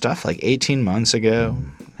comments from stuff like 18 months ago,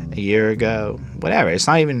 a year ago, whatever. It's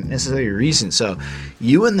not even necessarily recent. So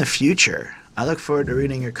you in the future, I look forward to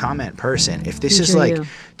reading your comment person. If this is like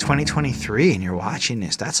 2023 and you're watching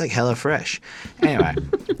this, that's like hella fresh. Anyway,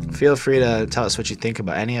 feel free to tell us what you think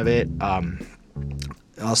about any of it.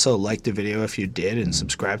 Also, like the video if you did, and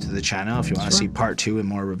subscribe to the channel if you want to see part 2 and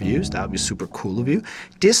more reviews. That would be super cool of you.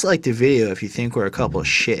 Dislike the video if you think we're a couple of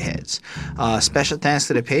shitheads. Special thanks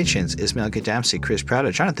to the patrons: Ismail Gadamsi, Chris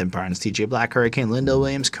Prado, Jonathan Barnes, TJ Black, Hurricane, Linda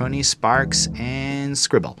Williams, Coney, Sparks, and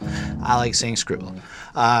Scribble. I like saying Scribble.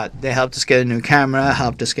 They helped us get a new camera,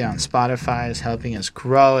 helped us get on Spotify, is helping us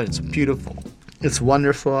grow, and it's beautiful. It's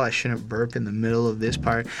wonderful. I shouldn't burp in the middle of this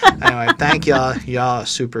part. Anyway, thank y'all. Y'all are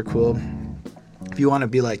super cool. If you want to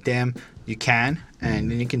be like them, you can,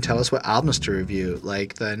 and then you can tell us what albums to review.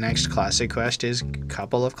 Like the next Classic Quest is a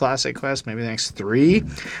couple of Classic Quests. Maybe the next 3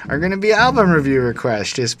 are going to be album review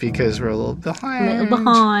requests, just because we're a little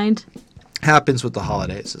behind. Happens with the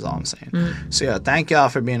holidays is all I'm saying. So yeah, thank y'all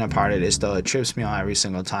for being a part of this, though. It trips me out every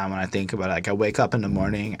single time when I think about it. Like I wake up in the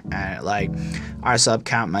morning and like our sub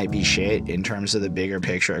count might be shit in terms of the bigger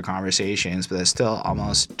picture of conversations, but there's still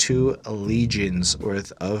almost 2 legions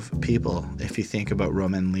worth of people if you think about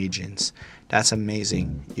Roman legions. That's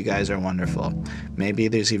amazing. You guys are wonderful. Maybe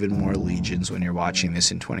there's even more legions when you're watching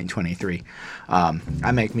this in 2023.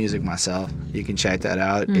 I make music myself. You can check that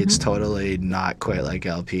out. It's totally not quite like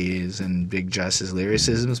LPs and Big Justice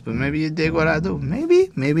lyricisms, but maybe you dig what I do. Maybe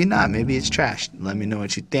not. Maybe it's trash. Let me know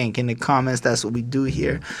what you think in the comments. That's what we do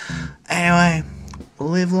here. Anyway,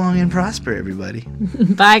 live long and prosper, everybody.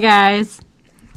 Bye, guys.